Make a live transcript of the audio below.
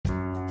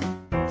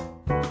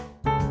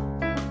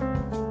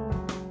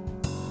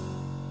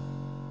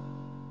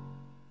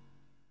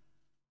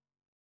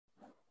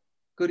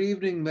Good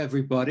evening,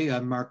 everybody.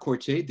 I'm Mark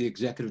Courtier, the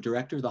Executive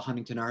Director of the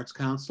Huntington Arts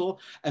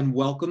Council, and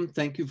welcome.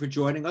 Thank you for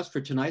joining us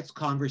for tonight's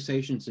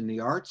Conversations in the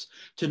Arts.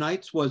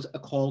 Tonight's was a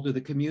call to the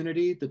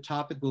community. The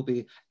topic will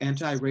be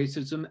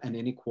anti-racism and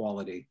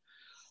inequality.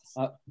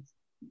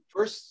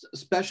 First,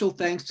 special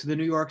thanks to the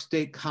New York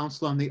State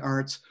Council on the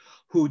Arts,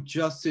 who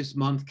just this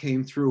month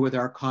came through with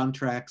our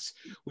contracts.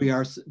 We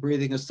are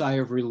breathing a sigh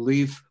of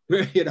relief.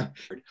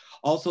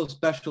 Also,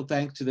 special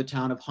thanks to the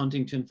town of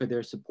Huntington for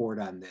their support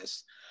on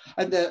this.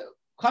 And the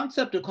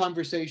concept of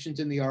Conversations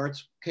in the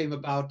Arts came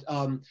about,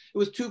 it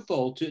was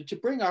twofold, to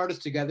bring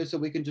artists together so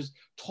we can just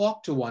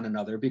talk to one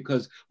another,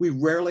 because we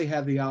rarely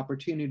have the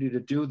opportunity to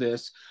do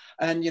this.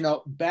 And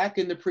back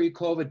in the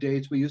pre-COVID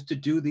days, we used to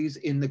do these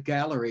in the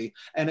gallery,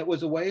 and it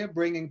was a way of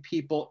bringing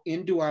people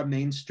into our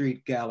Main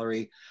Street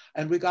gallery.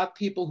 And we got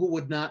people who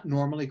would not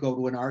normally go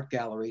to an art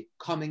gallery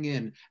coming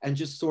in and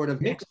just sort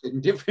of mixing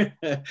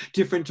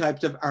different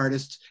types of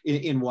artists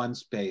in one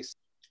space.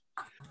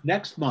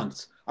 Next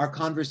month, our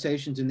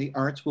Conversations in the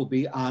Arts will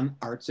be on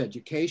arts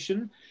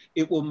education.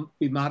 It will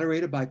be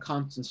moderated by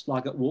Constance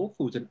Sloggett-Wolf,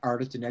 who's an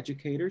artist and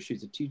educator.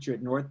 She's a teacher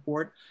at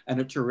Northport and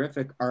a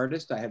terrific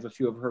artist. I have a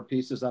few of her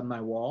pieces on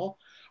my wall.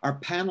 Our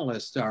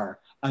panelists are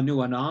Anu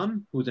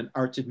Anand, who's an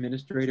arts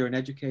administrator and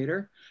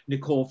educator,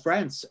 Nicole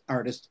France,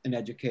 artist and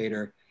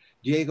educator,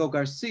 Diego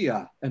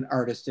Garcia, an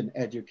artist and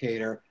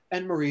educator,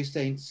 and Marie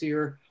St.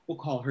 Cyr, we'll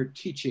call her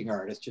teaching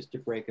artist, just to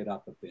break it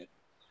up a bit.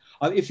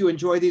 If you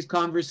enjoy these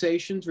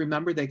conversations,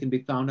 remember they can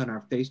be found on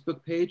our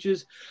Facebook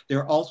pages.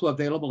 They're also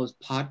available as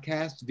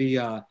podcasts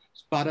via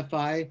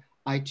Spotify,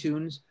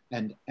 iTunes,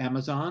 and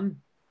Amazon.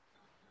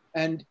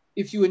 And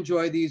if you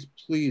enjoy these,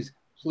 please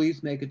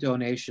make a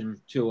donation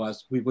to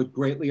us. We would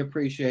greatly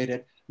appreciate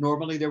it.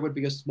 Normally there would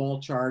be a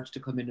small charge to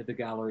come into the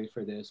gallery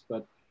for this,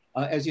 but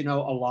as you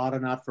know, a lot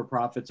of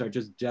not-for-profits are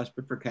just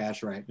desperate for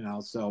cash right now.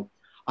 So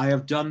I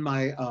have done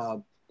my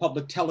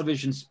public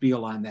television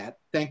spiel on that.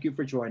 Thank you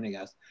for joining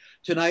us.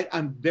 Tonight,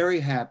 I'm very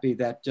happy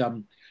that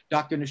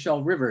Dr.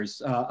 Nichelle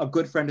Rivers, a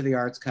good friend of the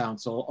Arts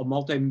Council, a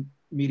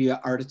multimedia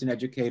artist and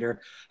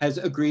educator, has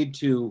agreed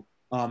to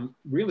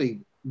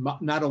really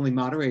not only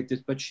moderate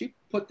this, but she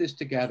put this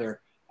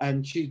together,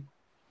 and she's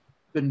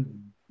been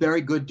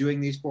very good doing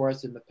these for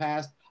us in the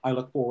past. I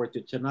look forward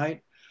to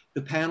tonight.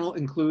 The panel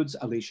includes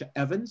Alicia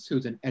Evans,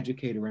 who's an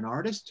educator and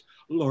artist,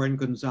 Lauren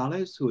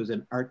Gonzalez, who is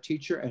an art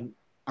teacher and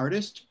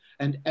artist,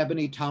 and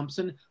Ebony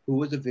Thompson,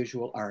 who is a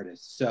visual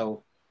artist.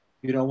 So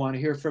if you don't want to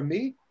hear from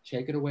me,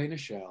 take it away,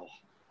 Nichelle.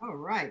 All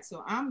right,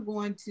 so I'm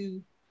going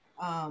to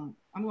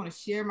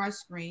share my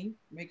screen,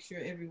 make sure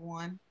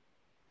everyone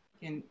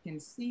can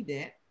see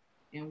that,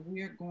 and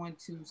we're going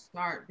to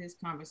start this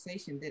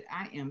conversation that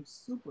I am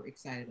super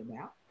excited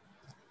about.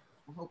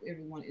 I hope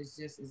everyone is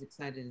just as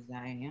excited as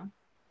I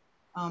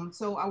am.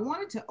 So I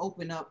wanted to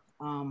open up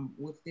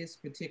with this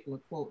particular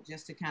quote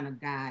just to kind of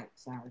guide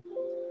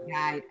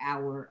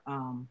our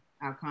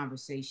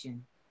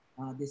conversation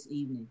this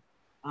evening.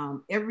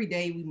 Every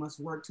day we must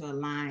work to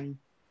align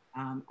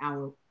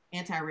our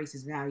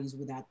anti-racist values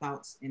with our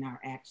thoughts and our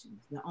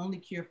actions. The only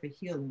cure for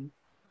healing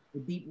the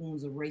deep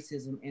wounds of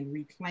racism and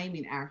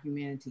reclaiming our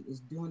humanity is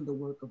doing the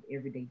work of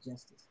everyday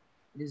justice.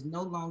 It is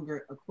no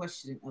longer a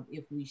question of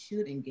if we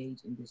should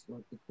engage in this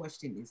work. The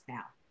question is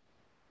how.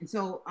 And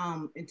so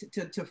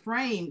to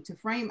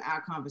frame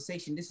our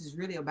conversation, this is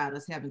really about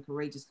us having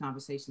courageous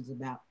conversations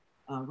about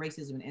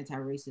racism and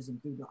anti-racism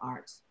through the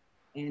arts.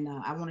 And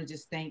I want to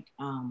just thank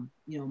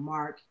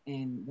Mark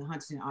and the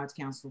Huntington Arts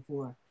Council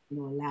for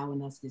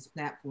allowing us this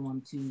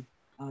platform to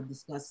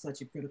discuss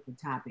such a critical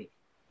topic.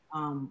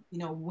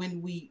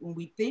 When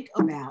we think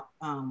about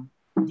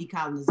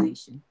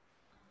decolonization,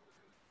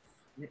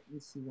 let me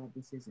see why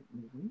this isn't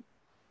moving.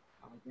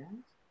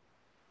 Apologize.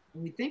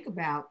 When we think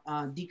about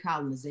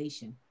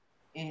decolonization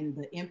and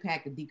the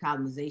impact that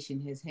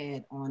decolonization has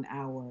had on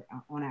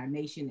our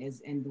nation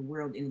and the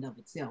world in and of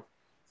itself.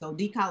 So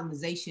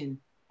decolonization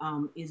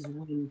is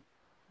when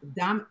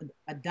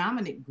a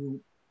dominant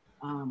group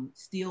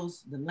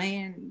steals the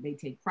land, they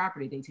take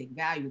property, they take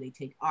value, they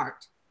take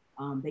art,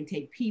 they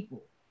take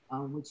people,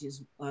 which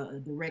is a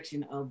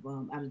direction of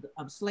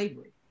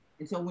slavery.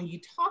 And so when you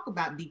talk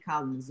about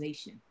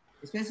decolonization,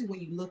 especially when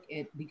you look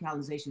at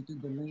decolonization through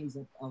the lens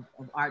of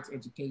arts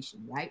education,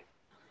 right?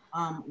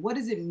 What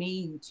does it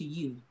mean to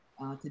you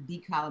to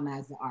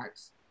decolonize the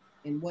arts?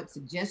 And what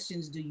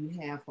suggestions do you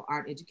have for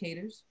art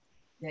educators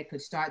that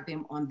could start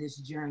them on this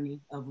journey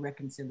of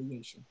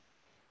reconciliation?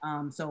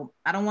 So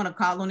I don't want to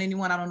call on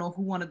anyone. I don't know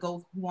who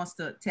wants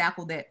to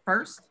tackle that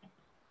first.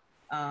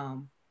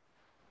 Who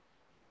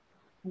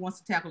wants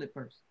to tackle it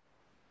first?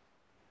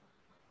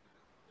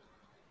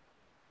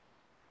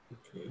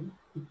 Okay.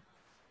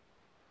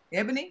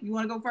 Ebony, you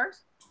want to go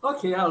first?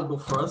 Okay, I'll go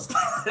first.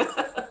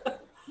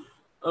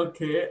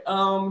 Okay.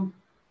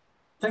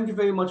 Thank you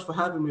very much for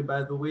having me,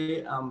 by the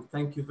way.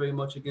 Thank you very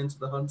much again to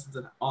the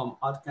Huntington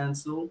Art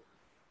Council,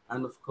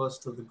 and of course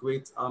to the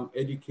great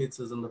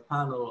educators on the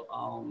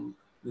panel,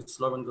 Ms.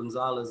 Lauren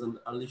Gonzalez and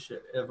Alicia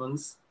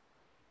Evans.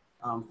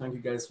 Thank you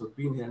guys for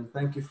being here, and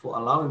thank you for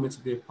allowing me to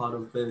be a part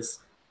of this.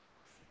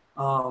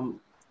 Um,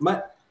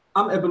 my,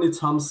 I'm Ebony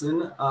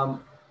Thompson.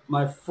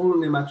 My full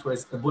name actually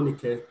is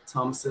Ebonike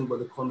Thompson, but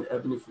they call me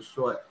Ebony for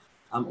short.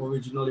 I'm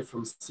originally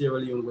from Sierra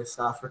Leone, West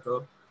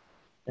Africa,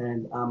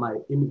 and I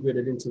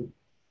immigrated into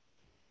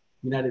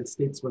United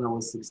States when I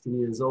was 16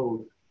 years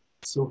old.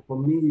 So for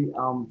me,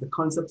 the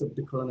concept of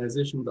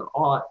decolonization, the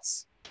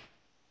arts,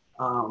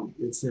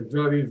 it's a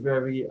very,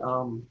 very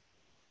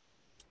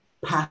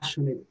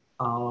passionate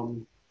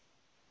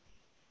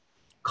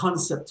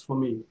concept for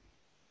me,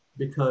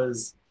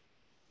 because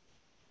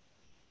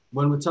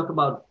when we talk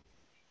about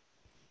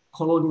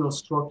colonial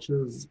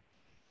structures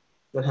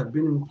that have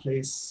been in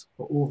place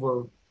for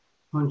over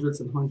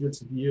hundreds and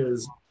hundreds of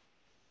years,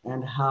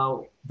 and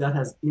how that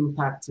has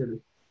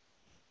impacted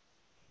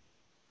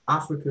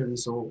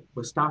Africans or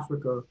West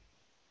Africa,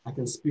 I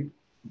can speak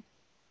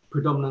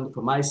predominantly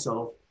for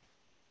myself.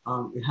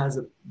 It has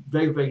a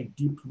very, very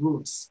deep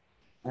roots.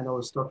 And I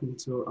was talking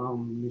to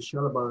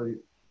Michelle about it,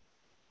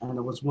 and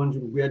I was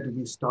wondering, where do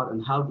we start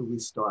and how do we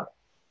start?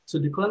 So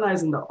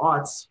decolonizing the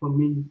arts for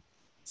me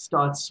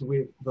starts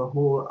with the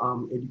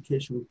whole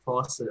education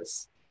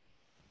process.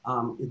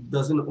 It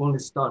doesn't only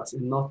start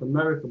in North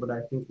America, but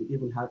I think we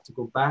even have to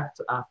go back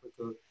to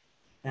Africa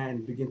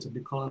and begin to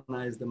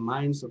decolonize the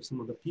minds of some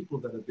of the people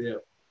that are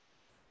there.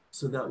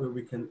 So that way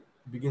we can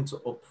begin to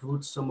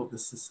uproot some of the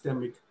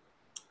systemic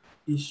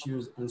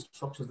issues and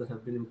structures that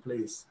have been in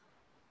place.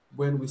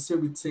 When we say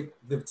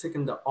they've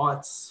taken the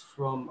arts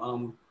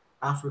from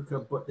Africa,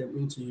 brought them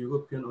into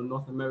European or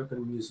North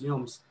American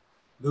museums,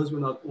 those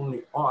were not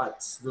only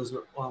arts, those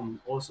were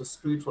also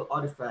spiritual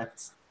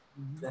artifacts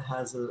that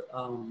has a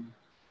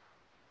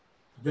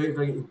very,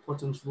 very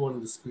important role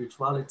in the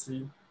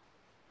spirituality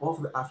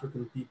of the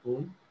African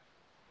people.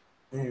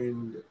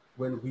 And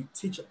when we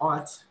teach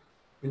art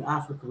in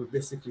Africa, we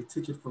basically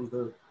teach it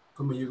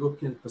from a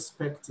European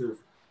perspective.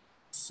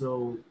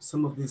 So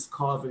some of these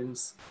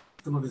carvings,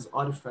 some of these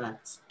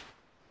artifacts,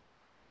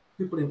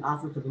 people in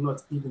Africa do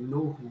not even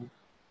know who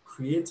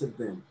created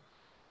them.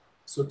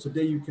 So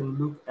today you can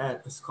look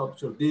at the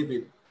sculpture of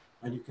David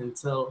and you can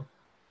tell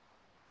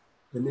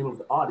the name of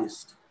the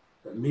artist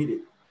that made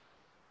it.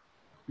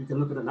 You can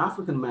look at an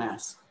African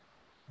mask,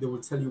 they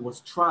will tell you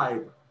what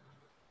tribe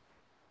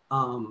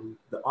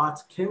the art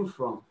came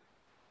from,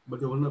 but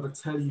they will never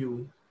tell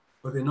you,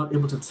 or they're not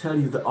able to tell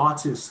you the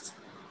artist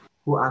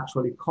who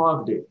actually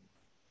carved it.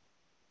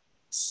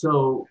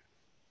 So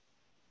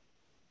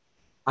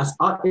as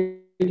art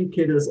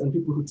educators and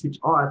people who teach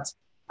art,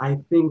 I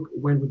think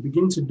when we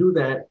begin to do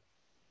that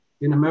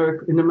in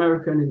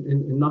America and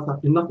in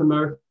North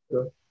America,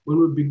 when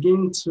we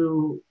begin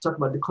to talk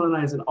about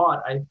decolonizing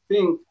art, I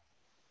think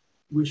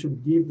we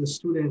should give the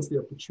students the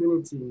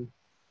opportunity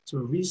to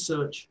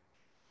research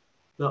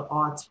the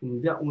art from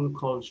their own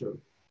culture.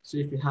 So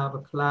if you have a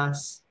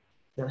class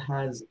that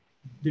has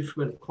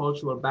different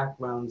cultural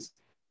backgrounds,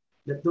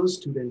 let those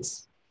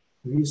students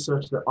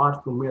research the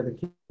art from where they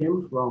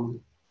came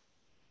from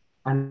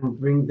and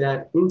bring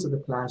that into the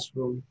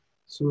classroom,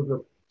 so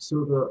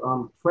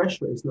the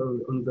pressure is not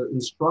on the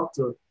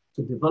instructor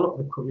to develop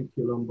the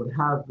curriculum, but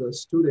have the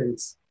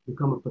students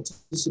become a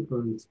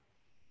participant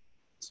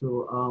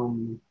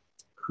to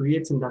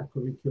creating that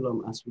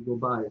curriculum as we go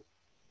by.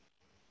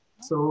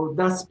 So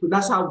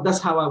that's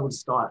how I would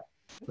start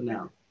for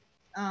now.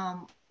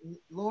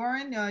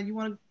 Lauren, you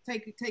want to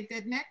take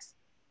that next?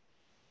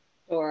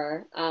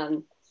 Sure.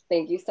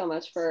 Thank you so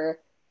much for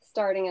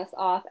starting us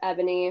off,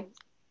 Ebony.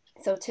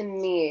 So to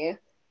me,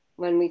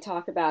 when we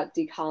talk about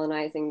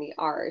decolonizing the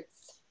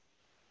arts,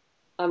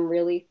 I'm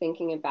really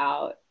thinking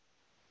about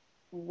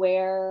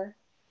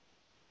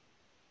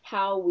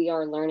how we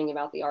are learning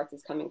about the arts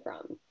is coming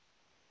from.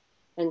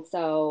 And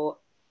so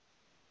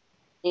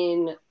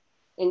in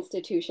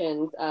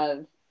institutions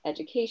of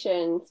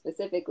education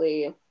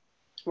specifically,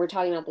 we're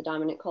talking about the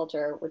dominant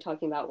culture, we're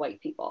talking about white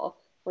people,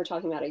 we're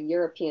talking about a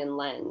European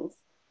lens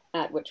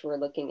at which we're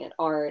looking at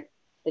art,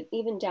 but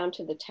even down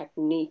to the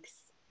techniques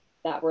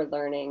that we're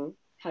learning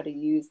how to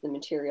use the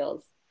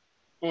materials.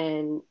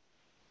 And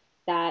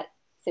that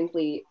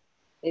simply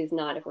is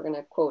not, if we're going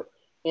to quote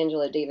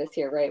Angela Davis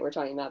here, right? We're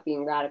talking about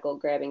being radical,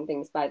 grabbing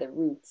things by the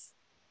roots.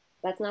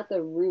 That's not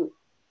the root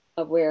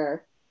of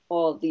where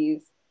all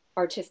these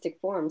artistic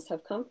forms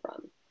have come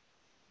from,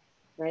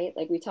 right?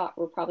 Like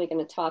we're probably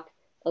going to talk,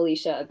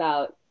 Alicia,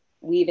 about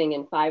weaving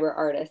and fiber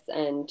artists,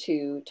 and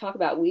to talk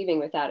about weaving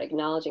without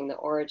acknowledging the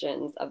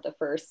origins of the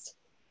first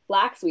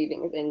flax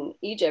weavings in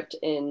Egypt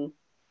in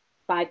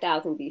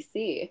 5000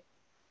 BC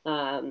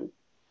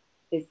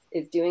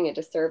is doing a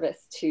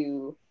disservice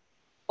to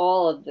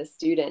all of the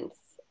students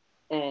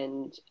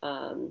and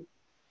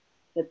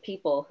the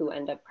people who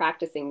end up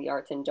practicing the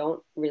arts and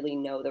don't really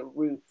know the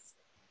roots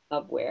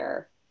of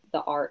where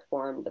the art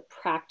form, the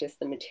practice,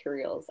 the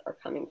materials are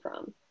coming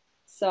from.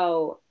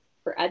 So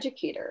for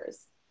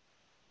educators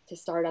to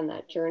start on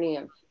that journey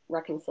of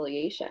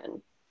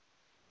reconciliation,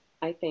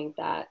 I think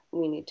that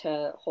we need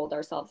to hold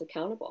ourselves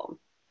accountable.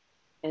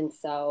 And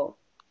so,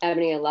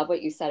 Ebony, I love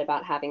what you said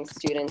about having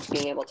students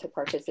being able to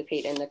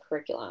participate in the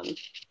curriculum.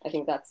 I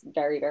think that's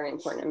very, very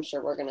important. I'm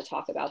sure we're going to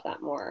talk about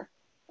that more.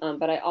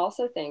 But I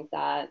also think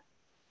that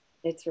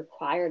it's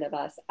required of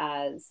us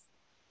as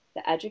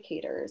the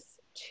educators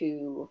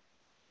to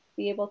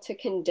be able to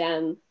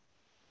condemn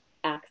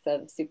acts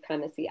of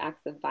supremacy,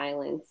 acts of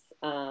violence,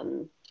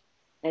 and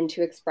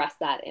to express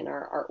that in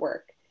our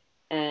artwork,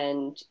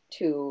 and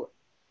to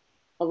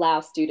allow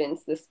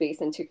students the space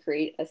and to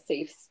create a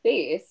safe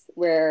space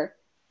where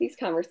these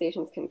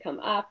conversations can come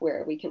up,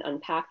 where we can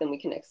unpack them, we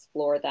can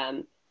explore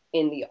them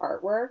in the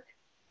artwork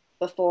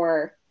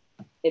before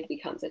it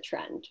becomes a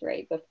trend,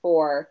 right?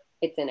 Before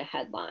it's in a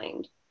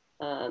headline.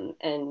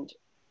 And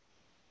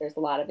there's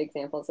a lot of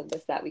examples of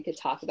this that we could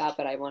talk about,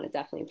 but I want to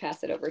definitely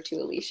pass it over to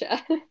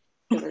Alicia.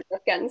 We're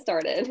just getting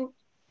started.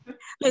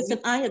 Listen,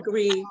 I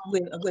agree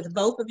with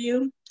both of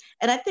you.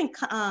 And I think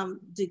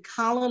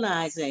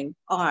decolonizing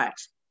art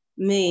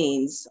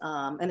means,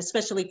 and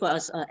especially for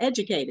us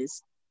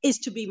educators, is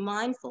to be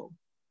mindful.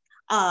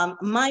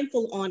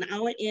 Mindful on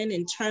our end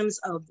in terms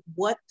of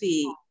what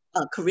the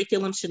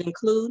curriculum should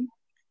include,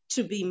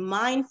 to be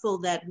mindful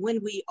that when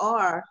we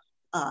are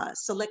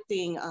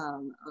selecting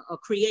or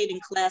creating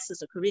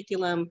classes or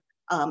curriculum,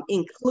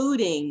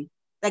 including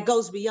that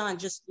goes beyond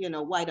just,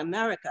 white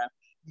America,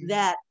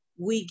 that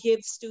we give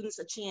students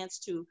a chance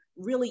to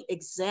really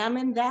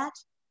examine that,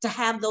 to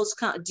have those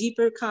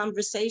deeper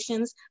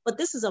conversations. But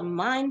this is a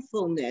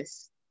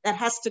mindfulness that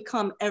has to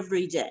come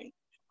every day.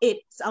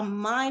 It's a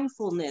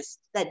mindfulness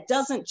that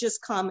doesn't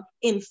just come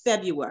in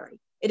February.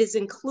 It is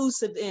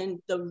inclusive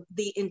in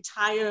the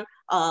entire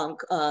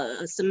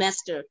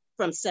semester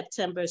from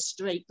September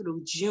straight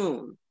through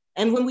June.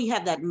 And when we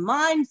have that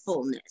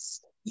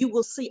mindfulness, you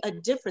will see a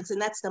difference.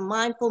 And that's the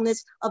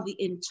mindfulness of the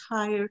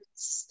entire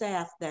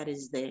staff that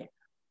is there.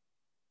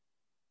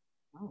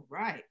 All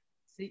right.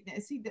 See,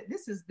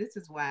 this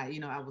is why,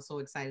 I was so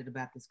excited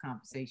about this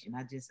conversation.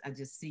 I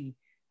just see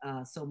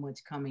so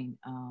much coming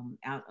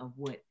out of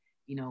what,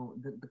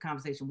 the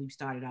conversation we've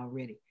started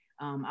already.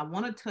 I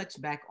want to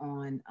touch back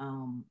on,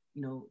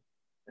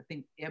 I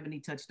think Ebony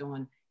touched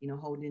on,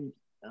 holding,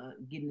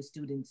 getting the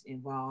students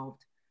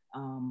involved.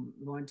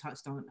 Lauren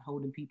touched on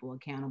holding people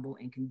accountable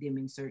and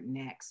condemning certain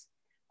acts.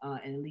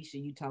 And Alicia,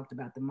 you talked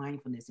about the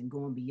mindfulness and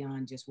going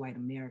beyond just white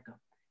America.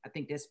 I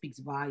think that speaks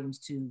volumes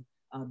to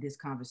this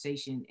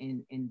conversation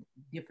and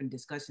different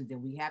discussions that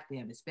we have to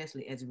have,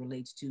 especially as it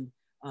relates to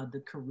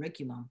the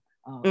curriculum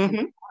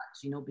in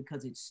arts,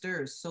 because it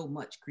stirs so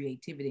much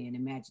creativity and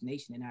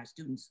imagination in our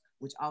students,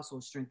 which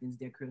also strengthens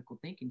their critical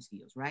thinking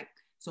skills, right?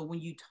 So when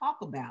you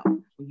talk about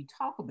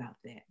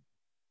that,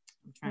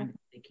 I'm trying to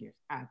think here,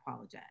 I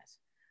apologize.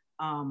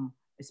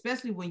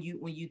 Especially when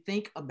you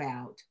think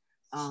about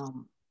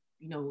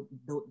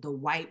the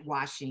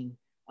whitewashing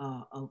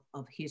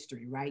of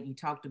history, right? You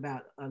talked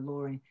about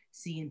Lauren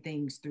seeing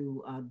things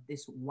through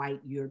this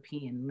white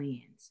European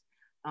lens.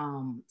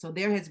 So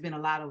there has been a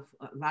lot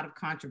of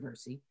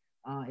controversy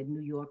at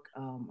New York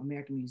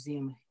American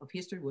Museum of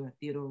History with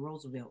Theodore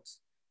Roosevelt's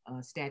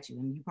statue,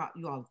 and you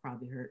all have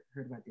probably heard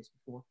about this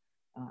before.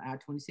 Our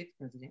 26th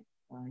president,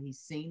 he's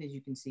seen, as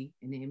you can see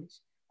in the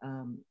image,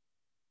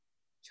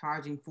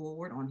 charging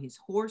forward on his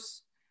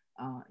horse.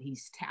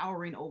 He's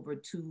towering over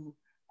two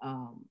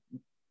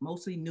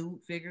mostly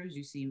nude figures.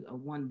 You see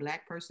one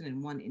Black person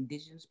and one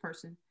indigenous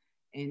person.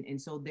 And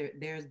so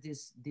there's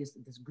this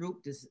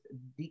group, this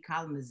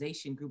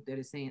decolonization group that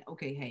is saying,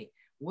 okay, hey,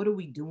 what are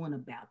we doing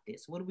about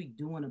this? What are we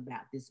doing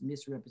about this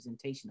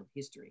misrepresentation of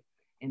history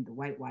and the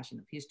whitewashing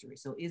of history?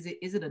 So is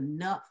it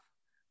enough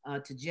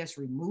to just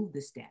remove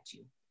the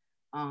statue?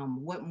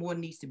 What more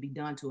needs to be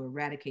done to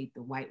eradicate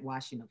the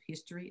whitewashing of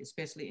history,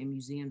 especially in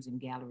museums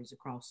and galleries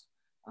across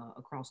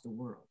the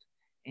world?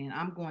 And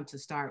I'm going to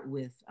start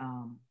with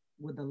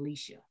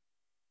Alicia.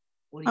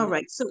 All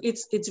right, so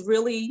it's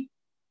really,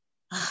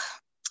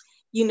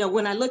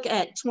 when I look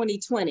at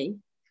 2020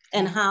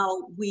 and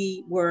how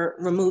we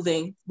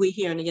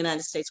here in the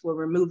United States were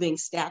removing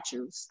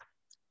statues.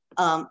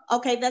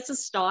 Okay, that's a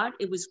start.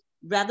 It was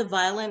rather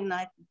violent, and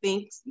I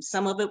think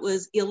some of it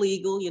was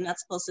illegal. You're not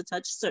supposed to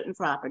touch certain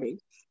property.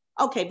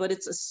 Okay, but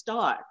it's a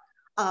start.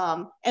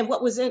 And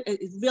what was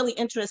really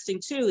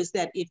interesting too is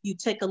that if you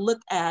take a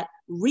look at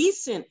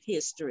recent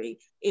history,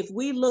 if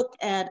we look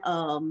at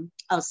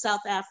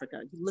South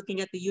Africa, looking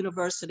at the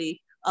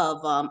University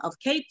of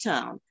Cape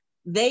Town,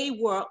 they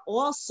were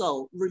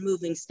also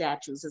removing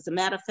statues. As a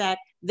matter of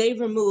fact, they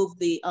removed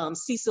the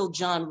Cecil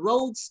John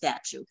Rhodes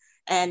statue.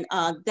 And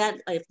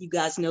that, if you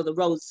guys know the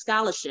Rhodes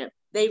Scholarship,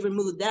 they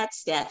removed that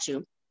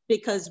statue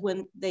because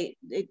when they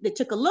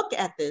took a look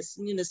at this,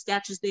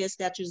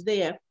 statues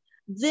there,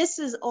 this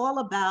is all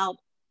about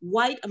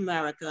white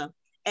America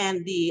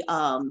and the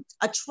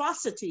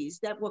atrocities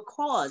that were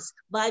caused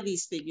by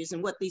these figures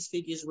and what these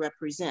figures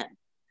represent.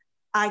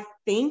 I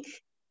think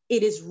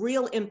it is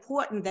real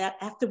important that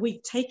after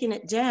we've taken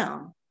it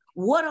down,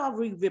 what are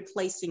we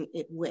replacing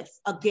it with?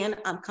 Again,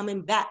 I'm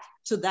coming back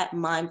to that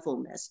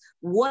mindfulness.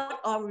 What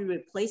are we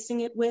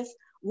replacing it with?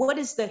 What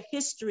is the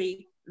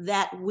history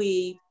that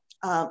we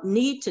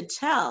need to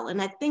tell?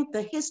 And I think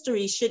the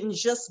history shouldn't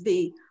just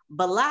be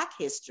Black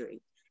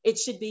history. It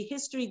should be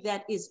history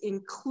that is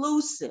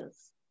inclusive,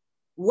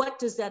 What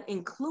does that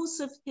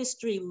inclusive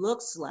history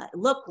look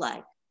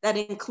like that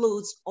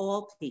includes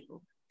all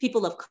people,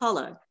 people of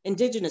color,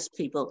 indigenous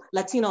people,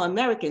 Latino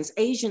Americans,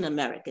 Asian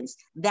Americans?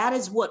 That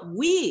is what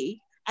we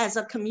as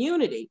a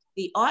community,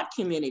 the art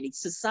community,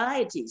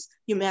 societies,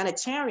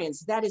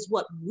 humanitarians, that is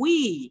what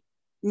we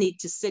need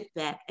to sit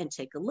back and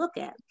take a look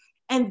at.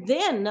 And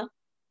then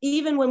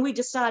even when we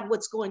decide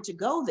what's going to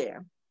go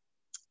there,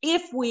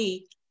 if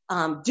we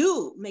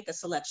do make a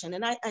selection,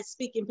 and I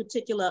speak in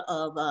particular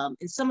of,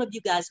 and some of you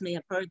guys may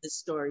have heard this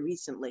story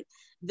recently,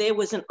 there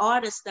was an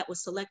artist that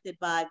was selected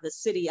by the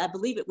city, I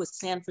believe it was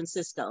San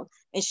Francisco,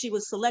 and she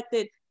was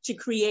selected to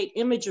create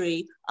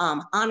imagery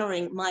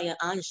honoring Maya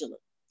Angelou.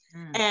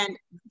 And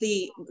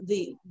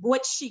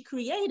what she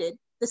created,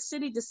 the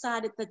city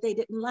decided that they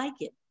didn't like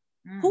it.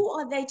 Who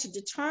are they to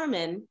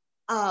determine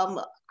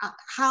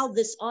how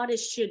this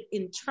artist should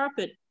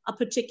interpret a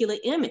particular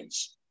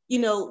image? You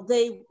know,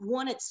 they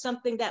wanted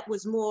something that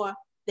was more,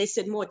 they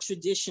said more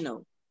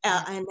traditional,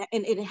 and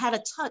it had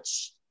a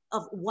touch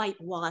of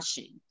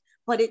whitewashing.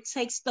 But it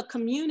takes the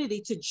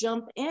community to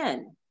jump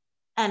in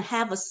and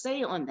have a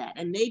say on that.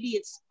 And maybe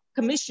it's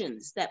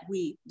commissions that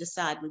we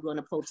decide we're going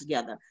to pull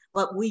together,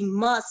 but we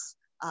must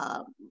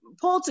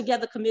pull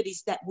together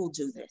committees that will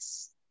do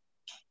this.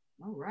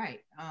 All right,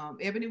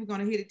 Ebony, we're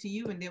going to hit it to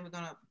you, and then we're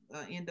going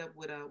to end up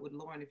with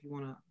Lauren if you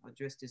want to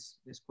address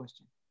this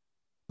question.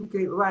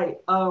 Okay, right.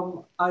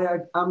 I'm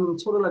in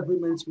total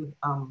agreement with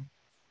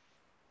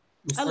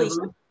Ms.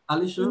 Alicia.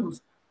 Alicia.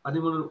 I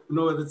didn't want to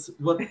know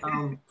what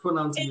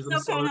pronouns to use. I'm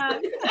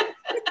sorry.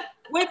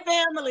 We're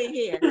family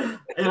here.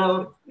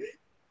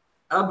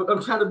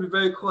 I'm trying to be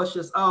very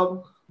cautious.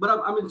 But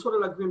I'm in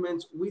total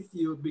agreement with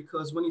you,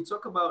 because when you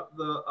talk about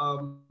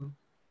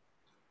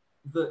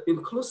the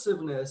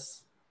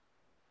inclusiveness,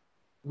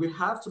 we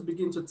have to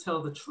begin to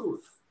tell the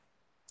truth.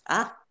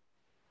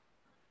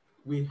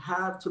 We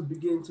have to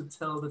begin to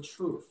tell the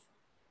truth.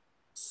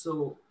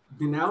 So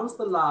denounce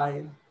the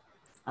lie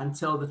and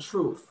tell the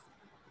truth.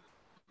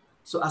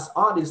 So as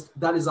artists,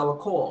 that is our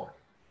call.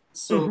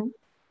 So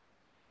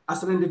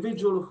as an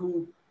individual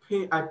who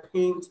I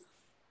paint,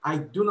 I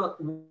do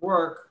not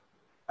work,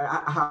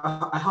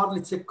 I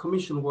hardly take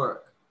commission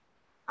work.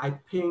 I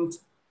paint,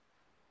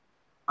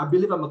 I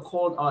believe I'm a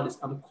called artist.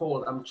 I'm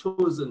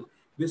chosen.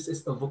 This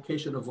is a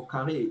vocation, a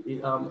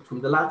vocare,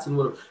 from the Latin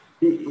word.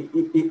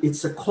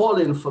 It's a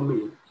calling for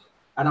me.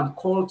 And I'm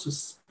called to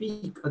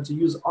speak and to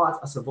use art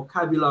as a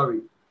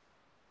vocabulary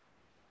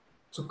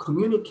to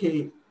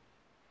communicate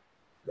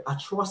the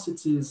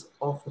atrocities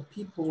of the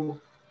people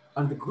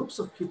and the groups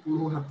of people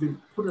who have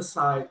been put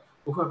aside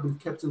or who have been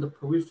kept in the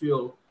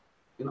peripheral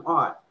in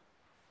art.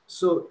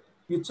 So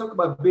you talk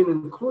about being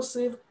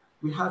inclusive,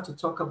 we have to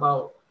talk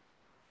about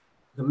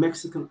the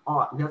Mexican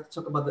art. We have to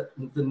talk about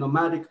the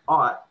nomadic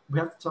art. We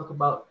have to talk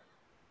about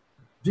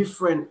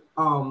different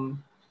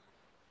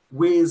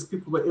ways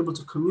people were able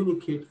to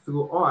communicate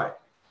through art.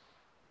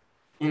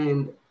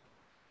 And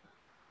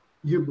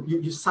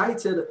you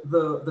cited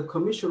the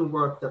commission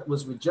work that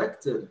was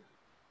rejected.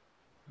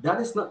 That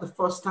is not the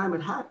first time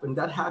it happened.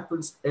 That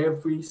happens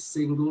every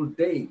single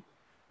day.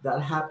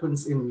 That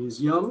happens in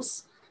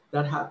museums.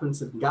 That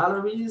happens in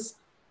galleries.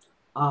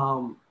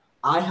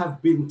 I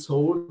have been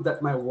told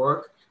that my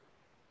work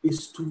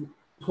is too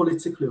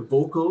politically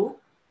vocal,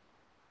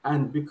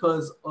 and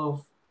because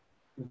of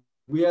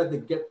where they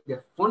get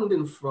their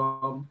funding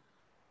from,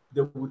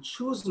 they would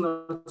choose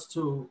not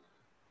to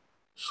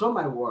show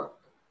my work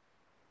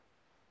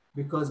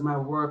because my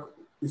work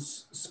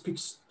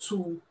speaks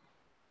too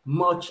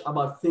much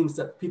about things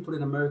that people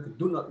in America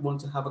do not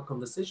want to have a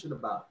conversation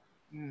about.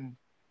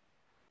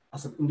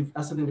 As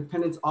an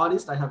independent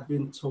artist, I have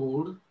been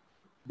told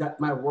that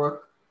my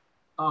work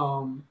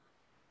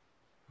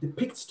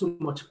depicts too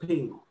much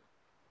pain.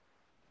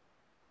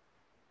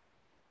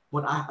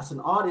 But as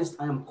an artist,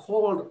 I am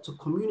called to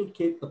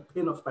communicate the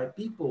pain of my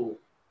people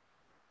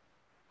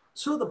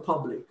to the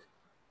public,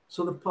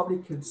 so the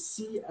public can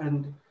see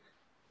and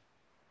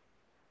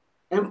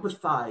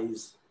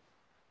empathize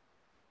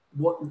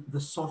what the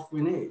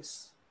suffering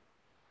is.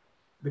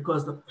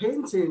 Because the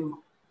painting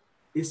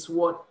is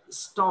what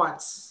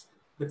starts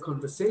the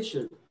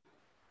conversation.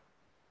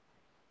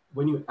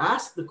 When you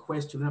ask the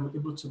question, I'm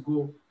able to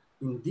go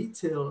in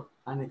detail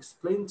and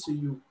explain to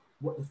you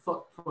what the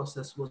thought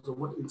process was or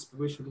what the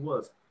inspiration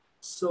was.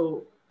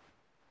 So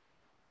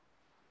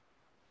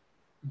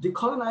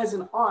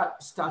decolonizing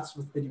art starts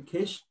with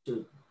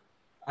education,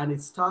 and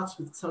it starts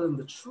with telling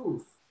the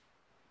truth.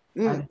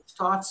 And it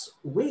starts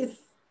with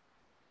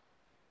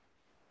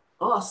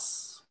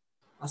us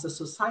as a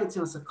society,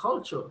 as a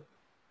culture,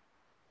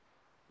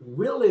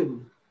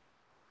 willing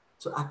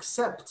to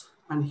accept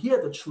and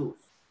hear the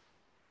truth.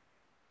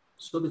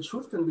 So the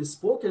truth can be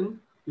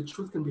spoken, the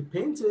truth can be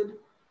painted,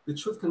 the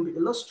truth can be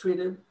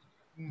illustrated,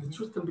 the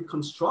truth can be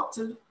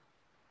constructed.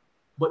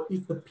 But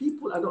if the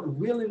people are not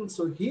willing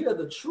to hear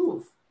the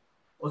truth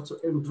or to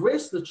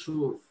embrace the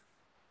truth,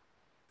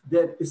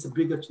 then there's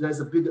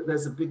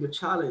a bigger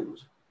challenge.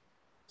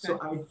 So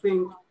I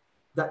think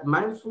that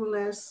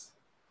mindfulness,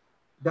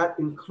 that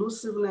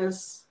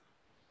inclusiveness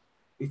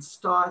it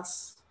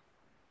starts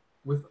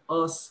with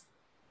us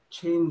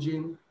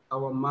changing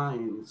our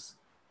minds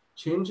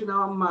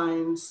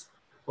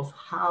of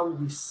how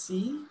we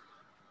see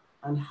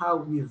and how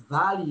we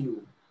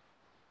value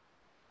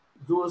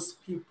those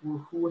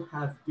people who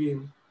have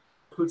been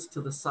put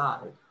to the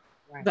side.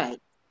 Right.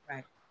 Right.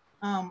 Right.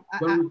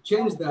 When we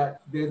change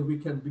that, then we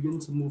can begin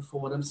to move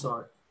forward. I'm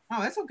sorry.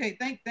 Oh, that's okay.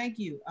 Thank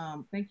you.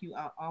 Thank you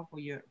all for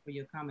your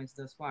comments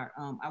thus far.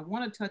 I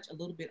want to touch a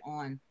little bit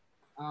on,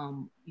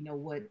 you know,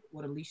 what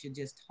Alicia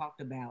just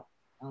talked about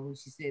when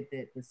she said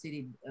that the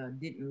city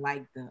didn't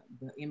like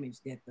the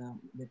image that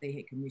they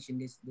had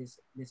commissioned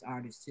this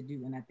artist to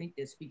do, and I think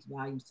that speaks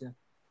volumes to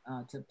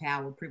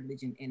power,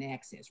 privilege, and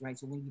access, right?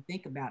 So when you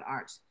think about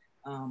arts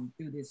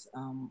through this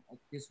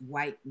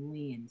white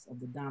lens of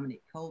the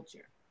dominant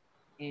culture,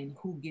 and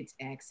who gets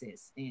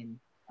access and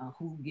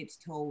who gets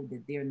told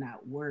that they're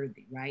not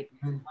worthy, right?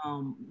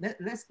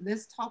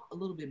 Let's talk a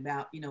little bit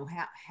about, you know,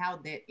 how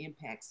that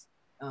impacts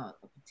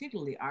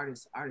particularly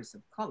artists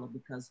of color,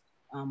 because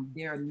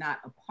they're not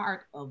a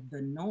part of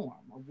the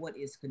norm of what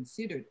is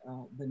considered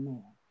the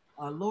norm.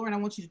 Lauren, I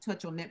want you to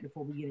touch on that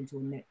before we get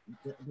into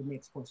the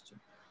next question.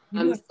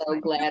 I'm so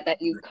glad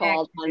that you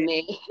called on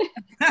me.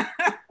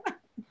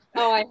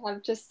 Oh, I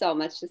have just so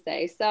much to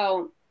say.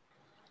 So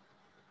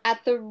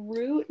at the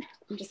root,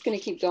 I'm just going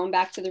to keep going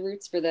back to the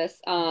roots for this.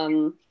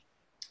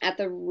 At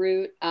the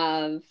root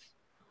of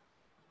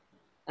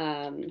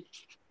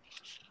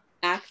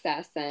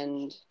access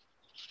and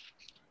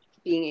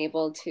being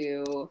able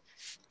to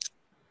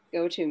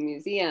go to a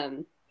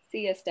museum,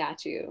 see a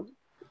statue,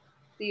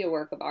 see a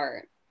work of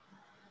art,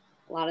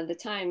 a lot of the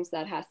times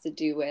that has to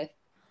do with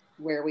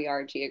where we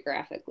are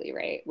geographically,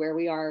 right? Where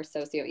we are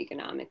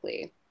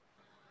socioeconomically.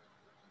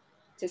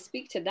 To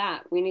speak to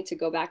that, we need to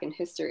go back in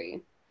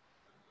history.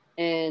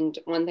 And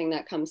one thing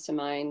that comes to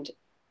mind,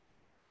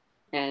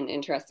 and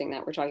interesting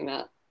that we're talking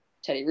about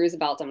Teddy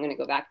Roosevelt, I'm going to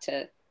go back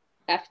to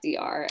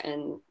FDR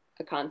and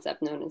a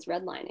concept known as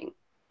redlining.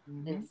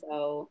 Mm-hmm. And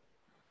so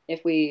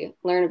if we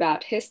learn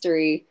about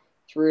history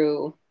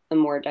through a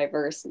more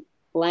diverse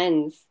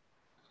lens,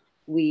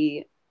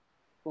 we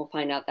will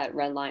find out that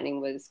redlining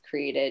was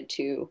created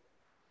to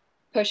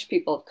push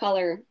people of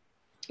color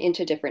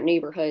into different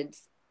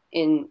neighborhoods,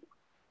 in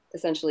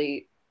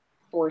essentially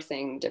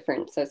forcing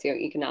different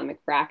socioeconomic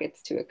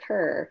brackets to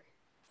occur,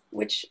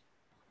 which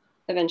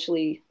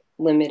eventually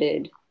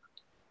limited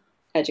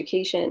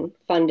education,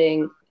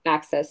 funding,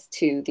 access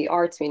to the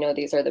arts. We know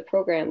these are the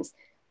programs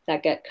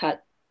that get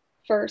cut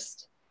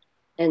first.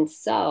 And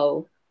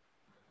so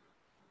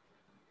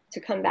to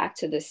come back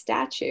to the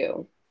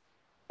statue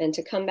and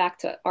to come back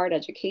to art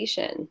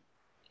education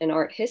and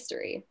art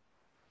history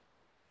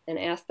and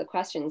ask the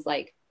questions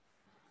like,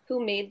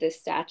 who made this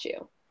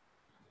statue?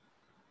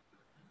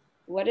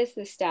 What is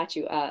this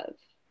statue of?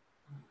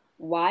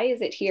 Why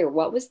is it here?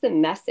 What was the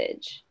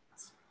message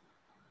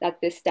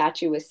that this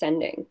statue was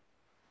sending?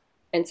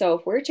 And so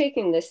if we're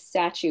taking this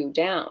statue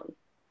down,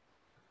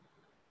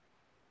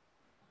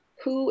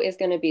 who is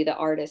going to be the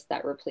artist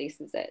that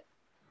replaces it?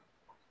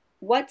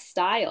 What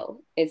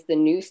style is the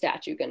new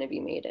statue going to be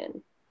made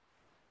in?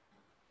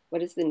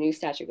 What is the new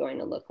statue going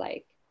to look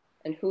like?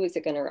 And who is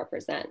it going to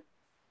represent?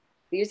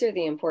 These are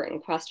the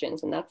important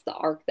questions. And that's the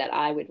arc that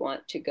I would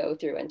want to go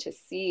through and to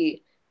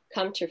see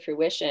come to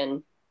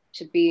fruition,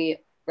 to be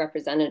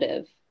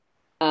representative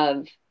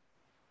of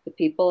the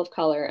people of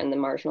color and the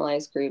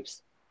marginalized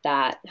groups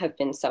that have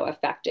been so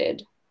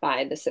affected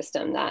by the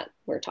system that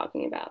we're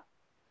talking about.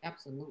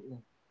 Absolutely.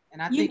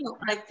 And I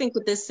think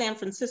with this San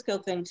Francisco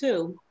thing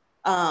too,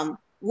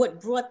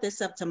 what brought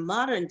this up to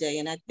modern day,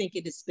 and I think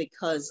it is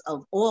because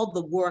of all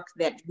the work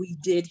that we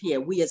did here,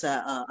 we as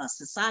a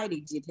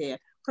society did here,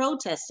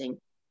 protesting.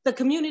 The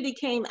community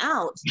came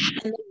out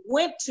and they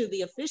went to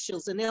the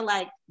officials and they're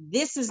like,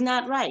 this is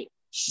not right.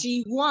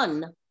 She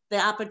won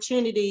the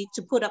opportunity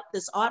to put up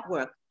this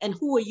artwork. And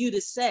who are you to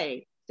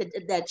say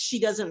that she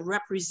doesn't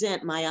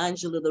represent Maya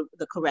Angelou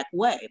the correct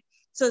way?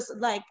 So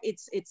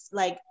it's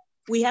like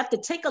we have to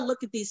take a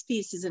look at these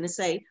pieces and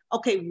say,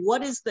 okay,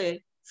 what is the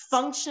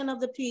function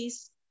of the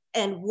piece?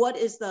 And what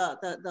is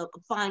the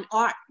fine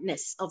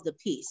artness of the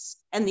piece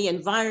and the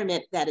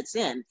environment that it's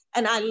in?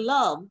 And I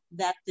love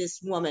that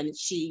this woman,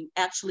 she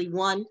actually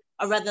won,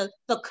 or rather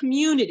the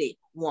community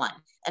won.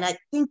 And I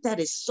think that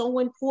is so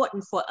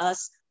important for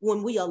us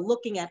when we are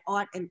looking at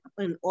art in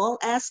all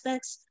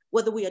aspects,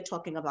 whether we are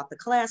talking about the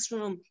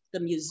classroom,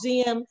 the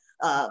museum,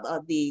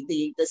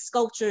 the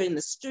sculpture in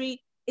the street.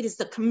 It is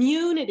the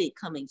community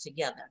coming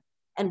together.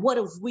 And what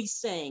are we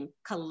saying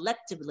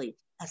collectively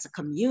as a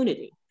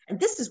community? And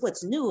this is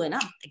what's new, and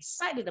I'm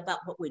excited about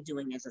what we're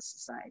doing as a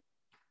society.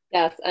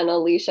 Yes, and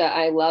Alicia,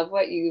 I love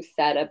what you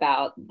said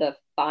about the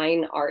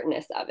fine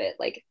artness of it.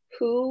 Like,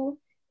 who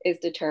is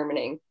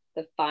determining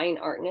the fine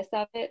artness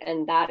of it?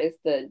 And that is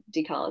the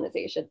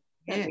decolonization.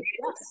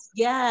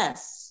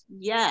 Yes,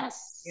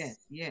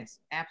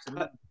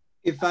 absolutely.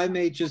 If I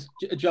may just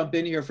jump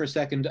in here for a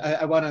second,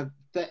 I want to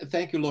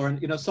Thank you, Lauren.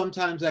 You know,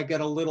 sometimes I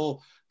get a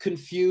little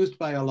confused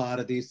by a lot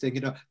of these things.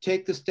 You know,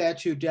 take the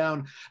statue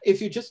down.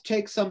 If you just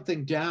take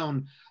something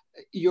down,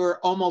 you're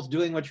almost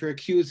doing what you're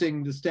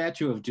accusing the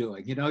statue of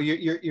doing. You know,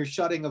 you're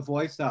shutting a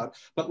voice out.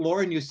 But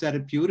Lauren, you said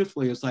it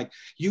beautifully. It's like,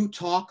 you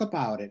talk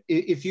about it.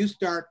 If you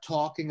start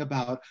talking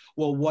about,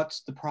 well,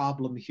 what's the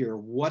problem here?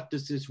 What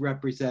does this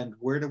represent?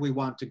 Where do we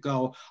want to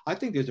go? I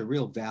think there's a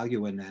real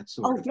value in that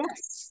sort of thing.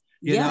 Yes.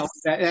 You yes. know,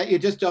 that you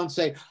just don't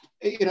say,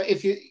 you know,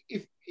 if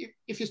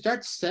you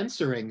start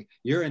censoring,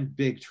 you're in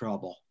big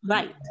trouble.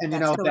 Right. And you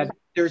know that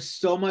there's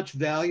so much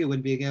value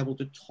in being able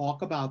to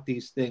talk about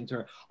these things,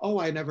 or, oh,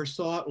 I never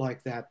saw it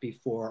like that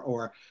before,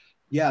 or,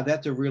 yeah,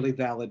 that's a really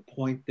valid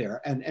point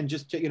there. And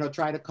just to, you know,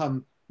 try to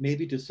come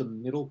maybe to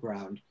some middle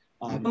ground.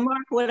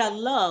 Mark, what I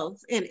love,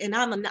 and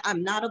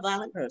I'm not a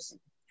violent person.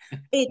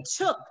 It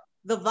took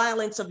the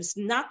violence of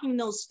knocking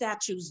those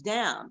statues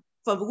down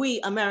for we,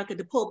 America,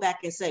 to pull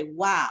back and say,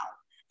 wow.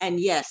 And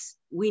yes,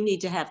 we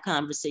need to have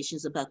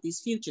conversations about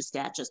these future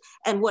statues.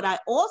 And what I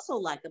also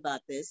like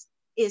about this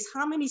is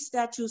how many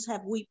statues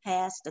have we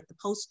passed at the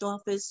post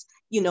office,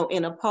 you know,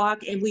 in a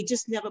park, and we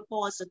just never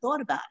paused or thought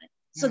about it.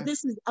 So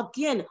this is,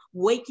 again,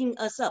 waking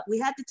us up. We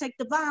had to take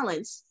the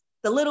violence,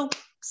 the little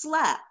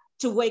slap,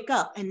 to wake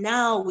up. And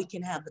now we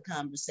can have the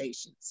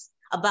conversations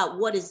about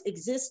what is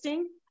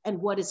existing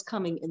and what is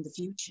coming in the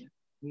future.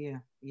 Yeah,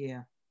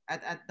 yeah.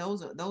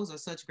 Those are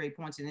such great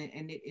points, and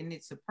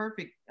it's a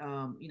perfect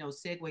you know,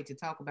 segue to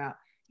talk about,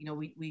 you know,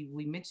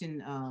 we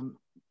mentioned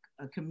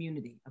a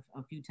community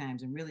a few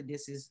times, and really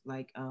this is,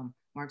 like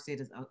Mark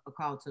said, is a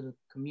call to the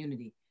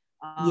community.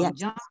 Yes.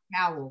 John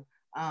Powell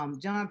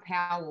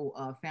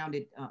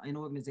founded an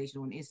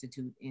organization or an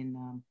institute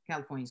in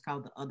California. It's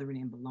called the Othering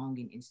and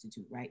Belonging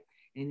Institute, right?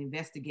 And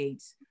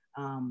investigates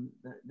and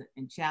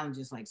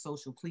challenges like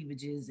social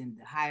cleavages and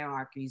the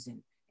hierarchies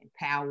and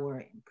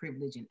power and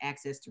privilege and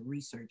access to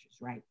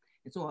researchers, right?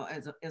 And so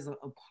as a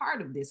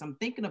part of this, I'm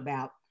thinking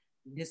about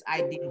this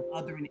idea of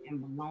othering and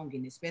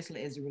belonging,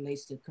 especially as it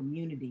relates to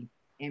community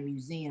and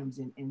museums,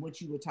 and what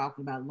you were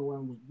talking about,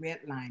 Lauren, with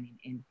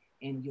redlining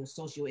and your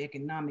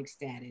socioeconomic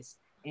status,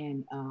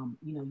 and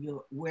you know,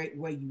 your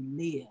where you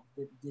live,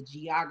 the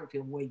geography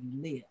of where you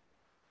live.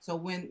 So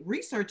when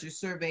researchers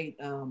surveyed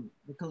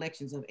the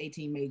collections of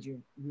 18 major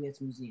U.S.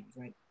 museums,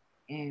 right,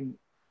 and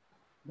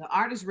the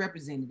artist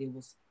representative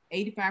was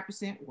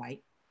 85%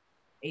 white,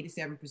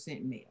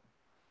 87% male.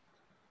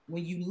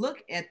 When you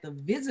look at the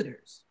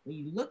visitors,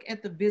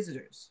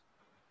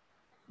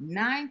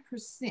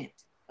 9%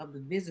 of the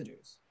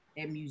visitors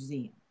at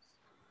museums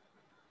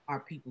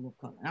are people of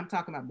color. And I'm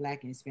talking about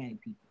Black and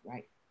Hispanic people,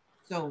 right?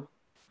 So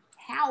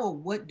how or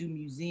what do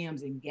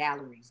museums and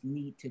galleries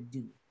need to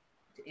do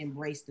to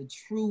embrace the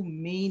true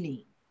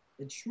meaning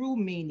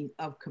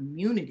of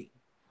community,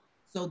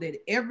 so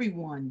that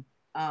everyone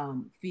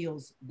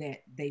feels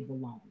that they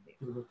belong there?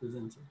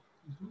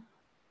 Mm-hmm.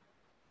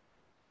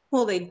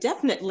 Well, they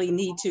definitely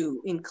need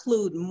to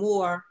include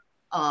more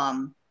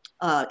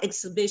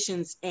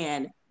exhibitions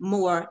and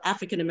more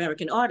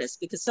African-American artists,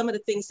 because some of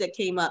the things that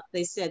came up,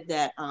 they said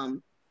that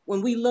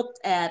when we looked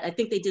at, I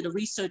think they did a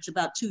research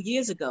about 2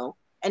 years ago,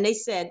 and they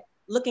said,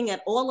 looking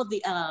at all of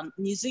the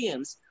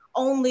museums,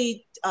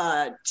 only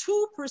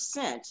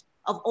 2%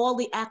 of all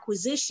the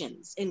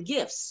acquisitions and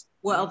gifts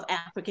were of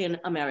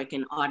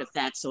African-American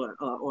artifacts or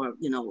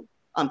you know,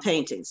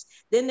 paintings.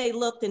 Then they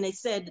looked and they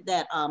said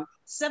that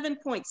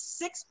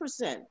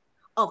 7.6%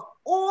 of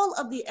all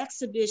of the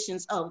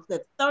exhibitions of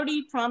the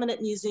 30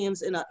 prominent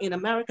museums in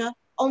America,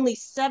 only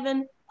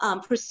 7%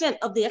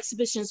 of the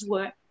exhibitions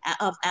were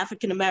of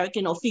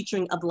African-American or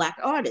featuring a Black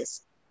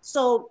artist.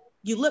 So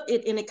you look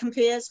at, and it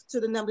compares to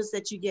the numbers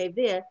that you gave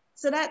there.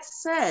 So that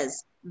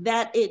says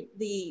that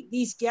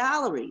these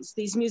galleries,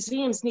 these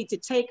museums need to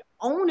take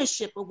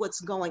ownership of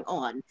what's going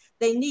on.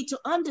 They need to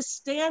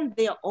understand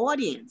their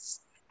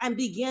audience and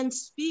begin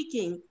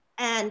speaking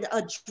and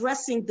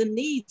addressing the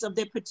needs of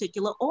their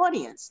particular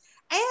audience.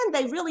 And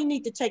they really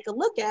need to take a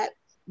look at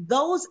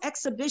those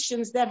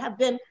exhibitions that have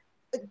been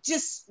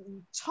just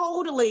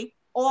totally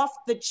off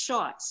the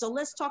charts. So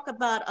let's talk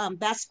about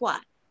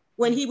Basquiat.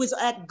 When he was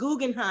at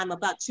Guggenheim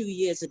about 2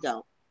 years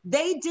ago,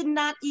 they did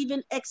not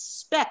even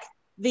expect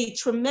the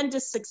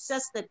tremendous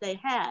success that they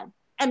had.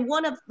 And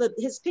one of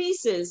his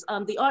pieces,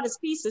 the artist's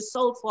pieces,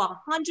 sold for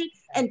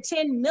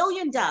 $110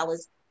 million.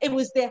 It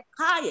was the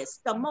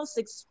highest, the most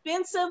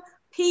expensive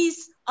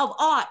piece of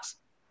art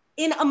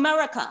in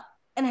America,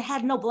 and it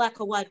had no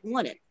Black or white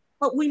on it.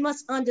 But we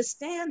must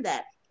understand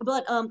that.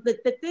 But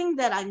the thing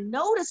that I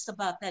noticed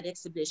about that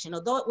exhibition,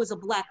 although it was a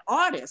Black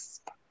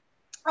artist,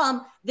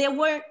 there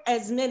weren't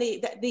as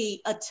many,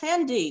 the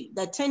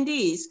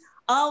attendees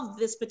of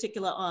this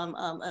particular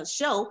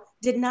show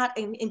did not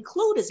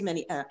include as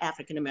many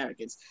African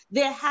Americans.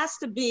 There has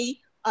to be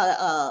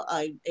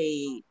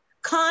a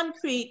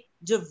concrete,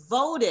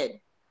 devoted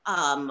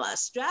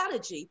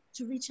strategy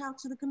to reach out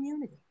to the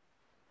community.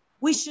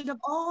 We should have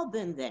all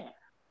been there.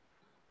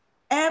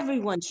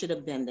 Everyone should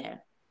have been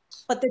there.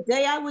 But the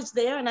day I was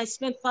there, and I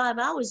spent 5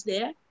 hours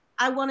there,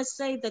 I want to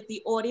say that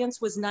the audience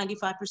was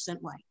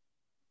 95% white.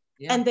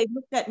 Yeah. And they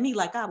looked at me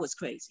like I was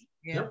crazy.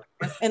 Yeah.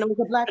 And it was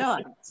a Black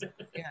artist.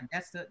 Yeah,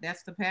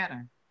 that's the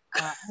pattern.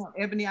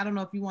 Ebony, I don't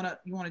know if you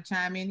wanna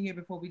chime in here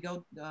before we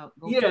go.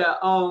 Yeah.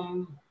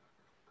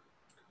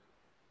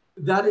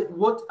 That is,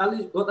 what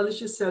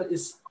Alicia said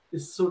is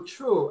so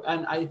true,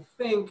 and I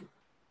think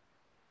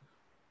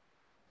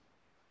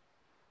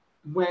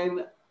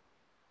when,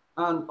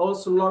 and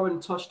also Lauren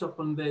touched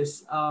upon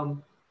this,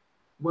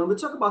 when we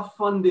talk about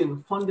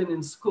funding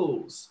in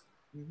schools,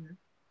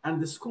 and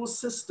the school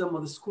system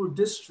or the school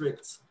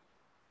district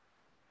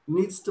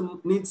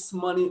needs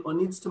money or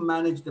needs to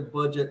manage the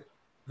budget,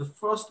 the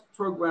first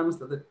programs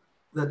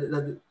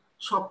that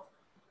chop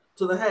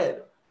to the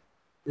head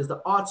is the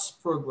arts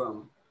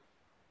program,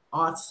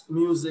 arts,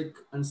 music,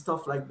 and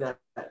stuff like that.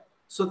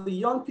 So the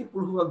young people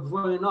who are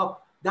growing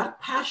up,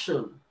 that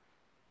passion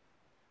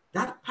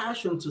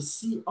to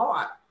see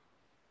art,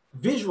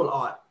 visual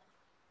art,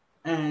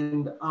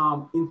 and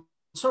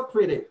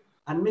interpret it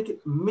and make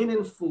it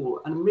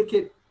meaningful and make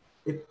it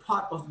a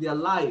part of their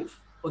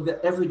life or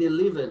their everyday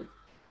living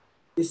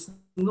is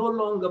no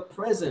longer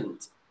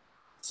present.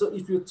 So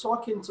if you're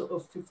talking to a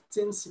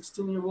 15,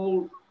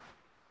 16-year-old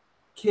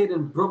kid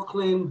in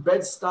Brooklyn,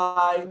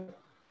 Bed-Stuy,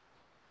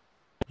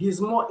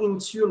 he's more in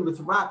tune with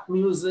rap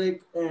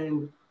music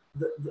and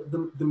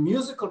the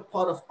musical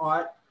part of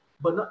art,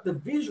 but not the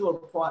visual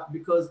part,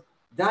 because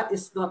that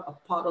is not a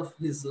part of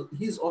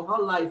his or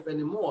her life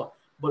anymore.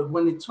 But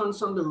when he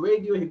turns on the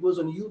radio, he goes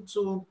on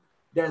YouTube,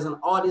 there's an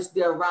artist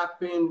there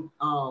rapping,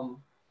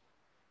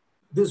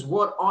 this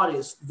word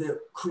artists, they're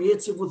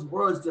creative with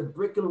words, they're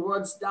breaking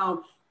words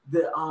down,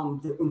 they're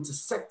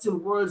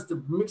intersecting words,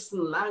 they're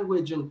mixing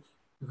language and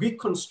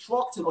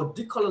reconstructing or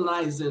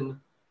decolonizing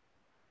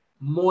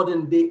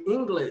modern day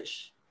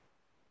English.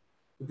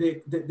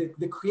 They're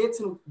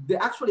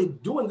actually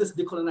doing this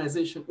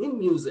decolonization in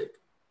music,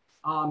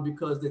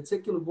 because they're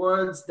taking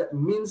words that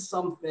mean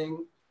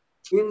something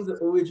in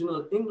the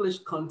original English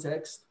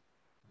context,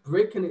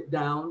 breaking it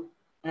down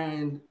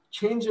and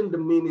changing the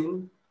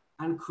meaning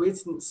and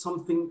creating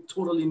something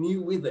totally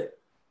new with it.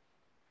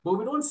 But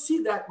we don't see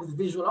that with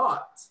visual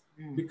arts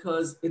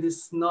because it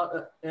is not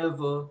an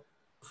ever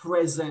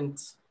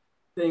present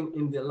thing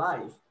in their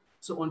life.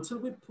 So until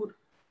we put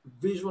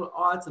visual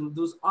arts and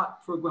those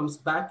art programs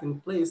back in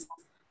place,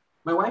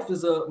 my wife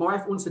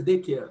owns a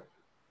daycare.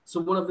 So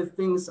one of the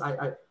things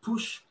I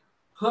push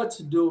her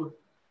to do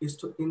is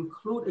to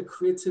include a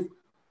creative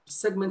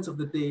segment of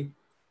the day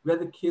where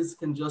the kids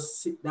can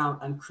just sit down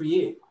and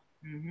create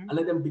and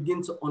let them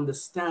begin to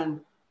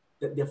understand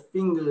that their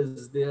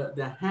fingers,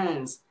 their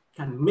hands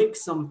can make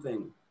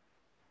something.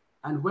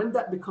 And when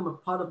that become a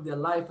part of their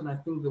life, and I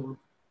think they will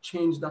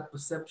change that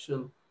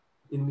perception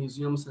in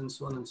museums and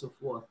so on and so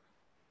forth.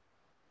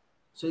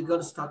 So you got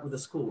to start with the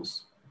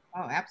schools.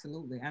 Oh,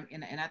 absolutely.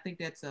 And I think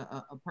that's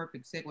a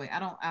perfect segue.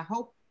 I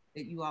hope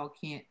that you all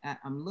can't,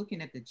 I'm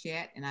looking at the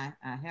chat and I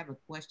have a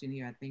question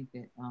here. I think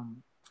that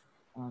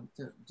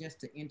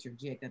to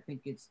interject, I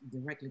think it's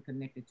directly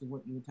connected to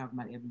what you were talking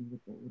about, Ebony,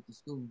 with the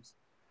schools.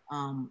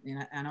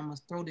 And I'm gonna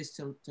throw this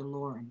to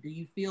Lauren. Do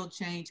you feel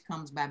change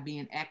comes by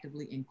being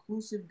actively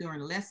inclusive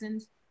during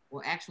lessons,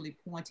 or actually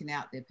pointing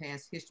out that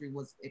past history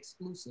was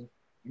exclusive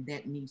and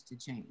that needs to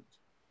change?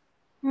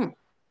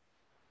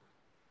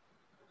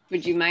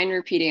 Would you mind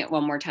repeating it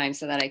one more time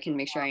so that I can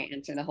make sure I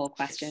answer the whole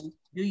question?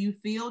 Do you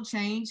feel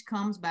change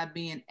comes by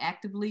being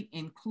actively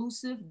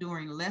inclusive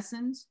during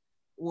lessons,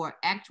 or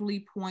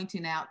actually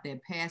pointing out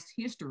that past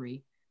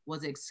history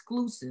was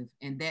exclusive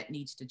and that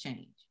needs to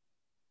change?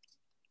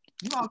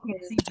 You all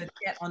can't see the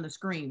chat on the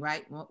screen,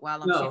 right?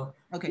 While I'm no.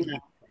 Okay.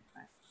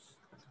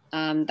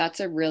 No.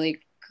 That's a really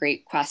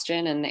great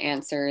question, and the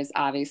answer is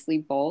obviously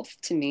both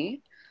to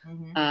me.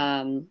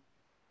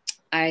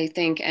 I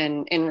think,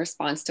 and in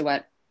response to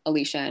what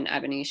Alicia and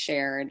Ebony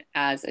shared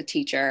as a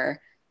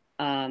teacher,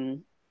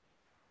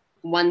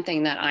 one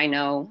thing that I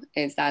know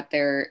is that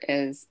there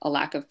is a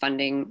lack of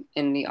funding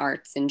in the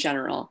arts in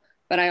general,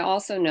 but I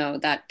also know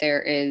that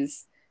there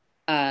is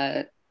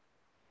a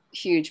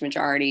huge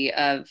majority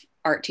of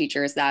art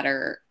teachers that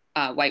are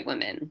white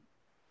women.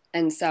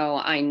 And so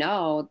I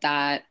know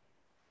that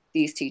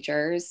these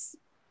teachers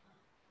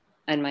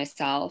and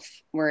myself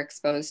were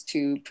exposed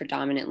to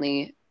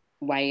predominantly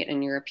white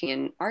and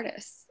European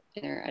artists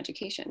in their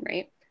education,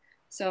 right?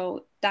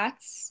 So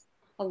that's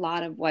a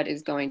lot of what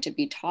is going to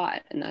be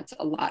taught, and that's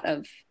a lot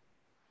of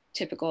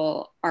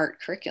typical art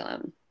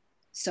curriculum.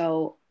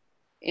 So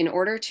in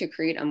order to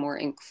create a more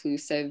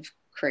inclusive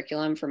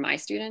curriculum for my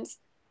students,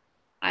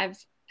 I've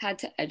had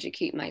to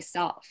educate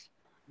myself.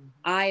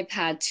 I've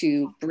had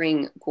to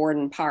bring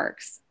Gordon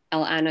Parks,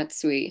 El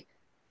Anatsui,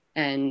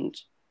 and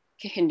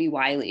Kehinde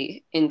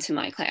Wiley into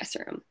my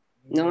classroom.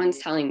 No one's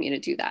telling me to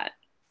do that,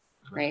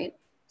 right?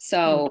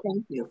 So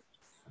thank you.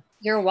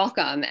 You're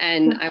welcome.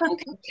 And I will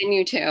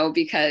continue to,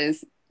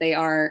 because they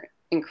are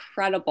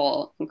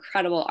incredible,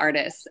 incredible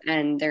artists,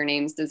 and their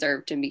names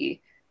deserve to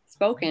be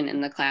spoken in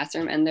the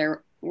classroom, and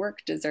their work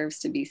deserves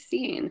to be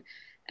seen.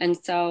 And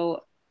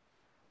so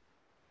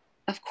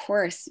of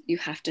course, you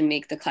have to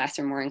make the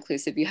classroom more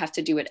inclusive. You have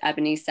to do what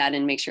Ebony said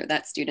and make sure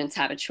that students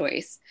have a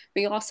choice.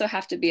 But you also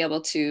have to be able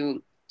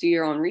to do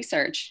your own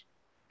research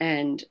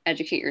and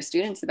educate your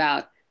students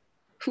about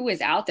who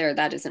is out there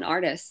that is an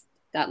artist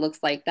that looks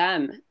like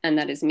them and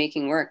that is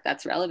making work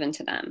that's relevant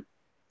to them.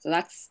 So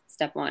that's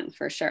step one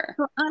for sure.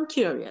 So I'm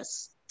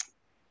curious.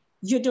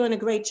 You're doing a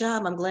great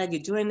job. I'm glad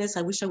you're doing this.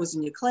 I wish I was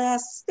in your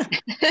class.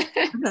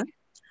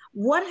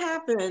 What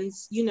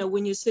happens, you know,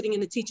 when you're sitting in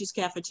the teacher's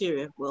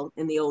cafeteria, well,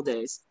 in the old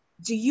days,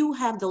 do you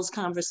have those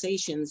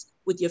conversations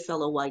with your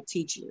fellow white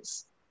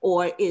teachers?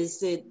 Or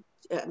is it,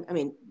 I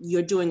mean,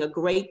 you're doing a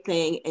great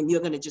thing and you're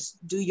going to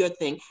just do your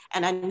thing.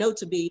 And I know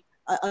to be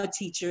a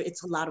teacher,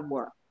 it's a lot of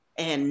work.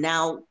 And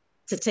now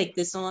to take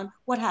this on,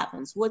 what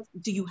happens? What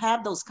do you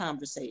have those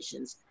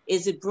conversations?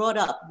 Is it brought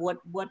up?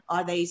 What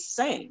are they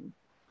saying?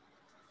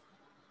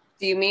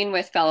 Do you mean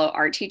with fellow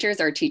art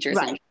teachers or teachers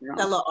Right, in general?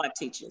 fellow art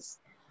teachers.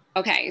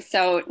 Okay,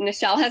 so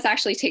Nichelle has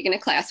actually taken a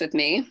class with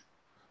me.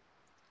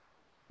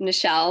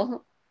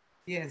 Nichelle?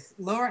 Yes,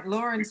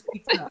 Lauren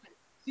speaks up.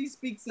 She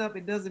speaks up,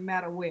 it doesn't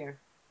matter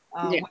where.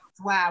 Yeah. That's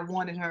why I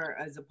wanted her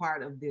as a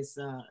part of this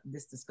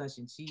this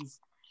discussion. She's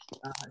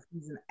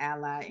an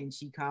ally and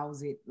she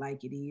calls it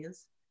like it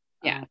is.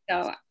 Yeah,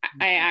 so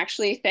I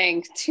actually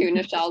think to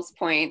Nichelle's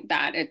point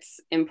that it's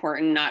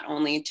important not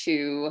only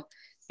to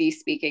be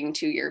speaking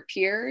to your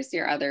peers,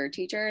 your other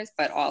teachers,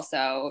 but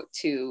also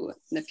to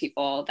the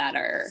people that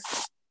are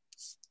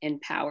in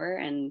power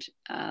and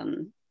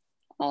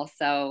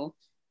also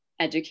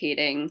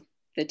educating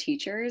the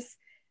teachers.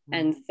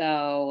 And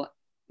so,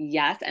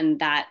 yes, and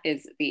that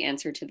is the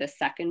answer to the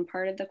second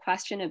part of the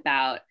question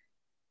about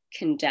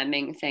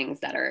condemning things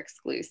that are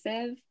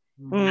exclusive.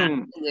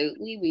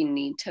 Absolutely, we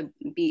need to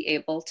be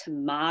able to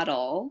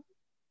model,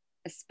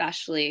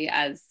 especially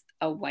as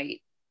a white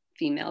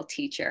female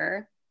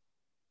teacher,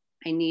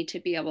 I need to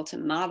be able to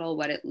model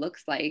what it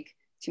looks like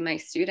to my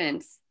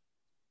students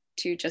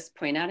to just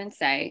point out and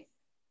say,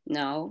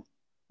 no,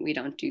 we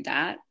don't do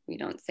that. We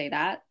don't say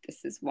that.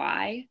 This is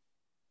why.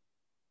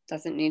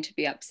 Doesn't need to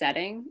be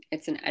upsetting.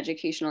 It's an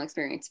educational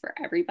experience for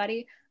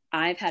everybody.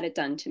 I've had it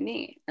done to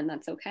me, and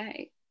that's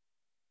okay.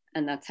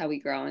 And that's how we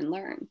grow and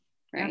learn,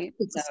 right?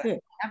 Absolutely.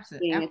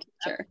 Being a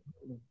teacher.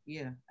 Absolutely.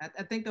 Yeah,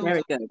 I think those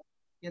Very good.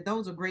 Yeah,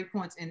 those are great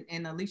points.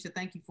 And Alicia,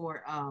 thank you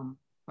for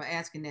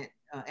asking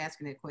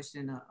that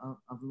question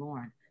of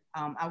Lauren.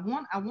 I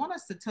want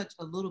us to touch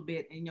a little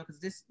bit, and because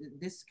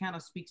this kind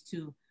of speaks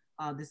to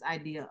this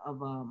idea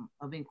of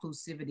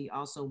inclusivity.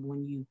 Also,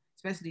 when you,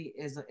 especially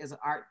as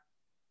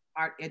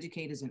art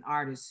educators and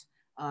artists,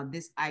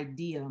 this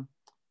idea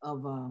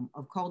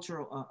of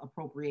cultural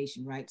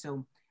appropriation, right?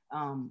 So,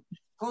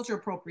 cultural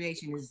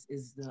appropriation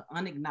is the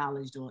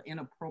unacknowledged or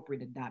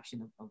inappropriate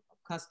adoption of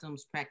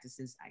customs,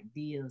 practices,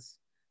 ideas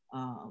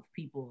of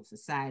people,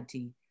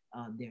 society,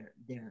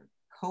 their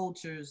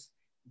cultures,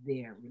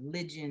 their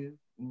religion,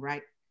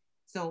 right?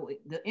 So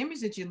the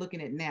image that you're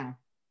looking at now,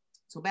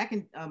 so back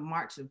in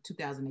March of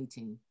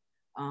 2018,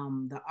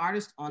 the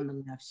artist on the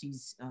left,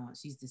 she's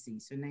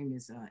deceased. Her name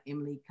is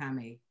Emily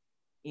Kame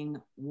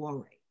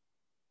Ingwore.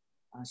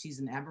 She's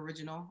an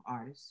Aboriginal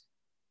artist.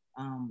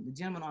 The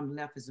gentleman on the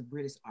left is a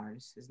British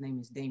artist. His name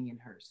is Damien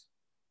Hirst.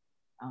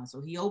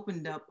 So he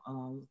opened up,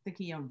 I think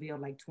he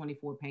unveiled like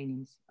 24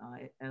 paintings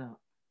at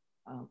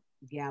a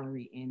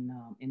gallery in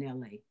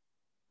LA.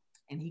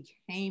 And he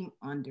came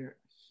under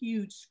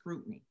huge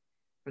scrutiny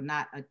for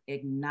not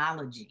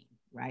acknowledging,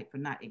 right? For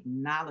not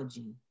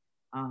acknowledging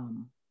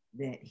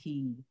that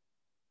he,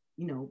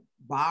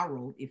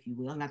 borrowed, if you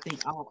will. And I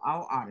think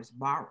all artists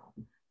borrow,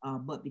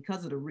 but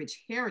because of the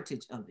rich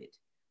heritage of it,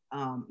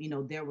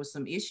 there were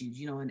some issues.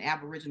 An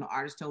Aboriginal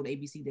artist told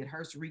ABC that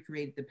Hirst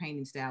recreated the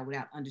painting style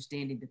without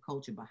understanding the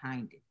culture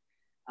behind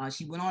it.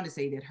 She went on to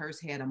say that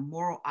Hirst had a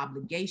moral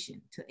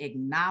obligation to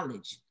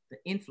acknowledge the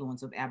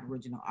influence of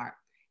Aboriginal art.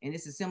 And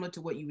this is similar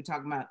to what you were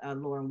talking about,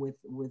 Lauren,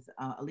 with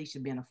Alicia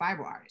being a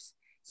fiber artist.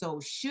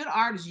 So should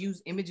artists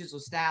use images or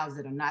styles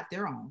that are not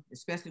their own,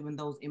 especially when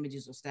those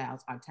images or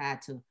styles are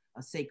tied to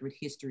a sacred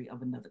history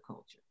of another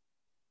culture?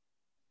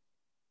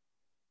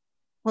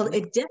 Well,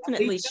 it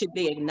definitely should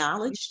be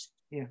acknowledged.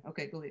 Yeah,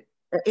 okay, go ahead.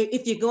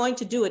 If you're going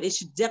to do it, it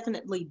should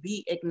definitely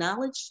be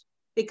acknowledged,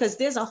 because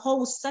there's a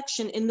whole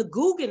section in the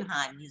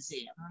Guggenheim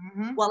Museum.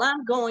 While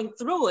I'm going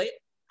through it,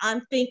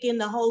 I'm thinking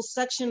the whole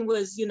section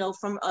was,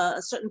 from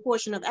a certain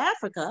portion of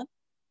Africa.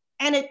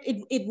 And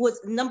it was,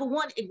 number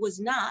one, it was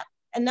not.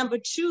 And number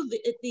two,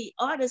 the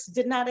artists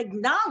did not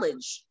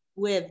acknowledge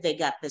where they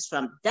got this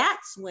from.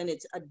 That's when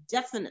it's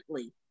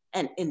definitely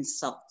an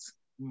insult.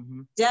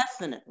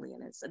 Definitely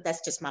an insult.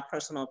 That's just my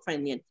personal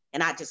opinion.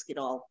 And I just get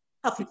all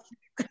huffy.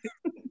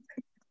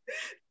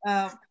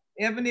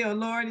 Ebony or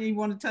Lauren, you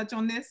want to touch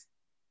on this?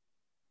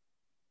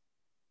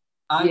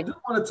 I do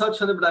want to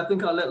touch on it, but I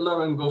think I'll let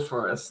Lauren go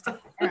first. All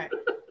right.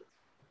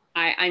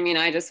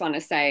 I just want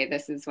to say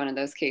this is one of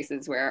those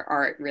cases where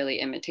art really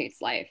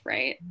imitates life,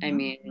 right? I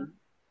mean,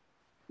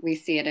 we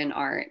see it in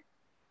art.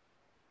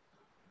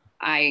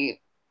 I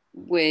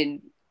would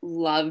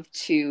love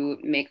to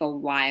make a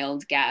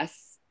wild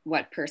guess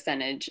what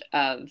percentage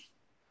of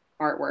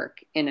artwork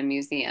in a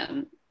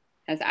museum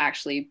has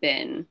actually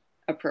been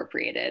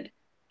appropriated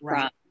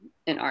from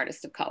an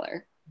artist of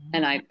color.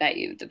 And I bet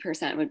you the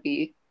percent would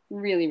be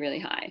really, really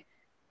high.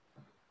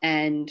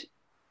 And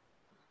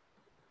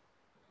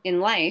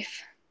in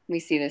life, we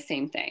see the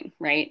same thing,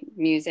 right?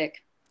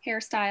 Music,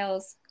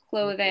 hairstyles,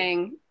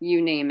 clothing,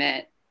 you name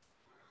it,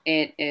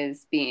 it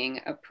is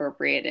being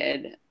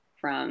appropriated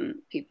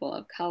from people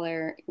of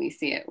color. We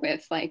see it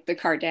with like the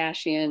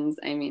Kardashians.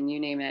 I mean, you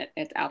name it,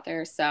 it's out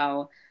there.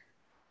 So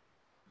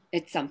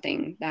it's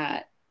something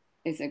that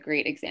is a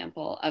great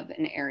example of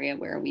an area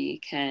where we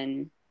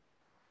can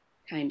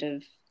kind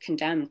of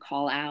condemn,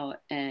 call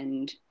out,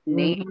 and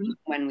name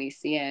when we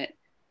see it,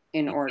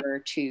 in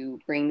order to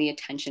bring the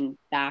attention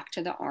back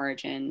to the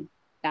origin,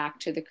 back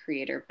to the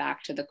creator,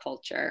 back to the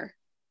culture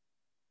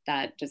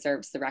that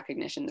deserves the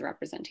recognition, the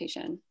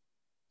representation.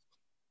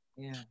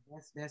 Yeah,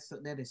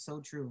 that is so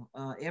true.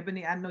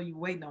 Ebony, I know you're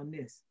waiting on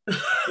this.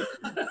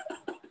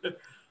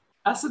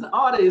 As an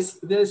artist,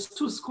 there's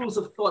two schools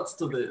of thoughts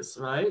to this,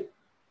 right?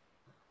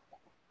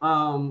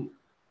 Of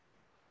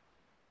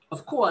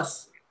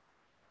course,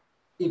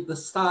 if the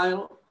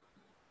style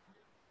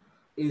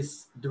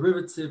is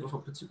derivative of a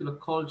particular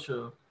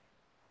culture,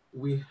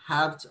 we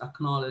have to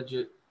acknowledge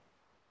it.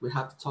 We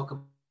have to talk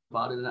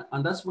about it.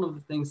 And that's one of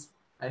the things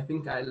I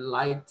think I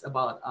liked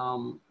about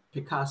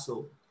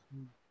Picasso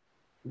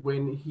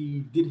when he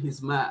did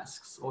his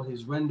masks, or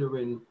his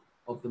rendering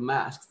of the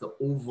masks, the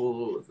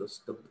oval, the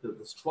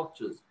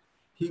structures.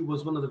 He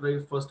was one of the very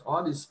first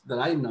artists that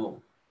I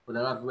know, or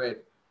that I've read,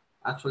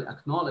 actually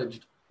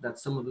acknowledged that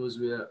some of those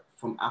were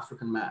from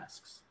African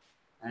masks.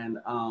 And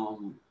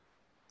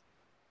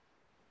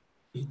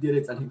he did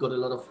it, and he got a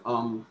lot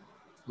of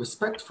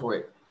respect for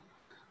it.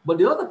 But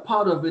the other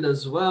part of it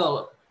as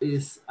well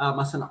is,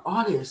 as an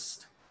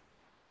artist,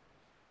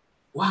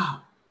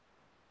 wow,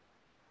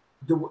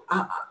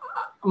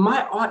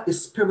 my art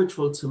is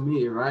spiritual to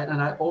me, right?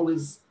 And I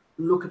always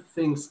look at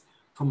things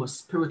from a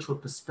spiritual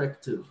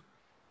perspective.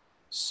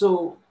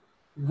 So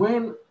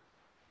when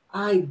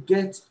I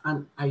get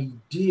an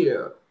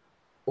idea,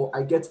 or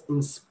I get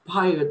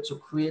inspired to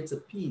create a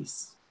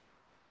piece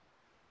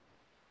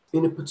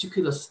in a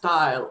particular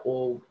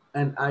style,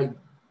 and I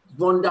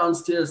run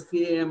downstairs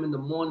 3 a.m. in the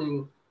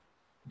morning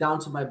down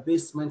to my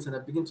basement, and I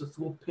begin to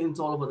throw paint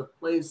all over the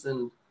place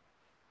and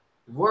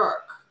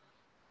work.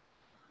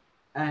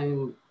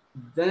 And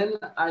then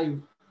I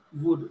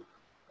would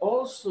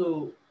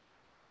also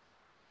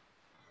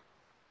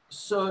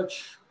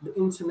search the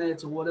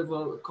internet or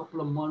whatever a couple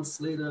of months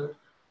later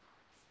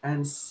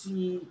and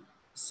see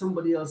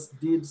somebody else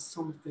did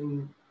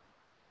something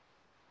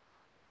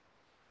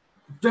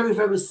very,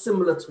 very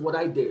similar to what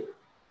I did.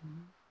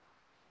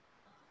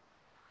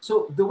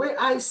 So the way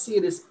I see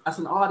it is, as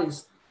an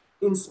artist,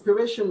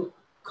 inspiration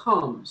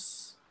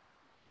comes.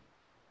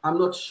 I'm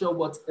not sure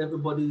what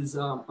everybody's,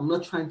 I'm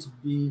not trying to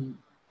be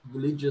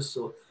religious,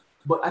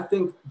 but I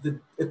think the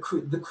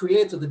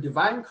creator, the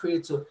divine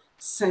creator,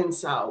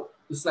 sends out,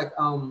 it's like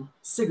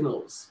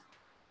signals,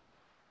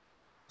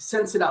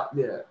 sends it out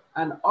there.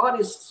 And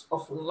artists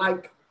of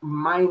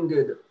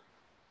like-minded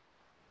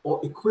or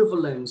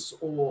equivalence,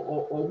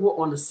 or who are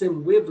on the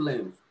same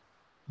wavelength,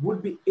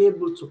 would be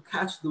able to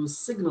catch those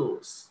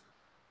signals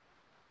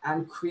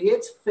and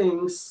create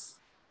things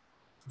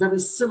very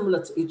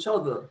similar to each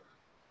other,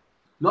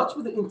 not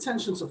with the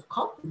intentions of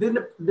copy.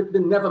 They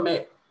never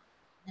met,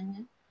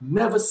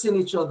 never seen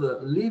each other,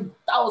 live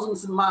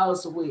thousands of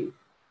miles away,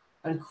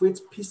 and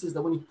create pieces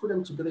that when you put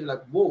them together, you're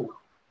like, whoa,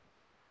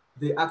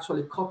 they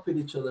actually copied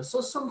each other.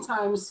 So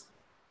sometimes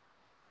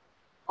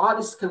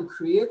artists can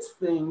create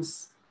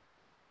things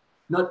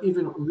not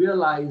even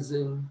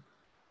realizing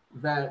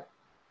that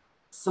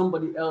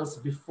somebody else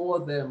before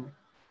them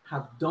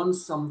have done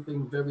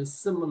something very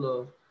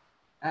similar,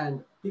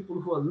 and people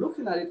who are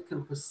looking at it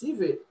can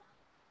perceive it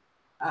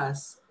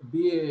as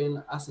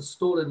being a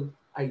stolen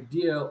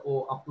idea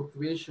or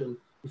appropriation,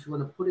 if you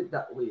want to put it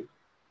that way.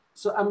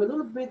 So I'm a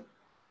little bit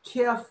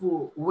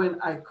careful when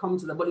I come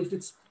to that, but if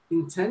it's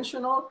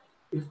intentional,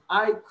 if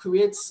I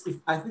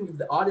think if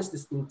the artist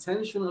is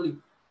intentionally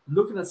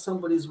looking at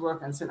somebody's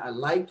work and saying, I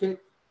like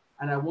it,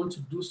 and I want to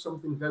do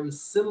something very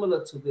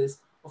similar to this,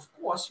 of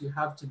course you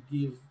have to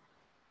give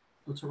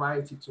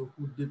notoriety to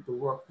who did the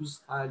work, whose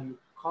style you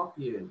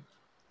copying.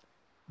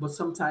 But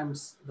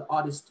sometimes the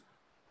artist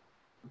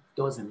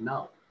doesn't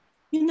know.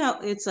 You know,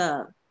 it's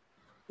a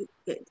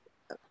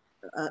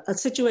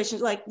situation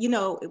like, you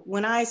know,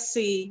 when I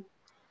see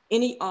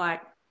any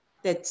art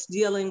that's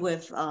dealing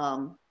with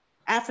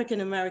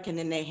African-American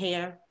in their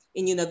hair,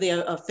 and, you know,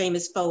 there are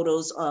famous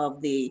photos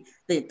of the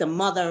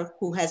mother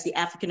who has the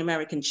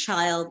African-American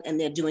child and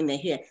they're doing their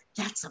hair.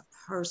 That's a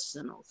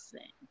personal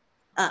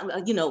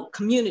thing, you know,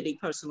 community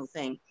personal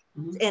thing.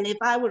 And if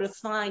I were to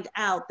find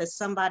out that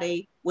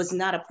somebody was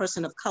not a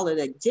person of color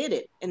that did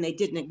it and they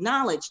didn't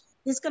acknowledge,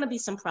 there's going to be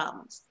some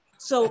problems.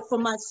 So for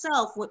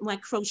myself, with my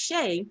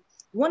crochet,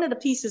 one of the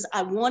pieces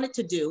I wanted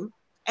to do,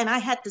 and I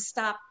had to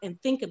stop and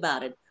think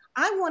about it,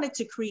 I wanted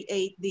to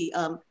create the,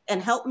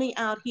 and help me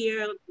out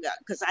here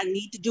because I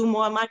need to do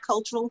more of my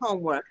cultural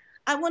homework.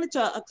 I wanted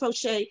to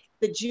crochet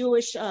the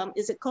Jewish,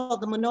 is it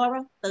called the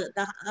menorah,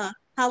 the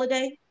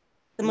holiday,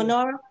 the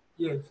menorah?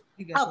 Yes.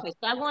 Okay,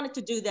 so I wanted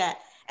to do that.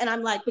 And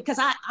I'm like, because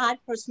I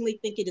personally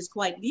think it is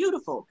quite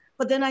beautiful.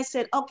 But then I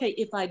said, okay,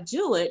 if I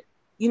do it,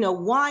 you know,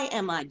 why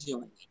am I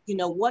doing it? You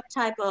know, what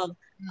type of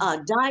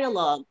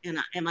dialogue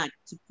am I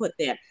to put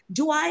there?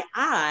 Do I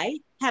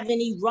have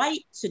any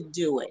right to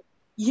do it?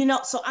 You know,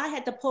 so I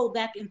had to pull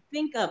back and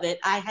think of it.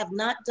 I have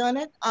not done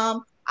it.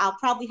 I'll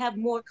probably have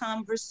more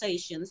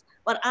conversations,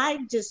 but I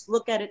just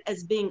look at it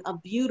as being a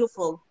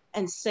beautiful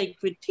and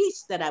sacred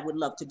piece that I would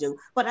love to do,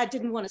 but I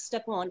didn't want to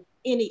step on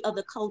any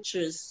other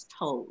culture's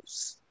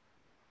toes.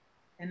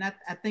 And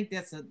I think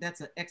that's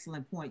an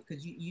excellent point,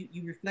 because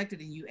you reflected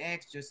and you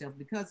asked yourself,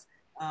 because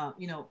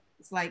you know,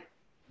 it's like,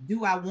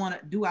 do I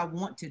want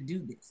to do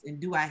this, and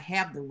do I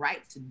have the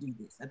right to do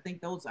this? I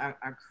think those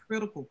are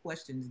critical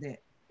questions that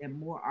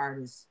more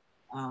artists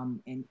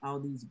and all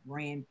these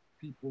brand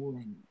people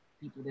and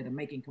people that are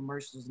making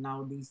commercials and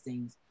all these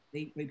things,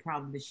 they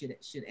probably should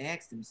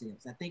ask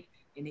themselves. I think,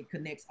 and it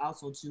connects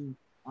also to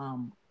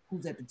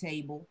who's at the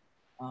table,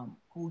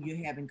 who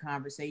you're having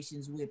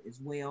conversations with as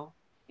well,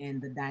 and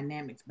the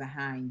dynamics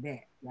behind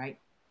that, right?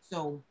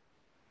 So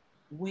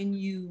when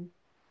you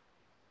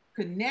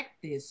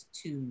connect this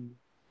to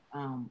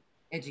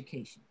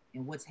education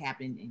and what's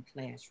happening in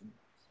classrooms,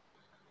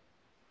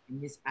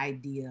 and this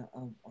idea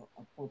of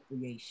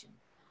appropriation,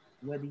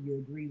 whether you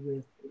agree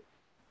with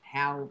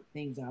how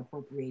things are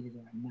appropriated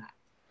or not,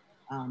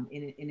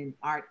 in an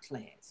art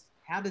class,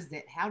 how does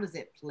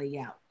that play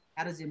out?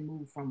 How does it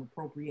move from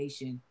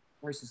appropriation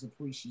versus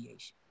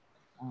appreciation?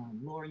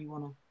 Laura, you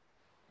want to?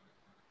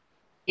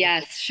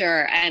 Yes,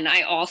 sure. And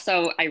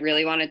I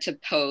really wanted to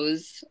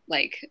pose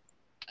like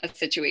a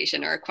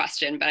situation or a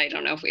question, but I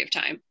don't know if we have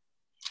time.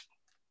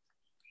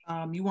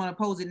 You want to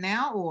pose it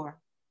now, or?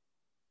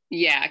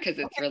 Yeah, because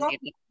it's okay,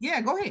 related.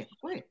 Yeah, go ahead.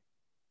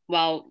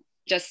 Well,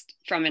 just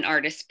from an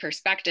artist's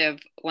perspective,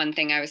 one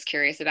thing I was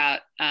curious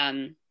about,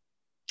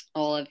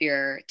 all of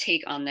your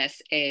take on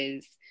this,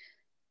 is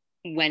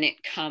when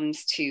it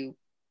comes to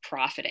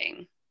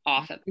profiting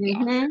off of the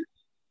author.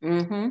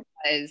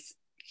 Because,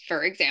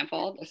 for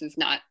example, this is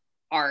not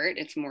art,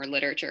 it's more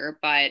literature,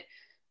 but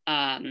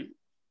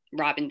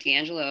Robin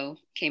DiAngelo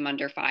came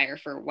under fire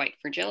for White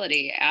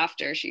Fragility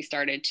after she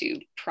started to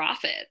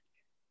profit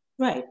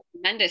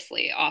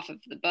tremendously off of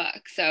the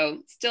book.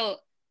 So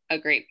still a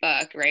great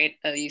book, right?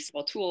 A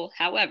useful tool.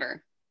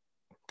 However,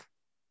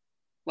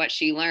 what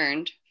she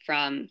learned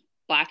from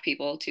Black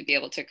people to be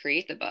able to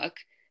create the book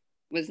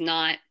was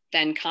not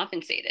then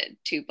compensated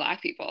to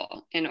Black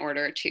people in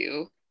order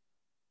to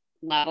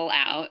level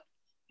out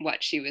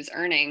what she was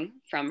earning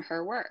from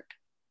her work.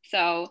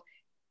 So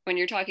when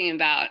you're talking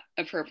about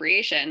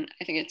appropriation,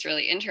 I think it's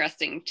really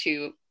interesting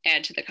to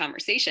add to the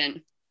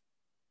conversation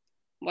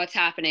what's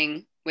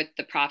happening with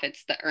the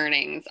profits, the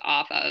earnings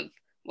off of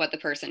what the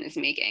person is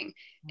making.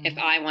 If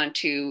I want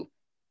to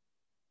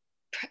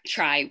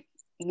try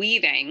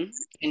weaving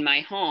in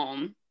my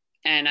home,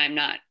 and I'm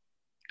not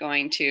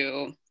going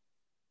to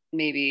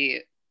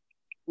maybe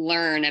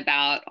learn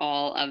about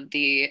all of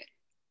the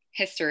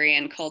history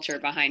and culture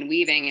behind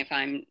weaving, if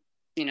I'm,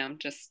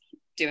 just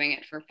doing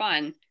it for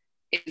fun,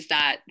 is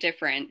that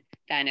different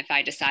than if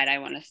I decide I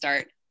want to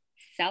start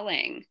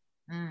selling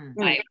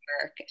my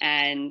work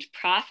and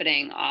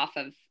profiting off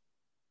of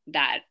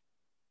that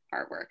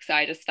artwork? So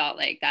I just felt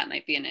like that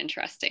might be an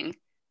interesting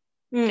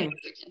thing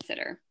to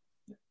consider.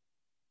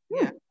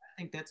 Yeah, I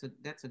think that's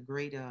a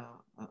great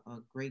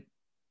great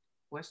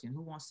question.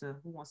 Who wants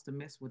to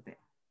mess with that?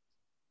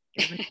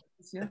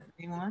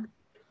 Anyone?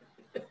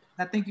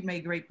 I think you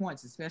made great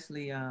points,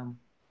 especially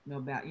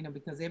about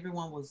because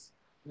everyone was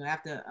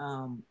after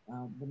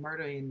the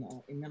murder in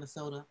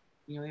Minnesota,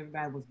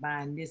 everybody was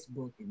buying this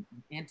book and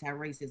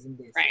anti-racism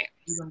this, right?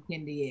 Even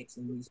Kendi X,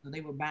 and these, so they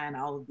were buying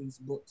all of these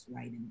books,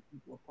 right? And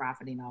people were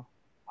profiting off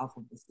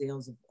of the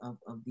sales of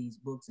these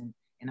books, and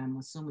I'm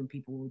assuming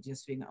people were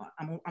just figuring,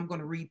 I'm going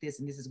to read this,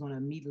 and this is going to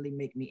immediately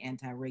make me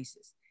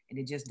anti-racist, and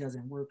it just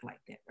doesn't work like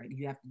that, right?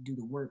 You have to do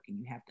the work, and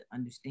you have to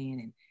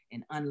understand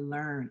and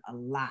unlearn a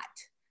lot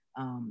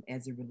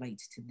as it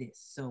relates to this.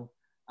 So,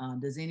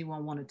 does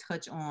anyone want to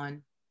touch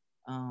on?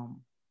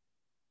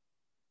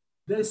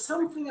 There's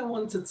something I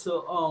wanted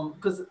to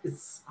because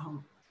it's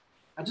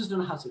I just don't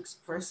know how to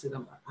express it.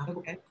 I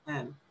hope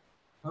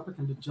I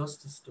can do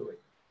justice to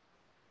it.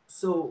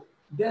 So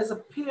there's a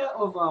pair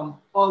of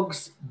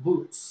Uggs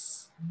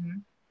boots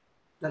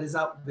that is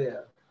out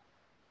there,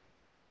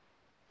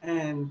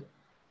 and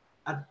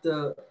at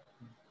the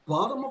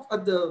bottom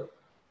at the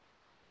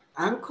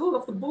ankle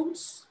of the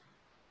boots,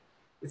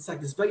 it's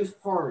like it's very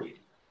furry.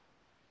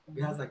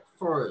 It has like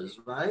furs,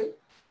 right?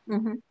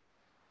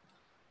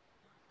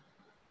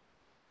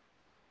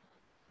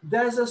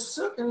 There's a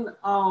certain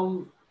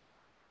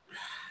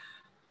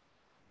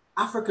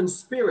African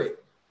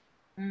spirit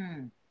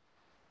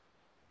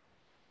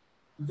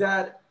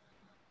that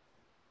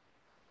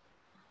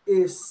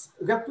is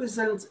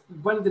represent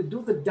when they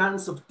do the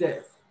dance of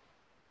death.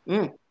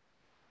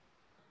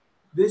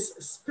 This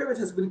spirit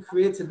has been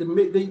created.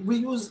 We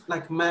use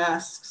like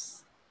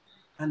masks,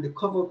 and they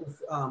cover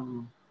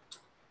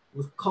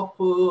with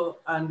copper,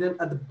 and then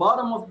at the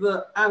bottom of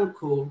the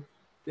ankle,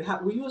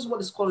 we use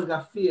what is called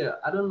raffia.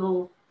 I don't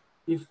know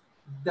if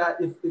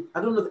I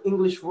don't know the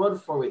English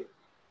word for it.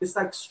 It's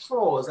like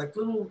straws, like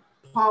little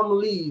palm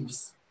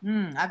leaves,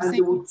 and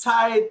they would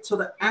tie it to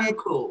the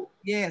ankle.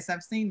 Yes,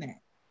 I've seen that.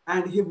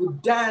 And he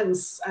would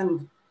dance,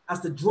 and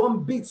as the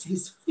drum beats,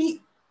 his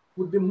feet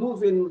would be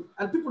moving,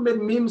 and people made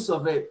memes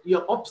of it.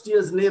 Your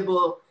upstairs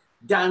neighbor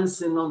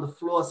dancing on the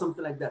floor,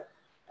 something like that.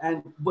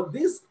 But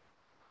this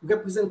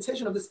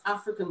representation of these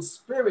African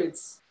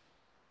spirits,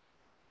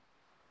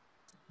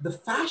 the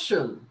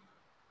fashion,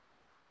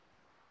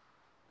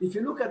 if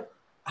you look at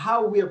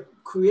how we are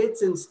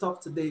creating stuff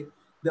today,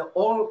 they're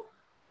all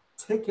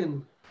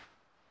taken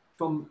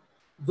from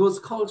those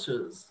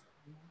cultures.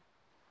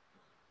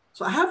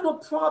 So I have no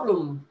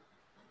problem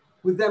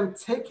with them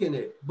taking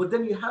it, but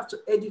then you have to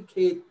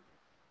educate,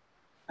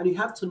 and you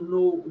have to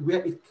know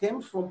where it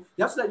came from.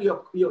 You have to let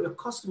your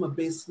customer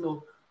base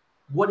know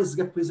what it is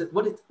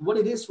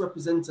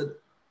represented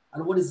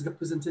and what is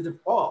representative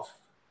of.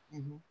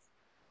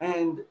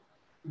 And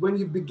when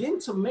you begin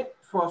to make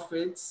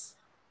profits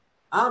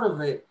out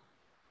of it,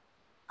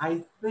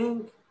 I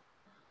think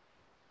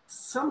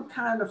some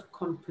kind of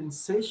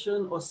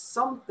compensation or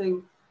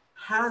something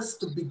has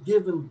to be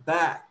given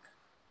back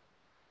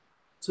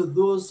to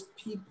those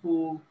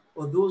people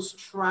or those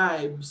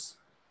tribes.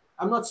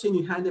 I'm not saying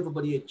you hand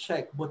everybody a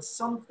check, but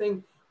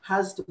something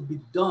has to be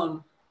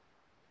done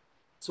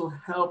to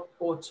help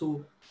or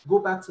to go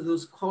back to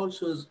those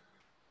cultures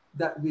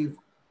that we've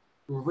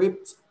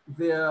ripped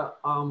their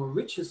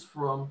riches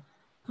from.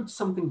 Put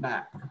something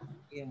back.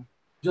 Yeah.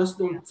 Just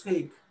don't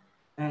take.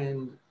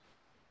 And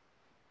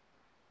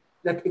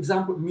like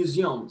example,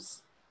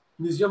 museums.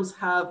 Museums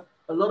have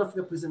a lot of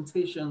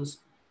representations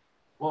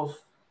of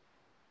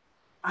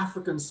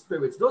African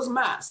spirits. Those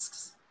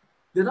masks,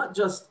 they're not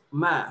just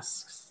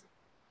masks.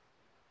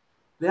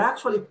 They're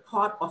actually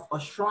part of a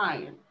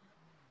shrine.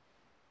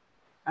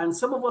 And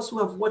some of us who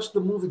have watched the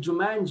movie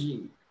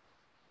Jumanji,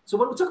 so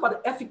when we talk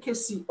about the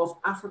efficacy of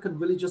African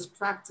religious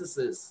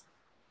practices,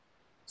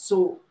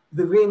 so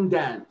the rain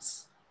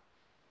dance,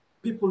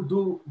 people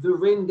do the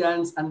rain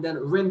dance and then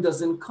rain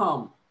doesn't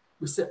come.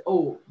 We say,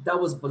 oh, that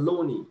was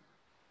baloney.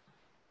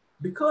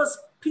 Because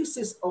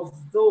pieces of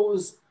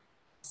those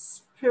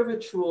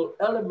spiritual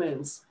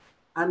elements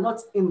are not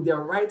in their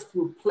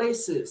rightful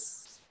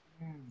places,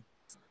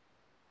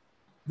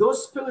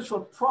 those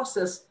spiritual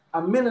processes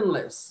are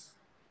meaningless.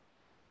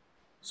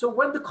 So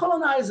when the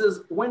colonizers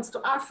went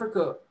to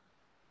Africa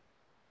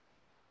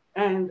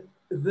and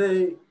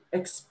they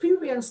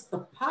experienced the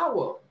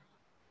power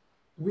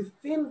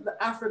within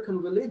the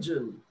African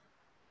religion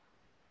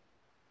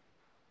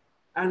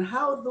and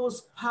how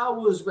those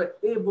powers were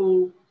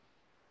able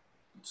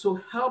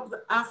to help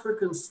the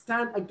Africans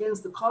stand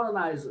against the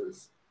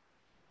colonizers,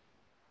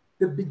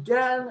 they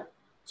began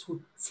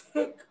to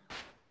take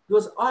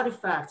those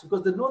artifacts,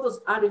 because they know those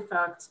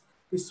artifacts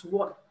is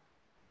what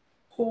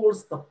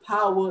holds the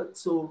power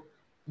to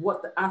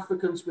what the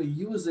Africans were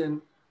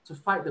using to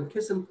fight them.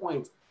 Case in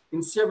point,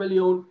 in Sierra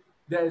Leone,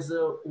 there's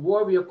a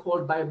warrior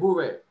called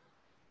Baibure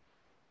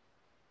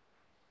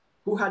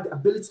who had the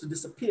ability to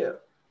disappear.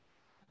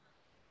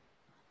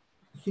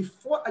 He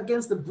fought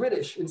against the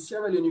British in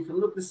Sierra Leone. You can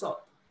look this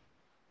up.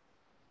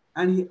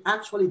 And he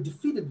actually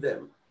defeated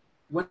them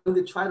when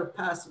they tried to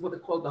pass what they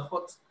call the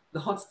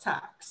hot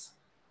tax.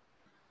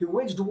 He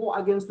waged war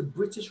against the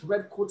British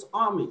Redcoat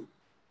Army,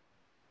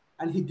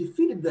 and he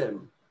defeated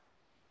them.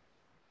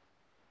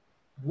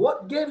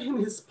 What gave him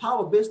his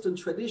power based on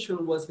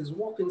tradition was his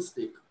walking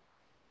stick.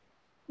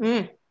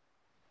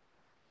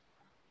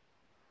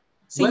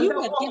 So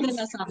you have given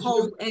us a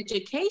whole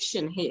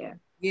education here.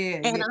 Yeah.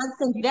 And I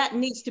think that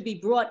needs to be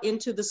brought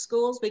into the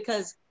schools,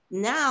 because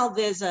now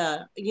there's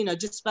a,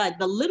 just by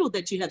the little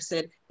that you have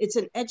said, it's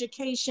an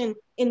education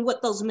in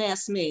what those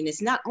masks mean.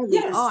 It's not only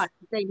art,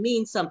 they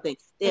mean something.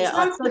 They're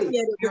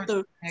associated with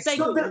the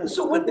sacred.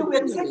 So when they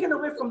were taken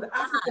away from the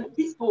African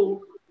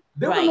people,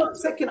 they were not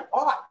taking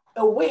art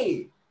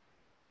away.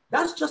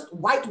 That's just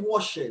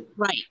whitewashing.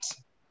 Right.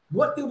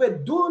 What they were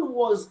doing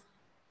was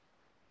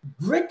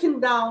breaking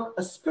down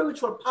a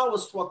spiritual power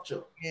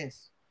structure.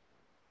 Yes.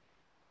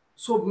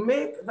 So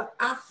make the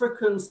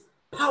Africans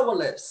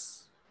powerless.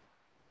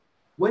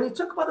 When you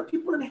talk about the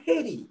people in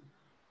Haiti,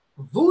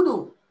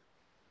 voodoo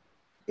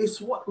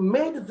is what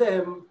made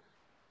them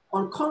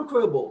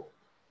unconquerable.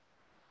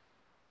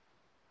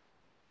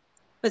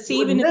 But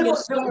see, even if your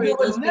story they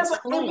were never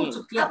able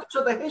to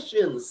capture the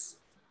Haitians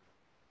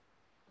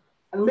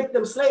and make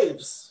them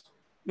slaves.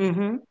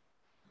 In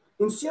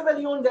Sierra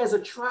Leone, there's a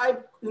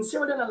tribe, in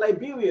Sierra Leone and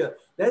Liberia,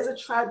 there's a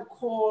tribe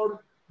called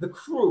the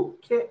Kru,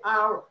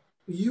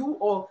 K-R-U,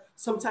 or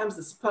sometimes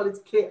they spell it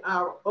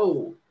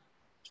K-R-O.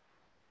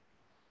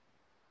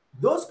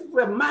 Those people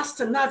were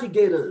master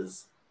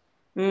navigators.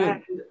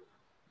 And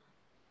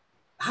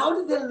how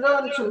did they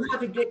learn to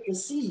navigate the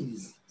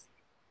seas?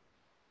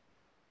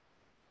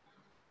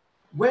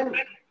 When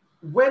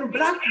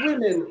black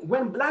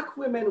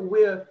women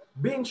were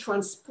being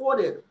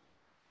transported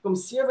from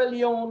Sierra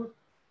Leone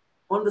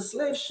on the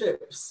slave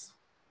ships,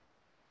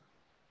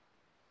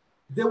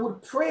 they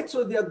would pray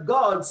to their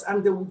gods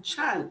and they would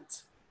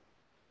chant.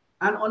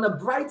 And on a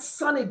bright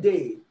sunny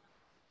day,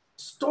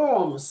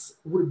 storms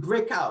would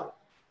break out.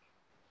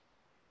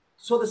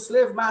 So the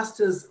slave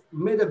masters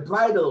made a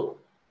bridle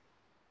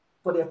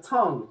for their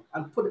tongue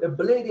and put a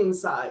blade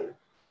inside.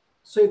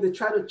 So if they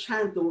try to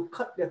chant, they would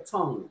cut their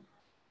tongue.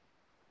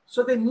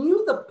 So they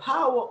knew the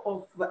power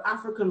of the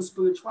African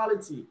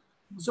spirituality.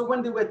 So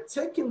when they were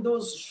taking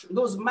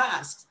those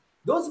masks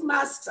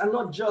are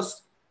not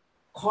just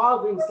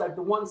carvings like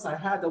the ones I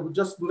had that we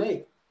just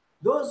make.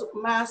 Those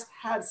masks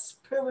had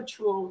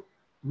spiritual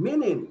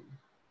meaning.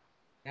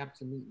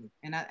 Absolutely.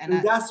 And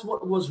that's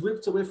what was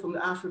ripped away from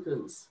the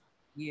Africans.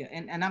 Yeah,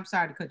 and I'm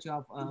sorry to cut you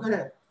off, Go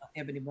ahead.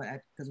 Ebony,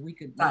 but because we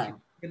could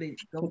really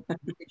go.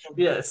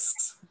 Yes.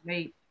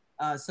 Made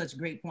such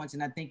great points,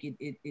 and I think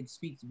it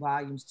speaks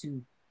volumes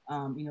to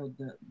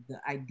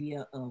the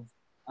idea of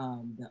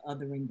the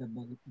othering,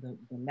 the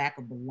lack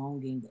of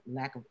belonging, the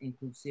lack of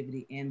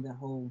inclusivity, and the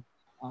whole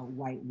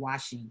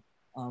whitewashing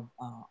of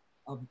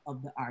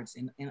the arts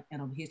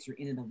and of history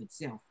in and of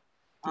itself.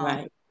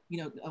 Right.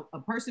 A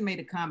person made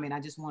a comment. I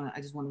just want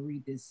to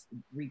read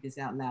this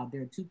out loud.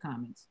 There are two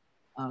comments.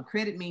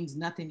 Credit means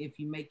nothing if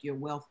you make your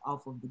wealth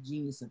off of the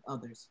genius of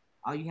others.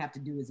 All you have to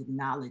do is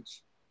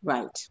acknowledge.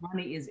 Right.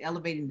 Money is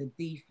elevating the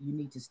thief. You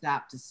need to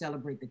stop to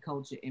celebrate the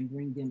culture and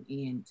bring them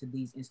into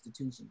these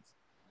institutions.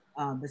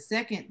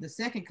 The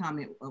second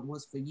comment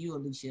was for you,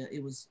 Alicia.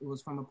 It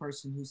was from a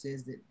person who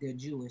says that they're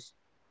Jewish.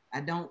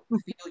 I don't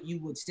feel you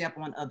would step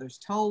on others'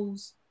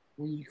 toes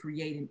when you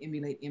create and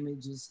emulate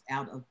images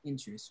out of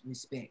interest,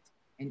 respect,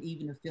 and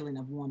even a feeling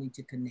of wanting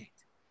to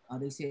connect.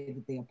 They said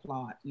that they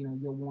applaud, you're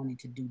wanting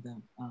to do the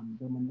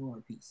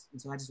menorah piece.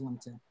 And so I just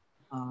wanted to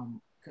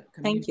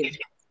thank you.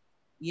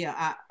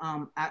 Yeah,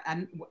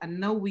 I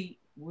know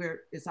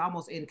it's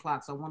almost 8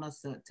 o'clock, so I want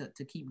us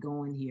to keep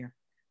going here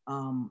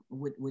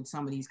with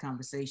some of these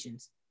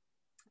conversations.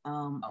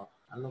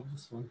 I love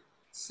this one.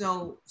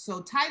 So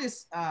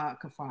Titus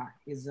Kaphar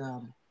is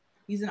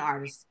he's an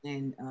artist,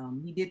 and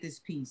he did this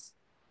piece.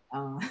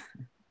 I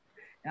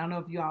don't know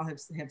if you all have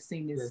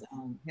seen this. Yes.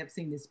 Have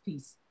seen this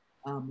piece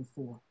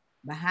before.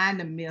 Behind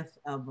the Myth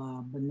of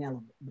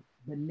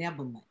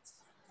Benevolence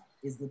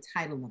is the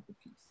title of the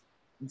piece.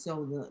 And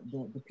so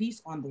the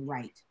piece on the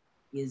right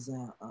is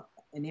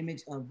an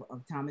image of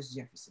Thomas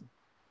Jefferson.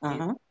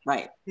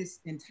 Right.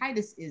 And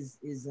Titus is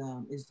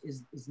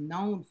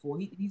known for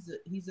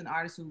he's an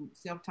artist who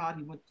self-taught.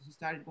 He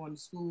started going to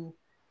school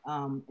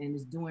and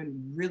is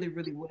doing really,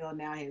 really well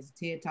now. He has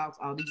TED Talks,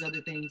 all these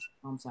other things.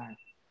 I'm sorry,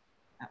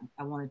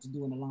 I wanted to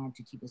do an alarm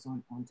to keep us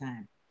on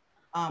time.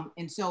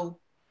 And so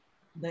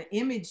the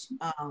image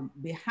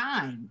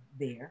behind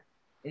there,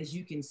 as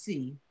you can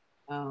see,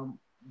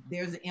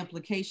 there's an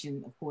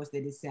implication, of course,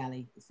 that is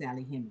Sally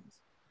Hemings.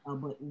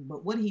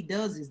 But what he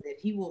does is that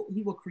he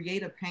will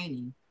create a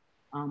painting,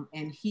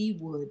 and he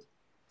would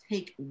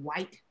take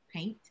white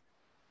paint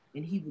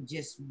and he would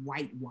just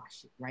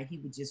whitewash it, right? He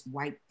would just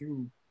wipe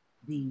through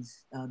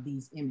these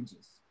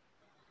images.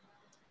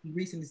 He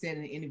recently said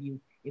in an interview,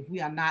 if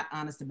we are not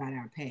honest about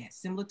our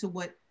past, similar to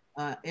what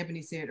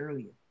Ebony said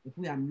earlier, if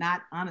we are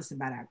not honest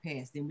about our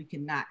past, then we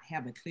cannot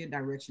have a clear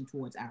direction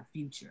towards our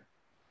future.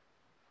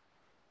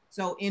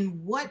 So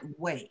in what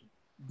way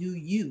do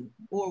you,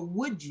 or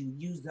would you,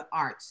 use the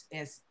arts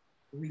as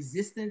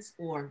resistance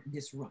or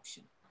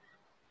disruption?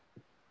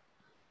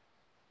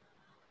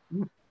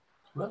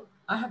 Well,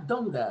 I have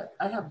done that.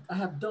 I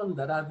have done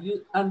that. I've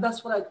used, and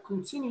that's what I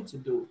continue to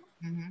do.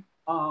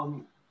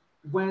 Mm-hmm.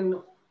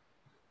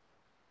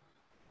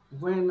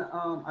 When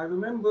I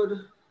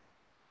remembered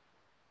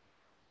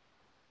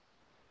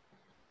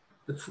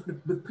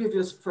the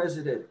previous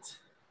president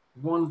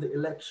won the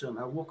election,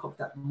 I woke up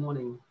that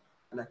morning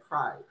and I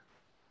cried.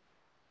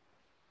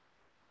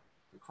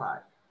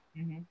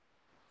 Mm-hmm.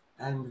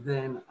 And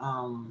then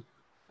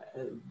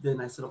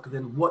I said, okay,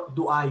 then what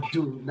do I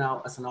do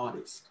now as an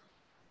artist?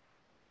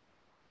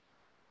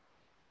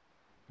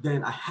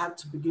 Then I had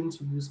to begin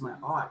to use my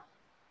art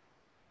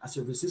as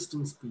a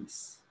resistance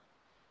piece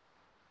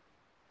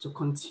to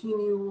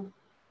continue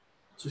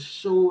to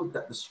show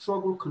that the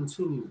struggle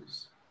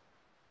continues,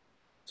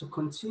 to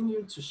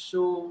continue to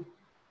show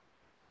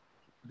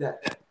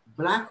that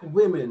Black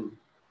women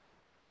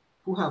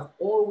who have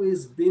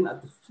always been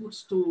at the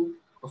footstool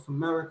of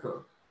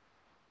America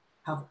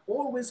have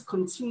always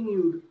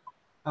continued,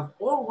 have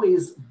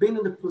always been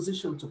in the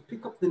position to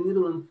pick up the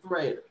needle and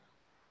thread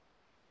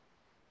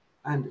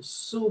and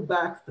sew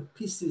back the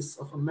pieces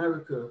of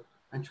America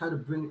and try to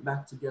bring it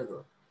back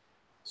together.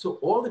 So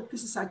all the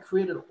pieces I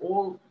created,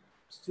 all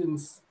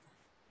since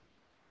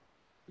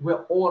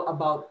were all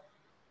about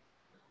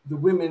the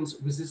women's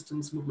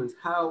resistance movement,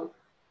 how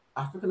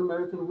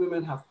African-American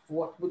women have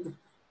fought with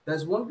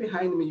there's one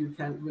behind me, you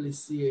can't really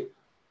see it,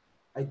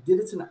 I did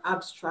it in an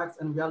abstract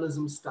and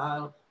realism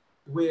style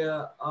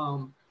where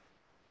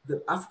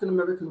the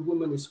African-American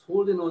woman is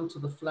holding on to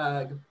the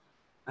flag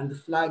and the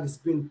flag is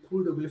being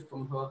pulled away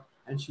from her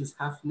and she's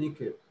half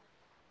naked.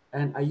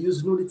 And I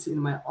use nudity in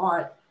my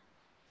art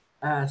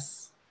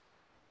as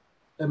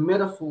a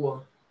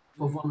metaphor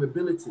for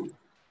vulnerability.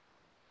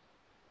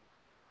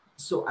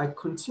 So I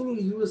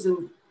continue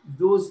using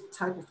those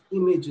type of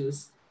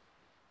images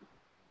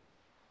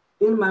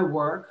in my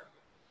work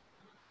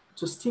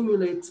to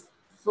stimulate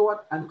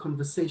thought and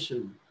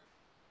conversation.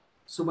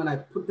 So when I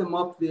put them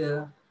up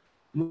there,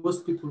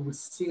 most people would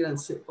see it and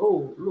say,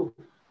 oh, look,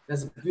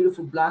 there's a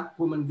beautiful Black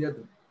woman there,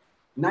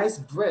 nice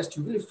breast,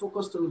 you really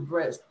focused on the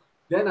breast.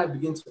 Then I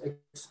begin to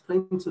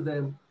explain to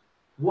them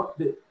what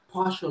the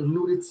partial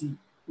nudity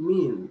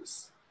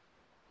means,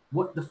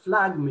 what the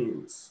flag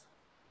means,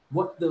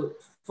 what the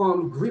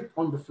firm grip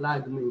on the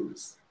flag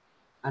means.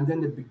 And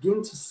then they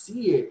begin to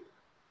see it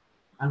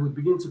and we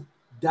begin to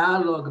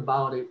dialogue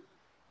about it.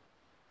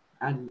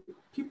 And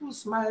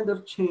people's minds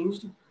have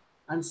changed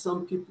and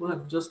some people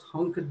have just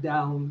hunkered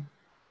down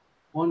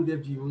on their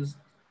views.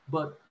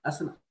 But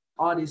as an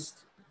artist,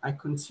 I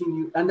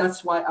continue, and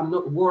that's why I'm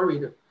not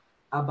worried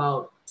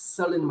about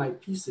selling my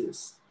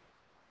pieces.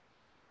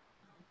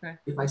 Okay.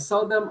 If I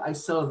sell them, I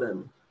sell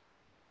them.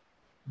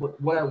 But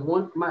what I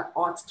want my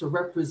art to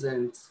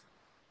represent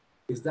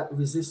is that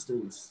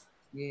resistance.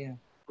 Yeah.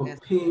 From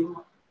pain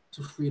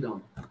to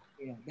freedom.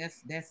 Yeah,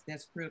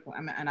 that's critical.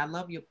 I mean, and I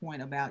love your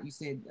point about, you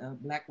said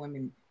Black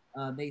women,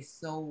 they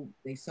sew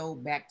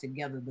back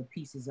together the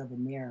pieces of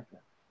America.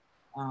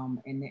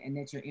 And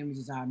that your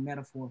images are a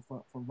metaphor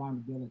for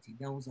vulnerability.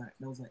 Those are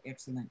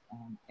excellent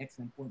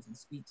points, and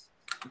speaks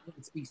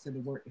to the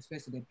work,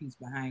 especially that piece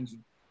behind you.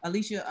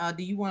 Alicia,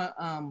 do you want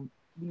to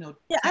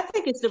Yeah, I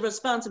think it's the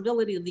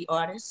responsibility of the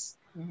artist,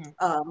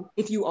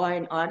 if you are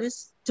an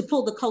artist, to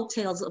pull the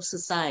coattails of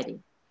society,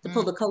 to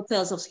pull the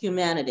coattails of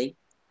humanity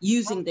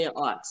using their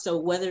art. So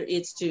whether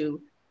it's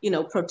to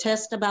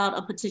protest about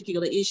a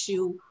particular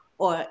issue,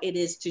 or it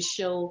is to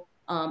show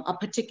a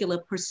particular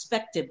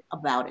perspective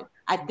about it.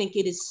 I think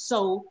it is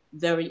so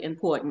very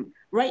important.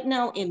 Right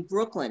now in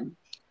Brooklyn,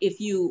 if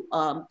you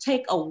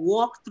take a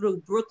walk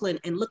through Brooklyn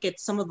and look at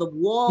some of the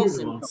walls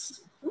in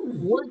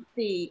Brooklyn, what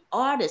the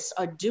artists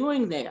are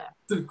doing there.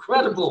 It's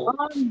incredible.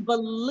 It's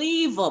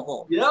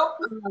unbelievable. Yep.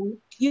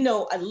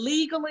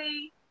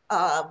 Illegally,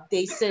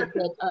 they said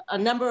that a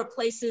number of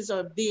places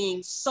are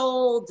being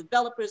sold,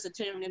 developers are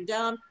tearing them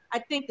down. I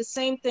think the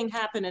same thing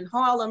happened in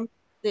Harlem.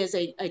 There's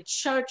a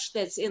church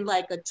that's in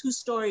like a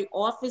 2-story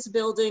office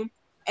building,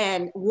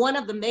 and one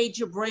of the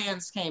major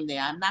brands came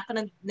there. I'm not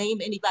going to name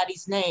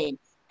anybody's name,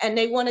 and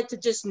they wanted to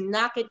just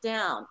knock it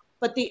down.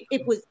 But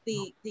it was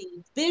the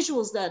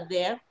visuals that are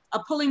there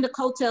are pulling the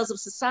coattails of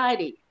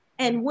society.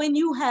 And when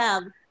you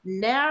have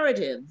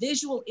narrative,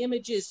 visual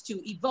images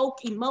to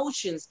evoke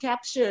emotions,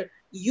 capture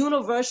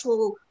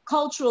universal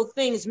cultural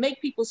things,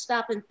 make people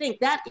stop and think,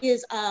 that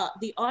is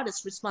the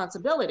artist's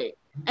responsibility.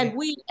 And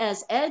we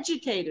as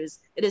educators,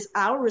 it is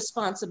our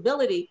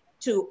responsibility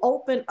to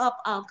open up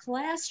our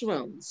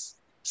classrooms,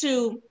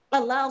 to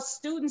allow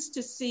students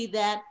to see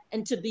that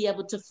and to be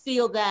able to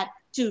feel that,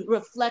 to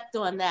reflect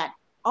on that.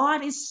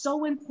 Art is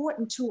so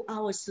important to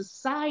our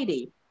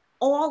society.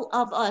 All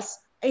of us,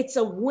 it's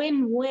a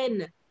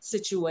win-win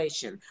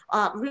situation.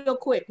 Real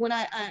quick, when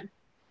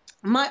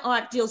my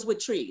art deals with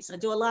trees. I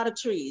do a lot of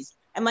trees,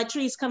 and my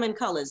trees come in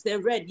colors.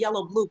 They're red,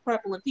 yellow, blue,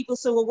 purple, and people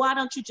say, well, why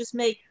don't you just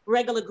make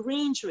regular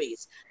green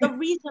trees? The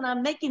reason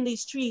I'm making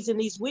these trees in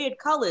these weird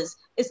colors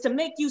is to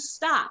make you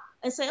stop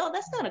and say, oh,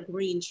 that's not a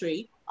green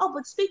tree. Oh,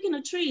 but speaking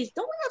of trees,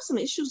 don't we have some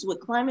issues with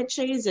climate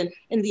change and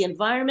the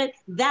environment?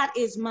 That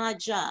is my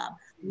job.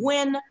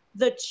 When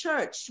the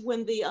church,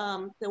 when the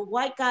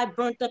white guy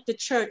burnt up the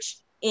church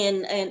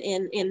in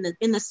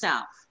the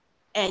South,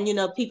 and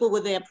people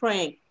were there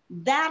praying,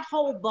 that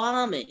whole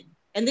bombing,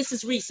 and this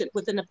is recent,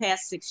 within the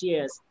past 6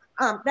 years,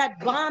 that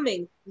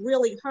bombing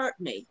really hurt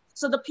me.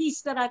 So the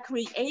piece that I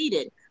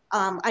created,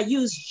 I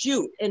used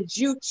jute, and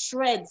jute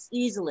shreds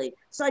easily.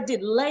 So I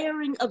did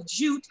layering of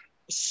jute,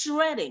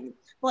 shredding.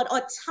 But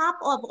on top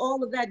of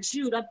all of that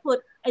jute, I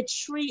put a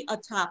tree on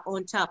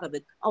top of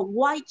it, a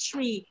white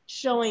tree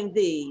showing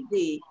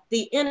the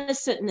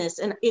innocentness.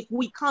 And if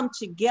we come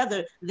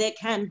together, there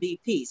can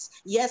be peace.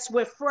 Yes,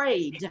 we're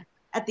frayed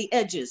at the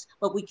edges,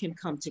 but we can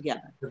come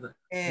together.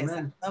 Yes,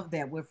 I love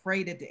that. We're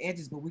frayed at the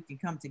edges, but we can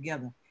come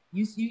together.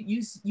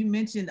 You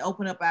mentioned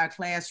open up our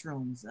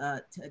classrooms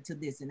to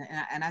this,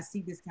 and I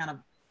see this kind of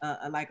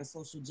like a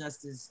social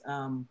justice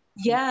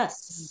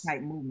yes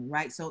type movement,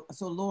 right? So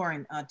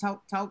Lauren,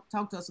 talk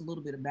to us a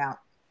little bit about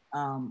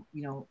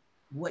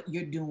what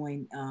you're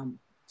doing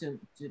to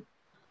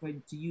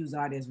use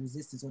art as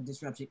resistance or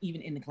disruption,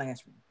 even in the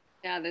classroom.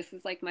 Yeah, this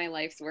is like my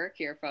life's work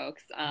here,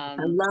 folks. I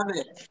love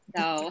it.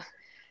 So.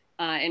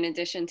 In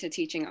addition to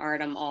teaching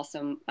art, I'm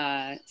also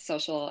a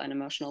social and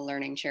emotional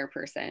learning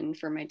chairperson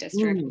for my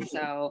district.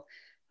 So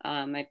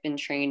I've been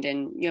trained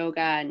in yoga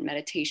and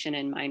meditation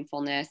and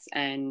mindfulness,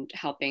 and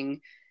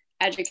helping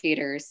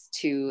educators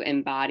to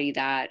embody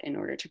that in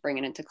order to bring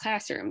it into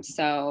classrooms.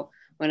 So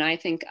when I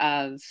think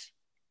of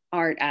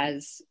art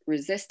as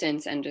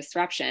resistance and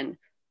disruption,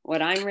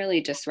 what I'm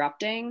really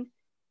disrupting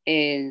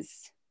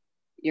is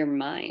your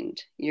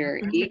mind, your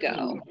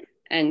ego.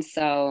 And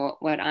so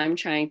what I'm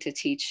trying to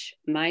teach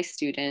my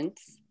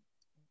students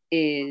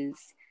is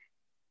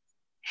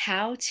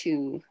how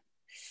to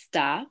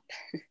stop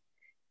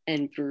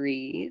and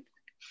breathe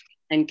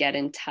and get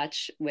in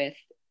touch with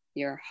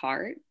your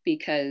heart,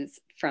 because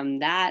from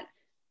that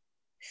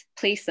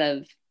place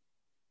of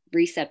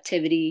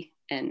receptivity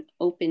and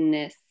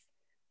openness,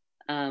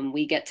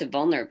 we get to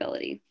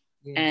vulnerability.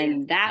 Yeah.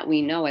 And that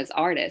we know as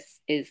artists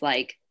is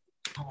like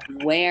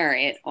where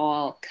it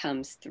all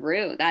comes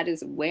through. That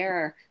is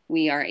where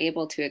we are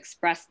able to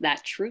express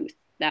that truth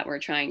that we're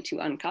trying to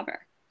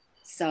uncover.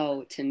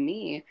 So to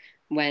me,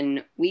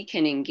 when we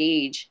can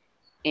engage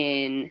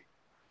in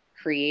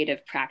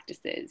creative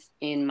practices,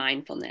 in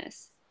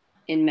mindfulness,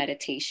 in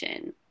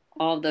meditation,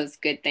 all of those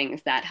good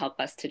things that help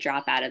us to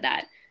drop out of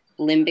that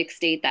limbic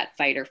state, that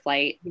fight or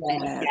flight,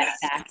 and get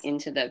back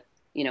into the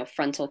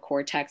frontal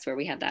cortex where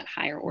we have that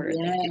higher order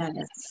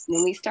thinking.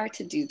 When we start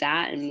to do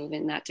that and move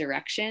in that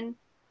direction,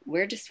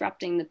 we're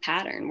disrupting the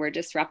pattern. We're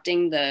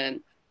disrupting the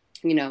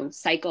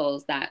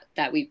cycles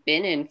that we've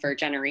been in for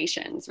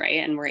generations, right?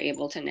 And we're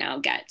able to now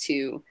get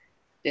to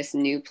this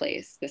new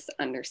place, this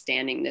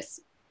understanding, this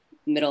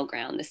middle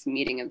ground, this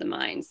meeting of the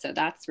mind. So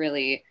that's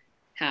really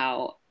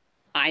how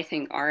I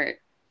think art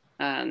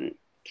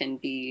can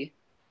be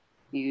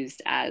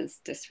used as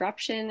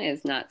disruption,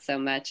 is not so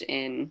much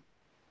in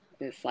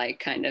this like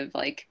kind of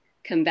like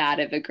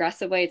combative,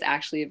 aggressive way. It's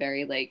actually a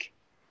very like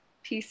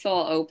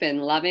peaceful, open,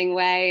 loving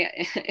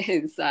way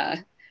is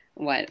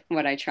what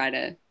I try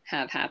to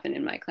have happen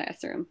in my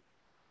classroom.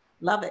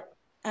 Love it.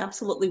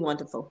 Absolutely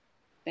wonderful.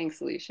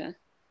 Thanks, Alicia.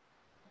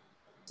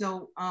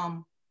 So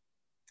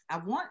I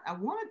want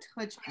to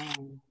touch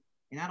on,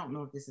 and I don't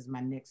know if this is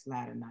my next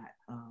slide or not,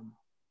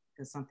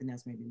 because something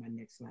else may be my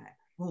next slide.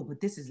 Oh,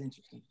 but this is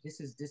interesting. This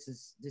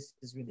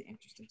is really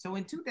interesting. So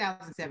in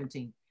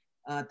 2017,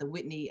 the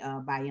Whitney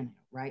Biennial,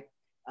 right?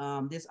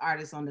 This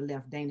artist on the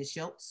left, Dana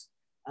Schultz,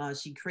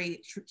 she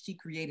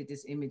created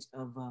this image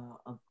of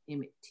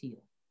Emmett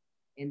Till,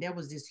 and there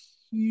was this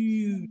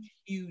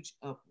huge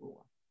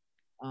uproar.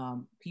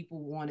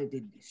 People wanted to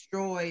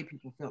destroy.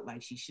 People felt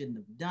like she shouldn't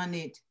have done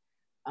it.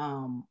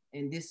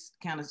 And this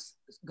kind of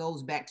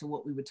goes back to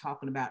what we were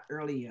talking about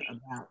earlier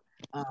about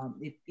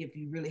if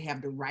you really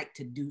have the right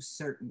to do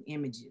certain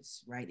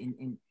images, right?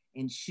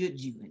 And should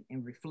you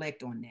and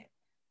reflect on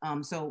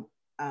that. So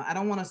I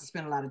don't want us to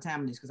spend a lot of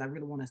time on this because I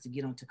really want us to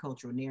get onto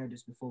cultural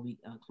narratives before we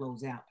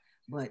close out.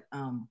 But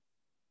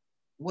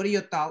what are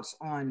your thoughts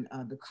on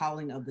the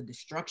calling of the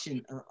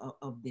destruction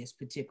of this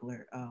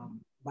particular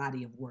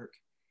body of work?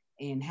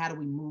 And how do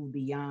we move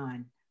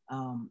beyond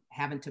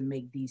having to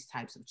make these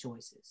types of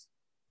choices?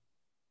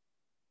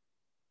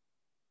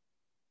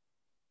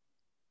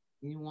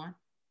 Anyone?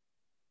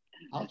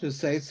 I'll just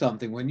say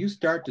something. When you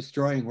start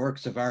destroying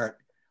works of art,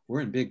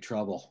 we're in big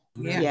trouble.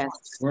 Yeah. Yes.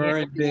 We're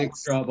in big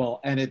trouble.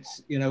 And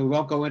it's, we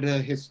won't go into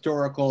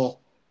historical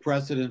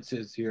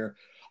precedences here.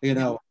 You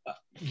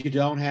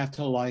don't have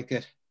to like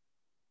it.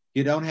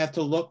 You don't have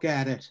to look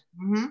at it.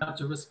 You have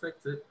to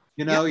respect it.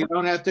 You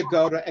don't have to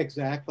go to,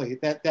 exactly.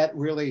 That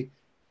really,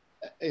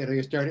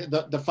 you start,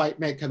 the fight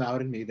may come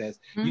out in me, this.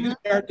 You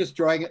start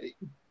destroying it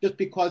just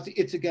because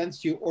it's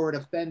against you or it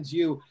offends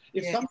you.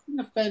 If something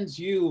offends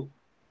you,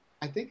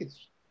 I think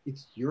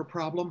it's your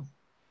problem.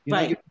 You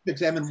know, you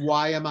examine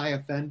why am I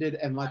offended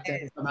and let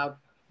that come out.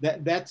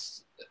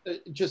 That's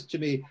just to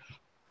me.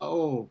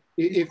 Oh,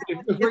 if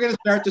we're going to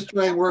start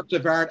destroying works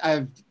of art,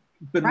 I've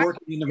been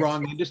working in the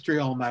wrong industry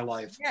all my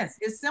life. Yes,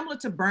 it's similar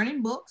to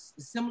burning books.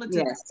 It's similar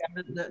to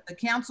the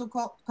cancel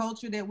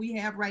culture that we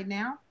have right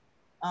now.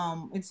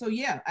 And so,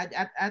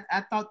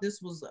 I thought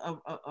this was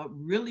a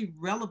really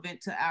relevant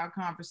to our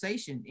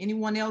conversation.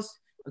 Anyone else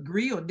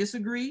agree or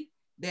disagree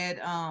that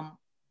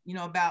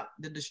about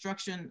the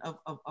destruction of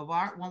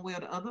art one way or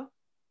the other?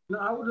 No,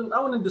 I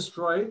wouldn't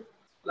destroy it.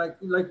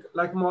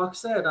 Like Mark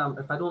said,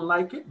 if I don't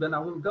like it, then I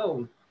won't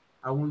go.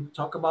 I won't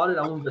talk about it.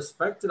 I won't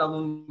respect it. I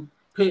won't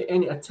pay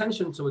any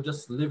attention to it.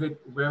 Just leave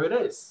it where it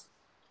is.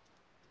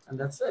 And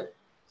that's it.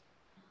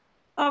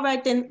 All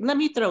right, then let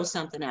me throw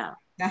something out.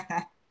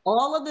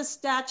 All of the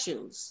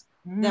statues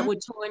that were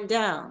torn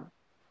down,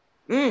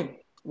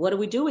 what do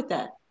we do with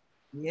that?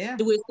 Yeah.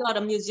 Do we start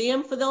a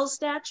museum for those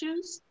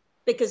statues?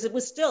 Because they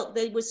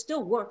were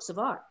still works of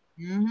art.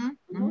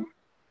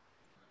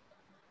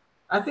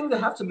 I think they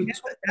have to be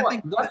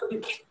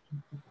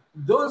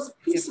those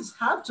pieces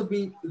have to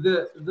be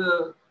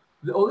the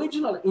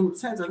original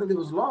intent. I think it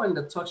was Lauren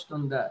that touched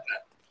on that.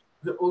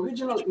 The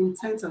original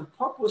intent and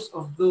purpose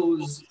of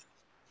those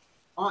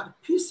art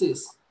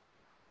pieces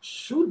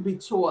should be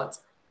taught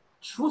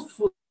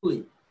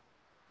truthfully.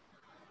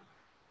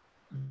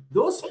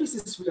 Those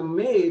pieces were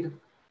made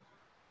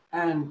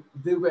and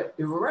they were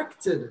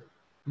erected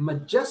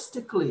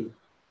majestically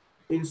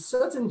in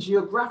certain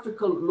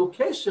geographical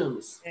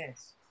locations.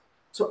 Yes.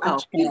 to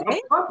achieve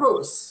a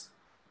purpose.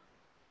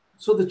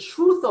 So the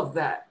truth of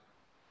that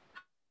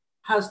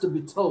has to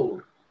be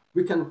told.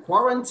 We can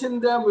quarantine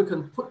them, we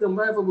can put them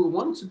wherever we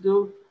want to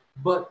do,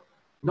 but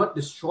not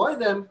destroy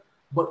them.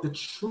 But the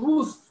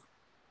truth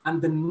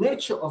and the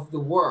nature of the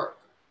work,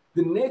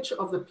 the nature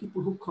of the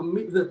people who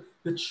commit,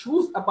 the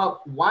truth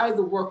about why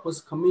the work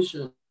was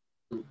commissioned,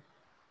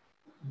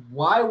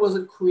 why was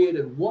it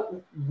created,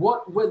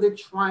 what were they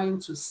trying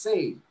to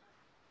say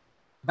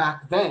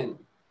back then,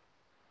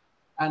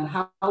 and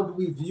how do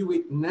we view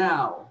it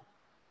now,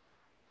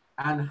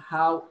 and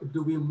how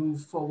do we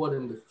move forward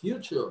in the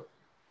future?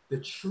 The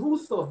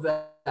truth of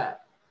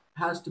that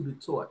has to be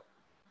taught.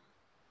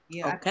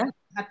 Yeah, okay.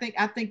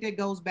 I think that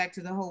goes back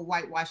to the whole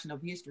whitewashing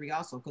of history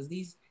also, because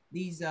these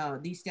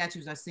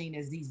statues are seen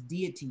as these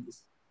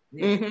deities.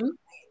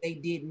 They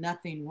did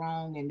nothing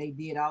wrong and they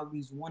did all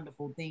these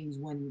wonderful things,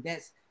 when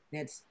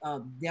that's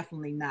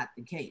definitely not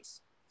the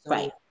case. So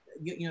right.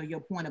 Your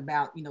point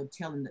about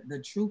telling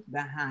the truth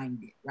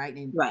behind it, right?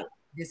 And right.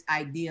 This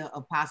idea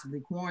of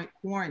possibly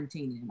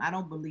quarantining them. I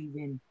don't believe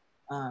in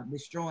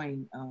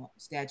destroying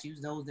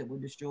statues, those that were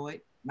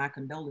destroyed. My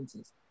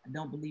condolences. I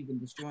don't believe in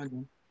destroying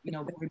them.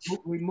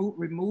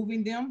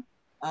 Removing them.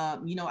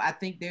 I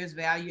think there's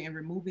value in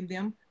removing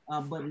them,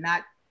 but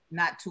not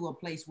to a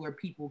place where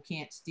people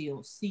can't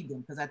still see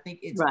them, because I think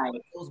it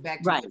goes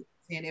back to what you were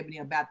saying, Ebony,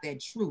 about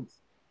that truth,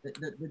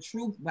 the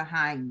truth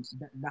behind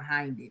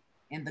it,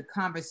 and the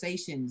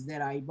conversations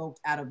that are evoked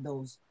out of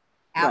those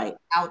out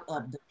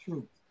of the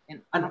truth.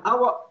 And I'm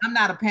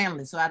not a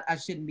panelist, so I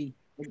shouldn't be.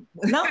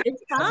 No,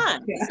 it's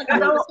fine. It's a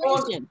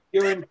conversation.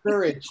 You're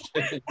encouraged.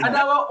 And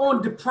our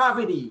own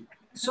depravity,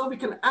 so we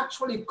can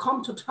actually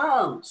come to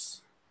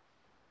terms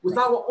with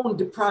our own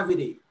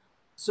depravity.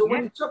 So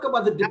when you talk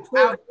about the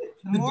depraved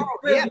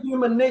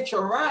human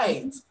nature,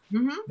 right?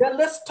 Then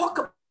let's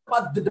talk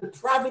about the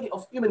depravity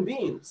of human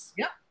beings.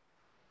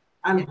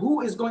 And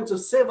who is going to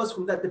save us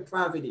from that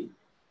depravity?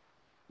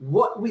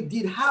 What we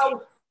did,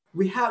 how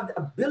we have the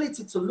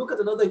ability to look at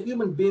another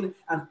human being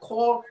and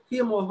call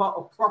him or her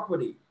a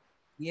property.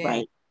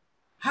 Right.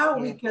 How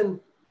we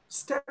can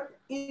step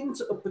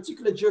into a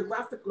particular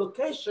geographic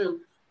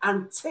location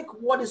and take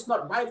what is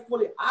not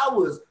rightfully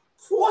ours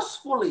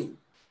forcefully.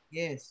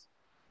 Yes.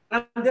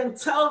 And then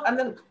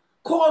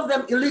call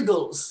them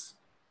illegals.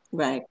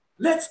 Right.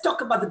 Let's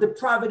talk about the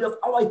depravity of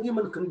our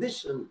human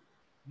condition.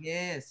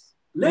 Yes.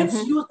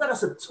 Let's use that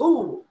as a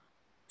tool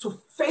to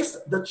face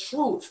the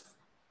truth.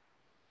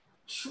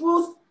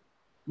 Truth,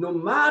 no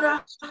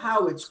matter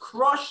how it's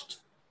crushed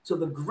to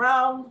the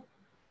ground,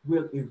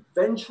 will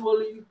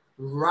eventually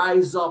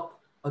rise up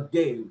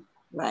again.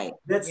 Right.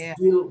 Let's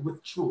deal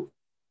with truth.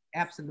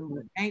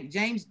 Absolutely.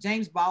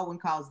 James Baldwin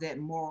calls that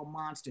moral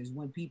monsters,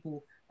 when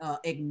people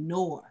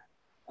ignore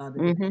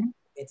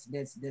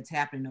that's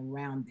happening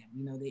around them.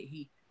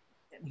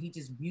 He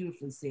just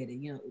beautifully said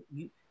it.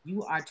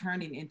 You are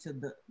turning into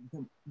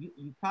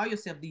you call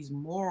yourself these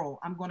moral.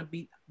 I'm going to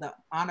be the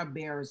honor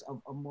bearers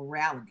of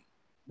morality,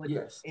 but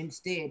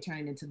instead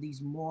turning into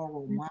these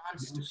moral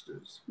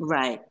monsters.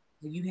 Right.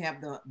 So you have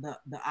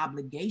the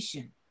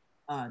obligation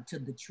to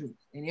the truth,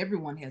 and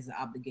everyone has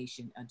the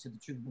obligation to the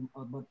truth,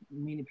 but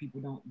many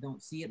people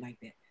don't see it like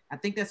that. I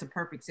think that's a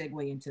perfect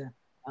segue into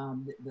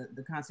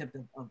the concept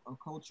of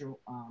cultural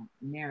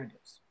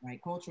narratives, right?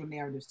 Cultural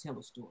narratives tell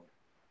a story.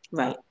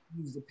 Right.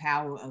 Use the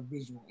power of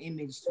visual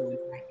image to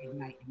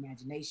ignite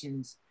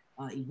imaginations,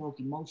 evoke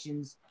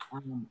emotions.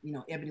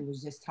 Ebony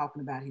was just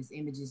talking about his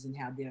images and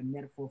how they're a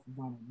metaphor for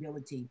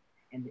vulnerability,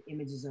 and the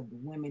images of the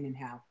women, and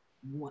how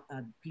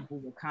people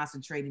were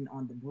concentrating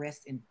on the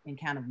breast and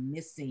kind of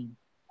missing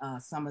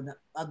some of the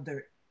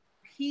other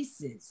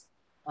pieces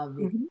of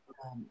it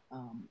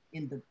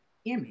in the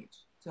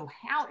image. So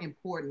how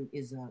important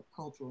is a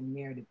cultural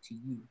narrative to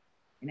you?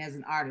 And as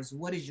an artist,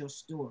 what is your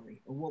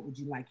story, or what would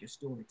you like your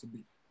story to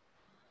be?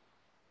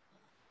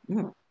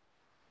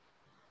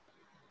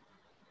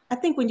 I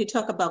think when you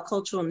talk about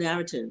cultural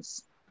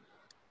narratives,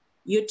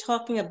 you're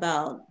talking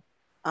about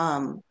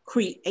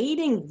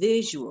creating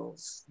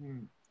visuals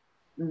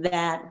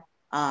that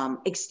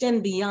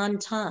extend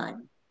beyond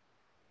time.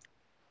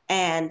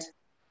 And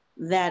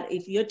that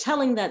if you're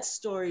telling that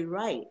story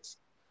right,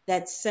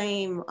 that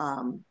same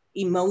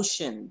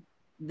emotion,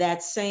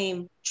 that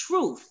same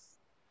truth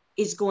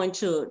is going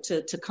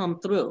to come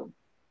through.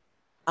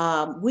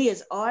 We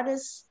as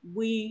artists,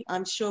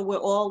 I'm sure we're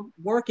all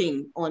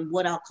working on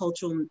what our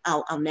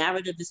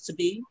narrative is to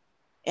be.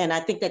 And I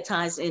think that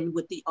ties in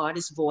with the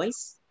artist's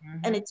voice.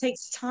 And it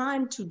takes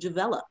time to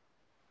develop.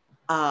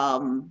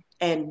 And,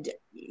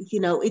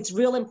 it's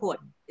real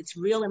important. It's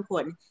real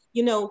important.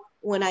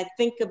 When I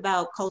think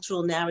about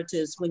cultural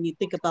narratives, when you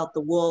think about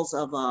the walls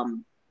of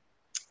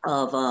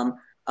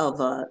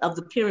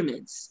the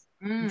pyramids,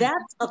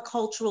 that's a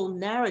cultural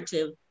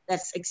narrative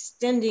that's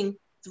extending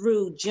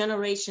through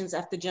generations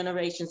after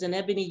generations. And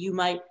Ebony, you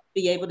might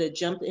be able to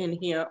jump in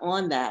here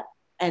on that.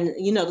 And,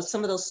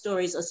 some of those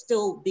stories are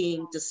still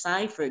being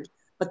deciphered,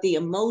 but the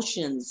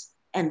emotions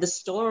and the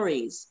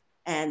stories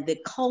and the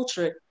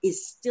culture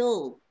is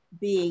still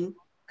being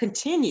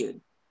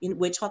continued.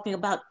 We're talking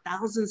about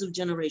thousands of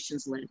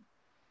generations later.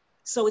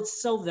 So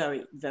it's so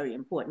very, very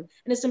important.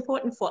 And it's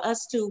important for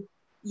us to,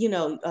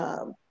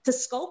 to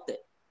sculpt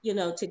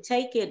it, to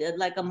take it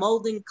like a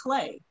molding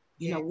clay.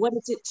 What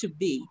is it to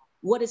be?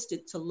 What is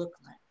it to look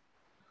like?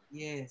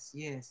 Yes,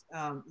 yes.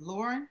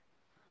 Lauren,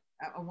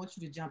 I want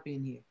you to jump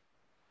in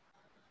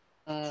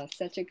here.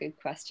 Such a good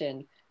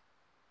question.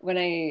 When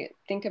I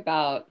think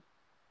about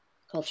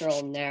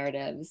cultural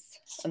narratives,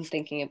 I'm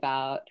thinking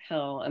about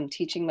how I'm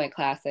teaching my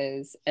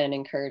classes and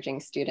encouraging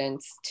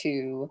students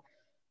to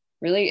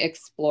really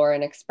explore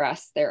and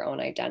express their own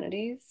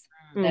identities.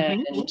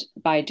 Mm-hmm. And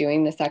by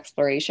doing this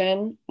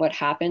exploration, what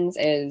happens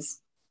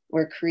is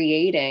we're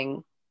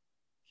creating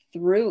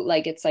through,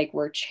 it's like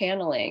we're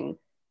channeling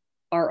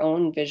our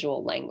own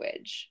visual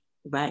language.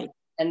 Right.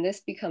 And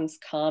this becomes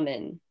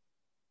common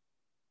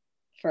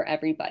for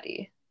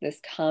everybody, this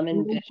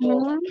common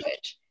visual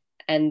language.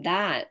 And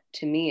that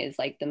to me is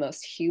like the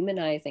most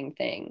humanizing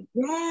thing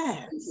you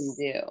can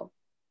do.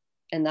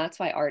 And that's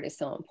why art is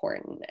so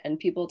important. And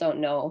people don't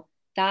know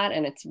that,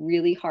 and it's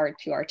really hard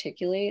to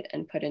articulate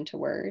and put into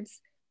words.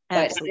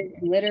 Absolutely. But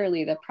it's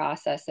literally the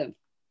process of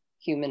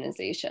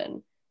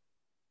humanization.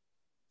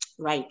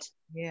 Right.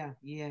 Yeah,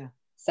 yeah.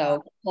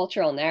 So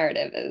cultural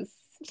narrative is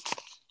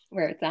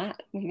where it's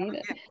at. We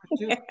need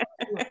it.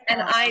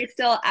 And I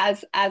still,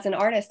 as an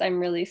artist, I'm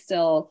really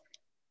still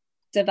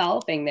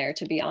developing there,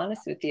 to be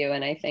honest with you.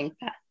 And I think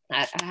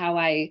that how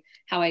I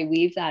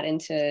weave that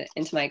into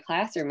my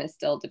classroom is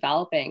still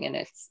developing, and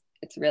it's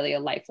really a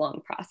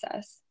lifelong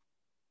process.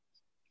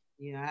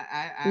 Yeah,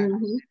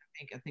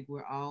 I think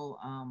we're all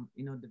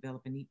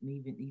developing.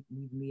 Even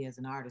me as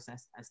an artist,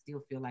 I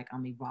still feel like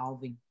I'm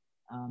evolving.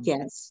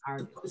 Yes,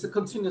 it's a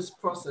continuous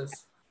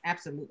process.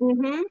 Absolutely.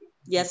 Mm-hmm.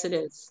 Yes, it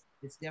is.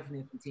 It's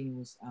definitely a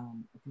continuous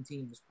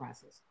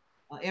process.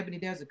 Ebony,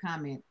 there's a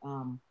comment.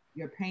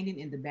 Your painting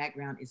in the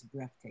background is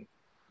breathtaking.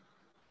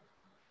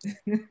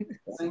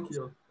 Thank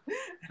you.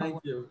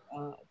 Thank you.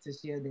 To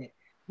share that.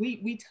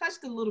 We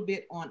touched a little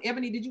bit on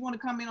Ebony. Did you want to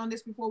comment on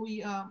this before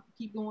we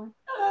keep going?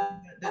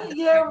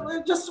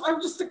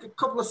 Just take a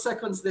couple of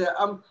seconds there.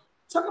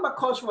 Talking about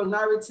cultural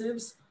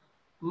narratives.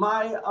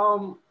 My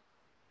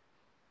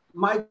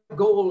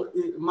goal,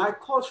 my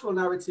cultural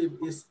narrative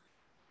is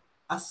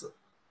as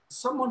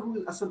someone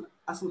who, as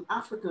an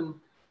African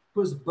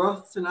who's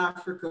birthed in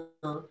Africa,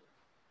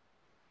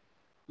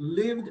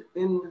 lived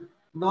in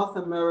North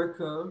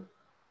America,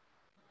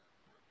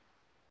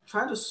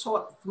 trying to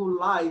sort through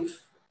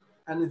life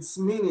and its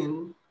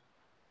meaning.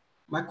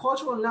 My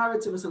cultural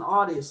narrative as an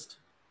artist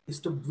is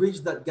to bridge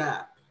that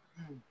gap.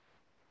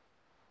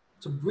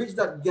 To bridge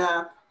that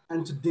gap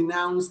and to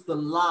denounce the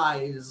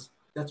lies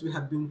that we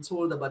have been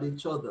told about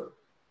each other.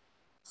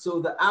 So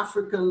the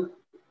African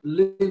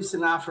lives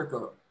in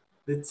Africa.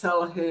 They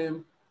tell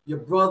him, your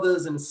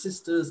brothers and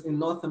sisters in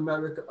North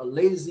America are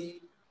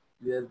lazy,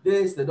 they're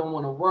this, they don't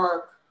want to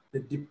work, they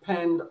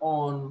depend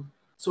on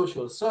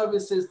social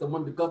services, they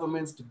want the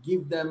governments to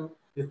give them,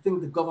 they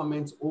think the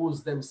government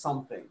owes them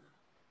something.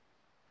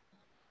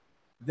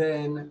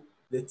 Then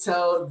they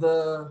tell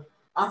the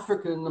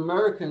African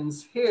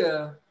Americans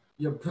here,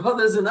 your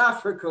brothers in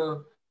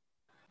Africa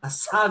are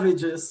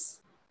savages,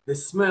 they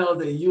smell,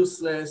 they're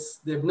useless,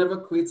 they've never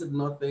created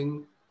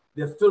nothing,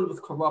 they're filled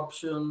with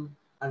corruption,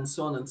 and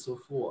so on and so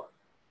forth.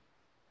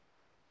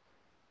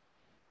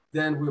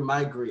 Then we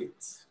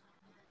migrate.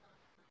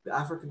 The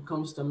African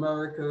comes to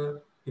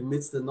America, he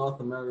meets the North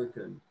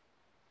American.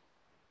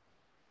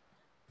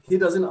 He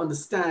doesn't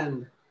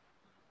understand,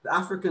 the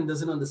African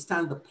doesn't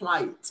understand the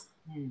plight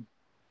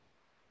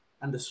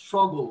and the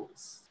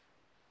struggles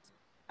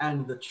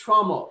and the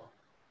trauma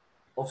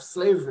of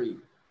slavery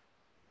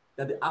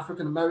that the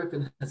African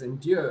American has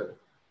endured,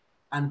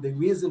 and the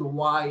reason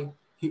why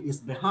he is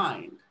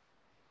behind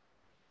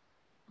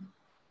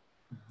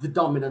the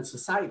dominant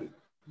society.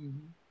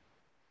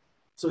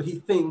 So he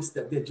thinks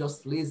that they're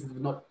just lazy, they've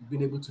not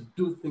been able to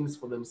do things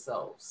for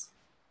themselves.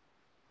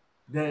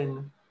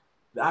 Then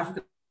the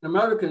African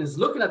American is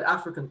looking at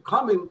African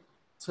coming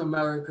to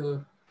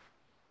America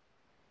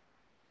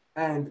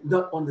and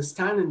not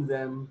understanding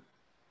them,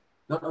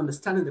 not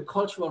understanding the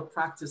cultural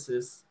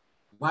practices,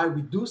 why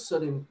we do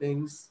certain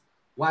things,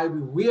 why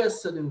we wear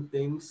certain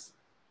things,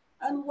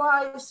 and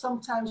why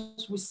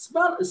sometimes we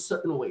smell a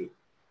certain way.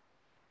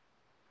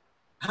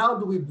 How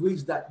do we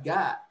bridge that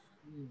gap?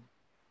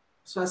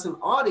 So as an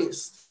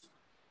artist,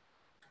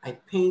 I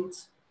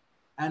paint,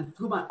 and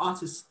through my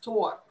artist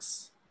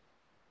talks,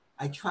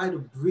 I try to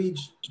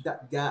bridge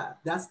that gap.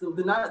 That's the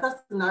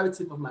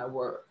narrative of my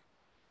work.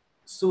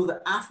 So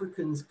the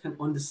Africans can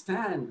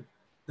understand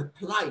the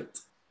plight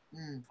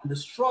and the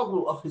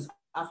struggle of his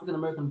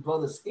African-American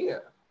brothers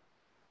here.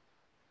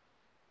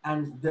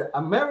 And the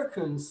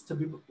Americans to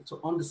be able to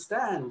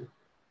understand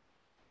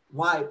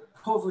why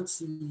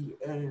poverty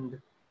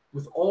and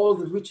with all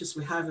the riches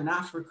we have in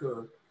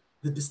Africa,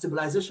 the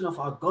destabilization of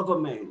our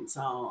governments,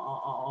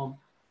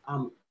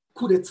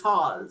 coup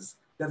d'etats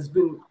that has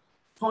been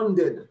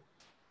funded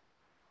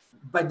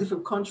by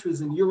different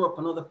countries in Europe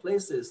and other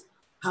places,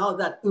 how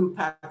that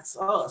impacts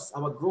us,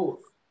 our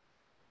growth.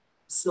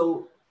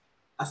 So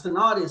as an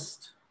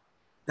artist,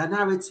 the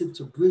narrative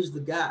to bridge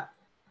the gap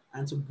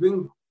and to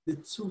bring the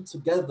two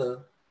together,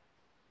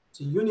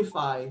 to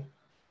unify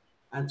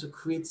and to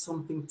create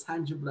something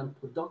tangible and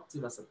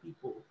productive as a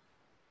people.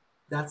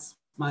 That's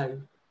my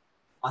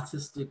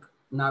artistic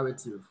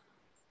narrative.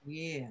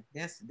 Yeah,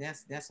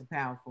 that's a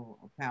powerful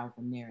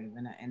narrative,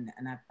 and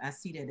I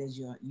see that as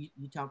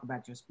you talk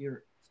about your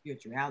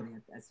spirituality.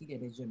 I see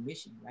that as your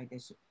mission, right?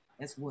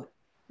 That's what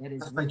that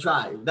is. That's my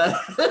drive.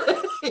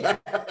 Yeah.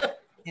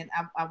 And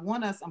I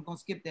want us. I'm gonna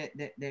skip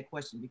that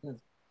question because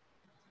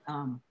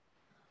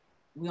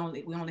we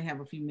only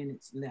have a few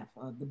minutes left.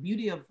 The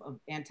beauty of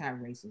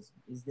anti-racism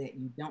is that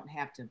you don't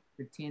have to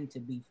pretend to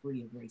be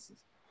free of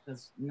racism,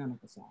 because none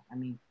of us are. I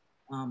mean,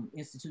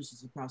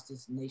 institutions across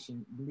this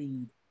nation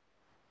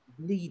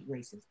bleed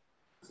racism.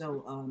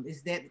 So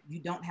is that you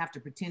don't have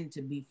to pretend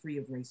to be free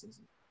of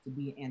racism to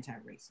be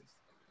anti-racist.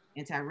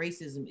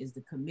 Anti-racism is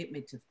the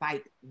commitment to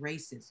fight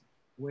racism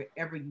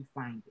wherever you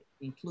find it,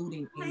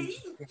 including in,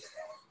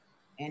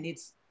 and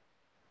it's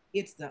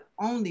the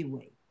only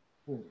way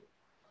forward.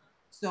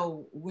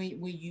 So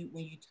when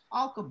you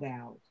talk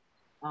about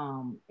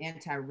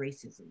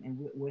anti-racism, and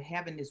we're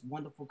having this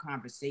wonderful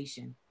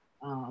conversation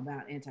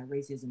about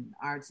anti-racism in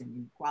arts and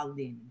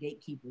inequality and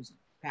gatekeepers and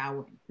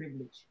power and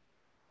privilege.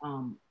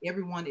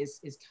 Everyone is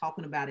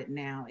talking about it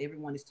now.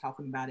 Everyone is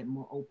talking about it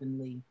more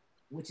openly,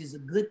 which is a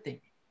good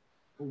thing.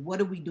 But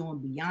what are we doing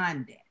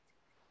beyond that?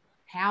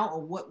 How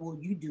or what will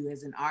you do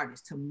as an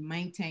artist to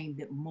maintain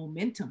the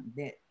momentum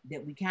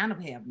that we kind of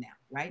have now,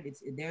 right?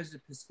 There's a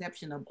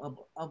perception of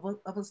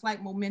a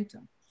slight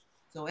momentum.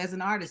 So as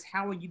an artist,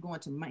 how are you going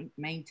to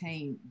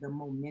maintain the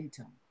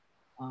momentum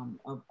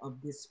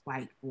of this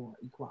fight for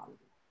equality?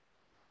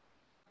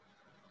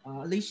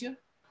 Alicia?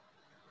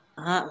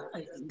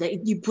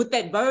 You put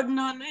that burden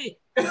on me.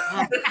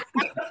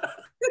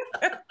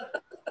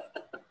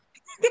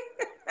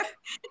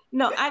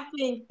 No, I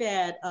think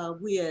that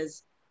we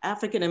as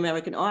African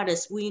American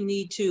artists, we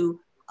need to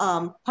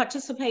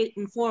participate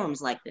in forums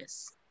like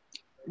this.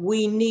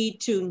 We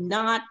need to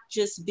not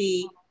just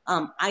be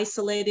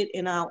isolated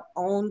in our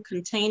own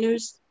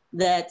containers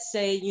that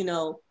say, you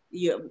know,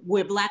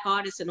 we're Black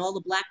artists and all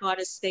the Black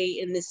artists stay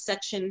in this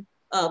section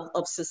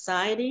of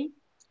society.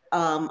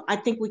 I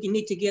think we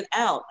need to get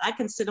out. I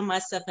consider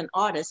myself an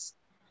artist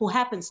who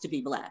happens to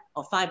be Black,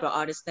 or fiber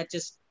artist that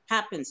just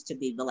happens to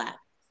be Black.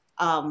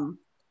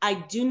 I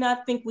do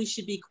not think we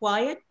should be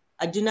quiet.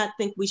 I do not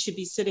think we should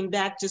be sitting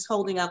back just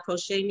holding our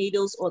crochet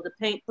needles or the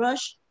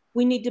paintbrush.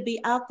 We need to be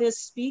out there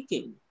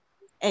speaking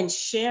and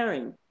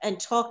sharing and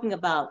talking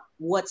about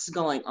what's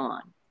going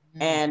on.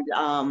 And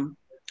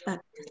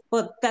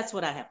well, that's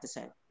what I have to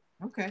say.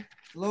 Okay,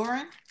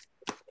 Lauren?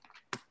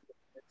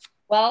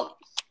 Well,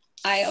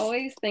 I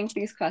always think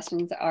these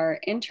questions are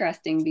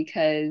interesting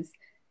because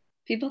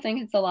people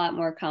think it's a lot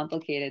more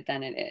complicated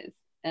than it is.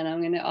 And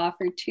I'm going to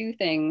offer two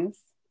things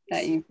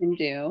that you can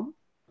do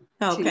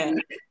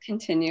to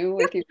continue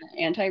with your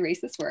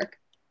anti-racist work.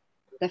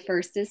 The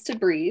first is to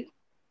breathe,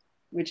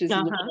 which is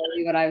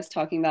literally what I was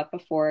talking about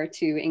before,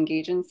 to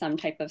engage in some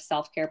type of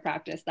self-care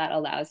practice that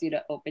allows you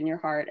to open your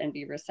heart and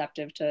be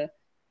receptive to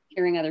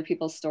hearing other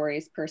people's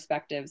stories,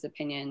 perspectives,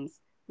 opinions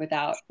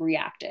without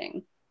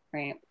reacting,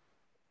 right?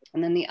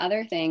 And then the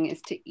other thing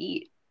is to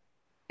eat.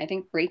 I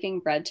think breaking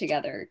bread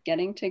together,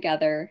 getting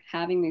together,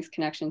 having these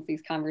connections,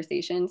 these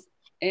conversations,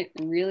 it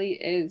really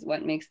is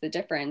what makes the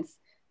difference,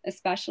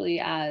 especially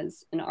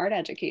as an art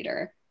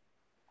educator.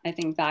 I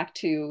think back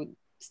to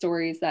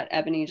stories that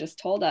Ebony just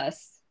told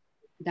us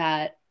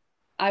that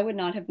I would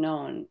not have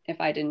known if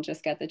I didn't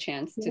just get the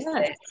chance to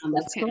sit on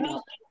this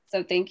panel.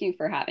 So thank you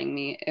for having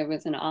me. It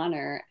was an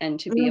honor. And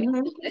to be able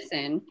to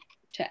listen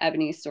to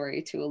Ebony's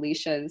story, to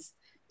Alicia's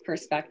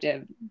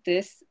perspective,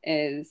 this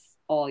is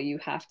all you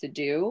have to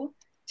do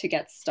to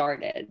get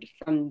started.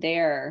 From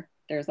there,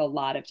 there's a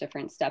lot of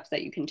different steps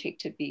that you can take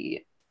to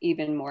be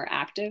even more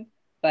active,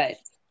 but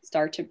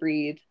start to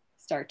breathe,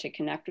 start to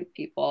connect with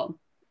people,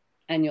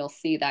 and you'll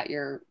see that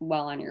you're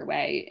well on your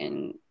way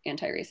in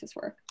anti-racist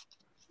work.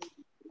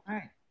 All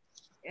right,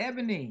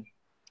 Ebony.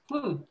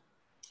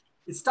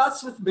 It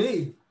starts with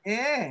me.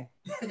 Yeah.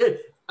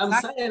 I'm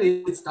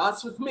saying it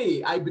starts with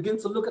me. I begin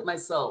to look at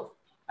myself.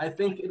 I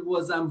think it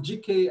was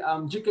G.K.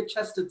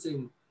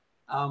 Chesterton.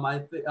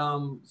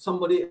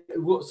 Somebody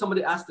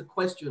asked the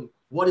question,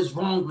 "What is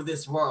wrong with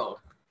this world?"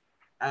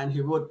 And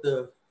he wrote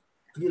the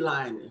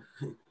 3-line,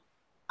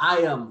 I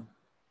am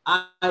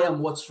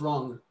what's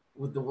wrong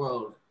with the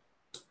world,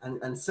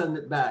 and send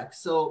it back.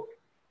 So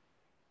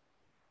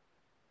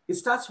it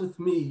starts with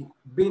me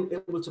being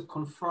able to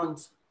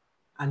confront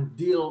and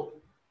deal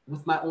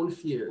with my own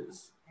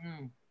fears,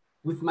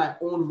 with my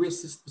own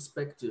racist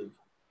perspective.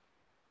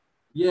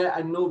 Yeah,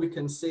 I know we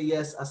can say,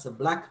 yes, as a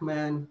Black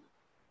man,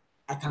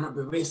 I cannot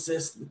be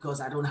racist because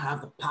I don't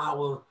have the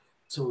power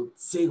to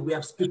say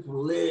where people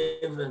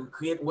live and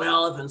create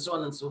wealth and so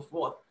on and so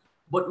forth.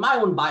 But my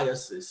own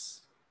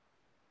biases,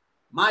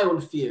 my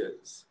own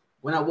fears,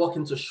 when I walk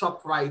into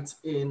ShopRite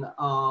in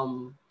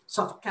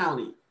Suffolk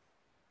County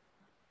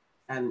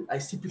and I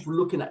see people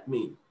looking at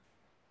me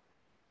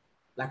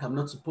like I'm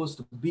not supposed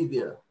to be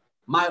there.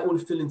 My own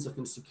feelings of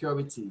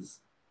insecurities.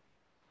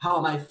 How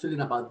am I feeling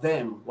about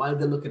them while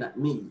they're looking at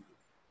me?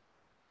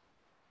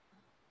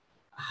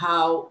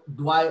 How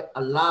do I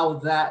allow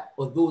that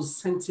or those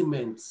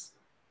sentiments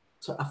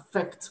to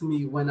affect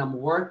me when I'm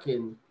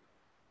working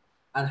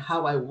and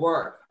how I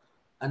work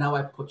and how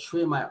I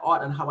portray my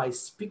art and how I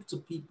speak to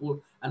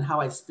people and how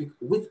I speak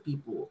with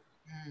people?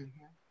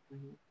 Mm-hmm.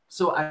 Mm-hmm.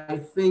 So I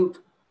think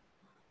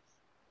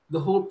the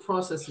whole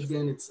process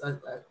again, it's,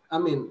 I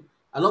mean,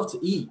 I love to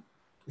eat.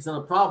 It's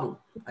not a problem.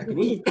 I can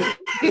eat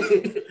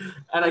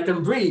and I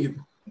can breathe.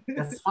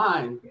 That's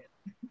fine.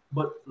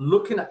 But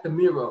looking at the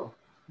mirror,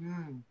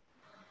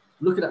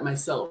 looking at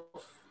myself,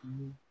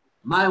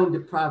 my own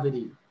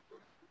depravity,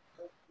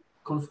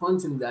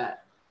 confronting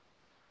that,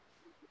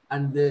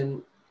 and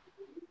then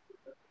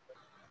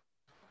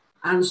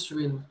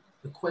answering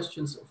the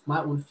questions of my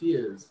own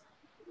fears,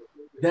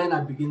 then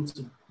I begin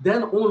to,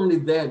 then only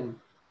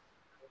then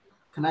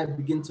can I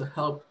begin to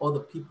help other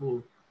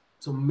people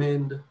to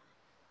mend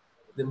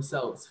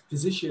themselves.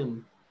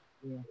 Physician,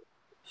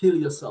 heal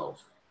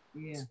yourself.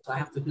 Yeah, so I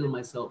have to heal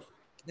myself.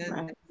 That's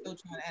so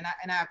true,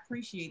 and I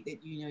appreciate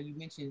that you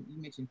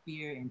mentioned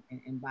fear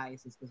and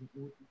biases, because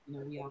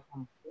we all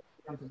come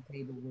to the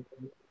table with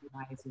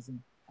biases, and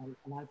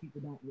a lot of people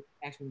don't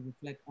actually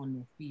reflect on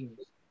their fears,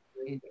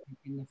 and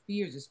the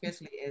fears,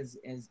 especially as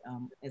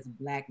a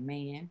Black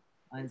man,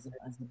 as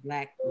a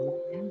Black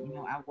woman.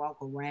 I walk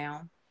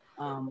around,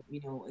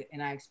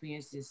 and I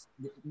experience this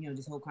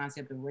this whole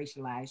concept of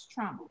racialized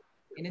trauma,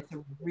 and it's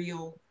a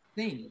real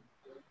thing.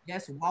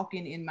 Just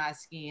walking in my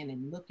skin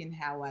and looking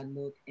how I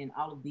look and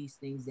all of these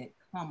things that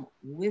come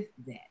with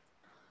that,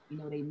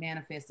 they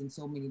manifest in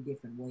so many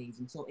different ways.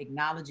 And so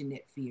acknowledging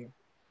that fear,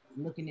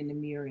 looking in the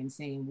mirror and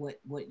saying what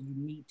you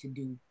need to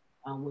do,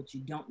 what you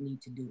don't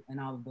need to do,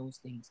 and all of those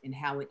things, and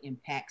how it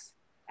impacts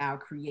our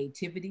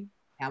creativity,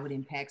 how it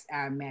impacts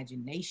our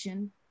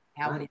imagination,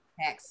 how it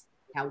impacts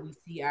how we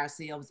see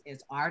ourselves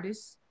as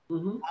artists.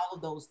 All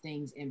of those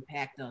things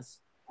impact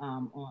us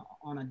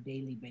on a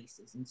daily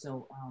basis. And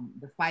so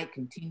the fight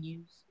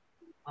continues.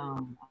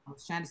 I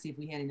was trying to see if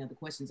we had any other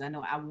questions. I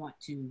know I want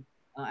to,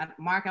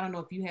 Mark, I don't know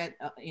if you had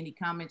any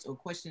comments or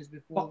questions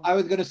before. Well, I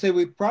was going to say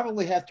we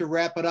probably have to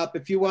wrap it up.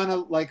 If you want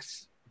to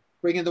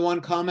bring in the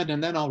one comment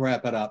and then I'll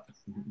wrap it up.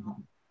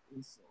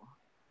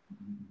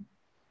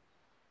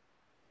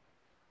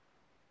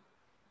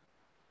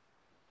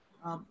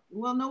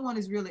 Well, no one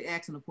is really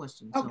asking a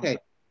question. So. Okay.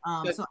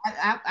 So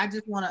I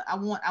just want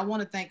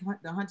to thank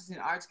the Huntington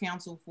Arts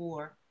Council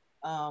for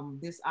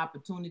this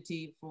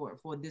opportunity, for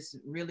this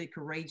really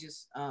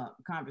courageous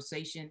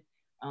conversation.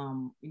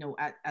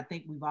 I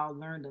think we've all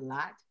learned a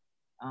lot,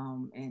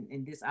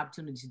 and this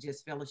opportunity to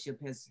just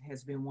fellowship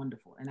has been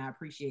wonderful. And I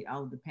appreciate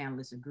all of the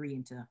panelists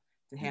agreeing to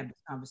have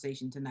this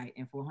conversation tonight,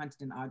 and for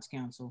Huntington Arts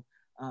Council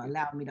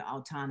allowing me the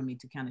autonomy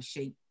to kind of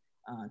shape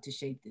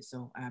this.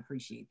 So I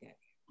appreciate that.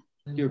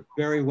 You're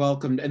very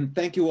welcome, and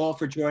thank you all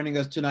for joining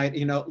us tonight.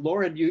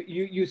 Lauren,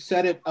 you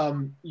said it.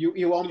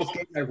 You almost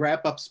gave my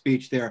wrap-up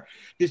speech there.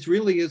 This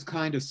really is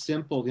kind of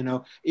simple.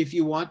 If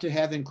you want to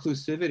have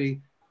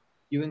inclusivity,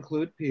 you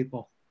include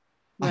people.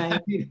 Right. I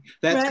mean,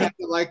 that's kind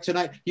of like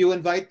tonight. You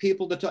invite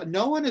people to talk.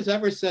 No one has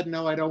ever said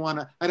no. I don't want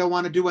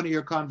to do one of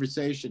your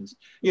conversations.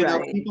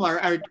 People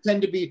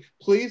tend to be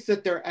pleased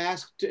that they're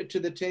asked to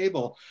the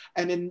table,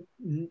 and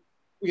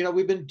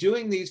we've been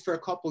doing these for a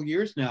couple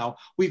years now.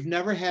 We've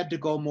never had to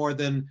go more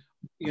than,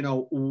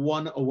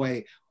 one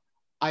away.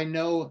 I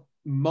know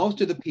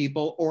most of the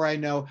people, or I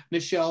know,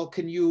 Michelle,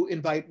 can you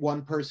invite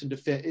one person to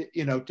fit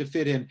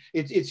in?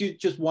 It's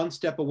just one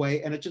step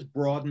away, and it just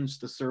broadens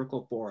the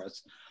circle for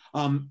us.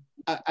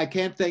 I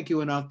can't thank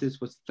you enough.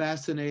 This was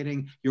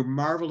fascinating. You're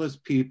marvelous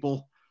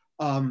people,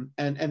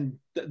 and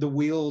the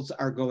wheels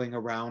are going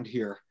around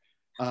here.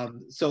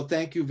 So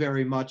thank you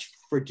very much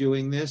for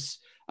doing this.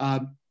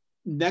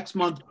 Next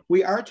month,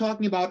 we are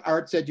talking about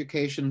arts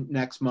education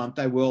next month.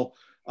 I will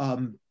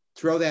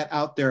throw that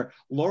out there.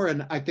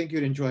 Lauren, I think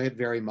you'd enjoy it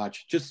very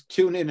much. Just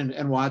tune in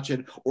and watch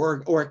it,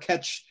 or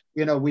catch,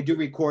 we do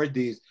record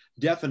these,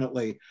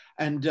 definitely.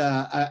 And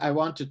I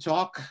want to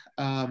talk,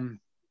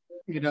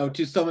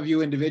 to some of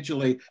you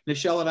individually.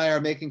 Michelle and I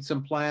are making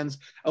some plans.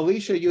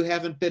 Alicia, you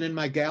haven't been in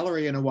my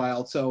gallery in a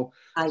while, so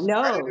I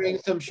know. Doing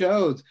some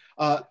shows.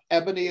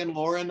 Ebony and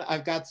Lauren,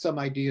 I've got some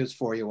ideas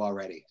for you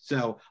already.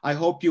 So I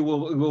hope you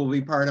will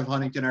be part of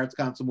Huntington Arts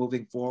Council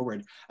moving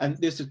forward. And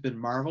this has been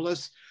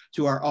marvelous.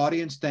 To our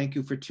audience, thank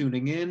you for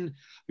tuning in.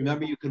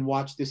 Remember, you can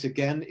watch this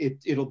again.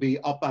 It'll be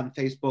up on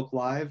Facebook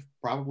Live.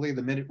 Probably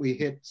the minute we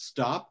hit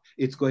stop,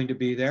 it's going to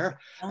be there.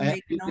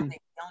 Donate.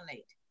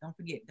 Don't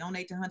forget,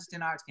 donate to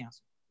Huntington Arts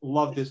Council.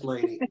 Love this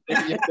lady.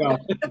 There you go.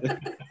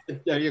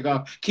 There you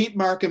go. Keep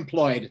Mark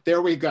employed.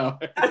 There we go.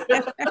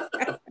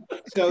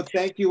 So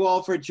thank you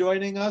all for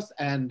joining us,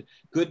 and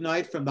good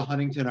night from the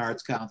Huntington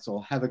Arts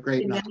Council. Have a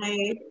great night.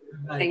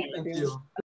 Thank you.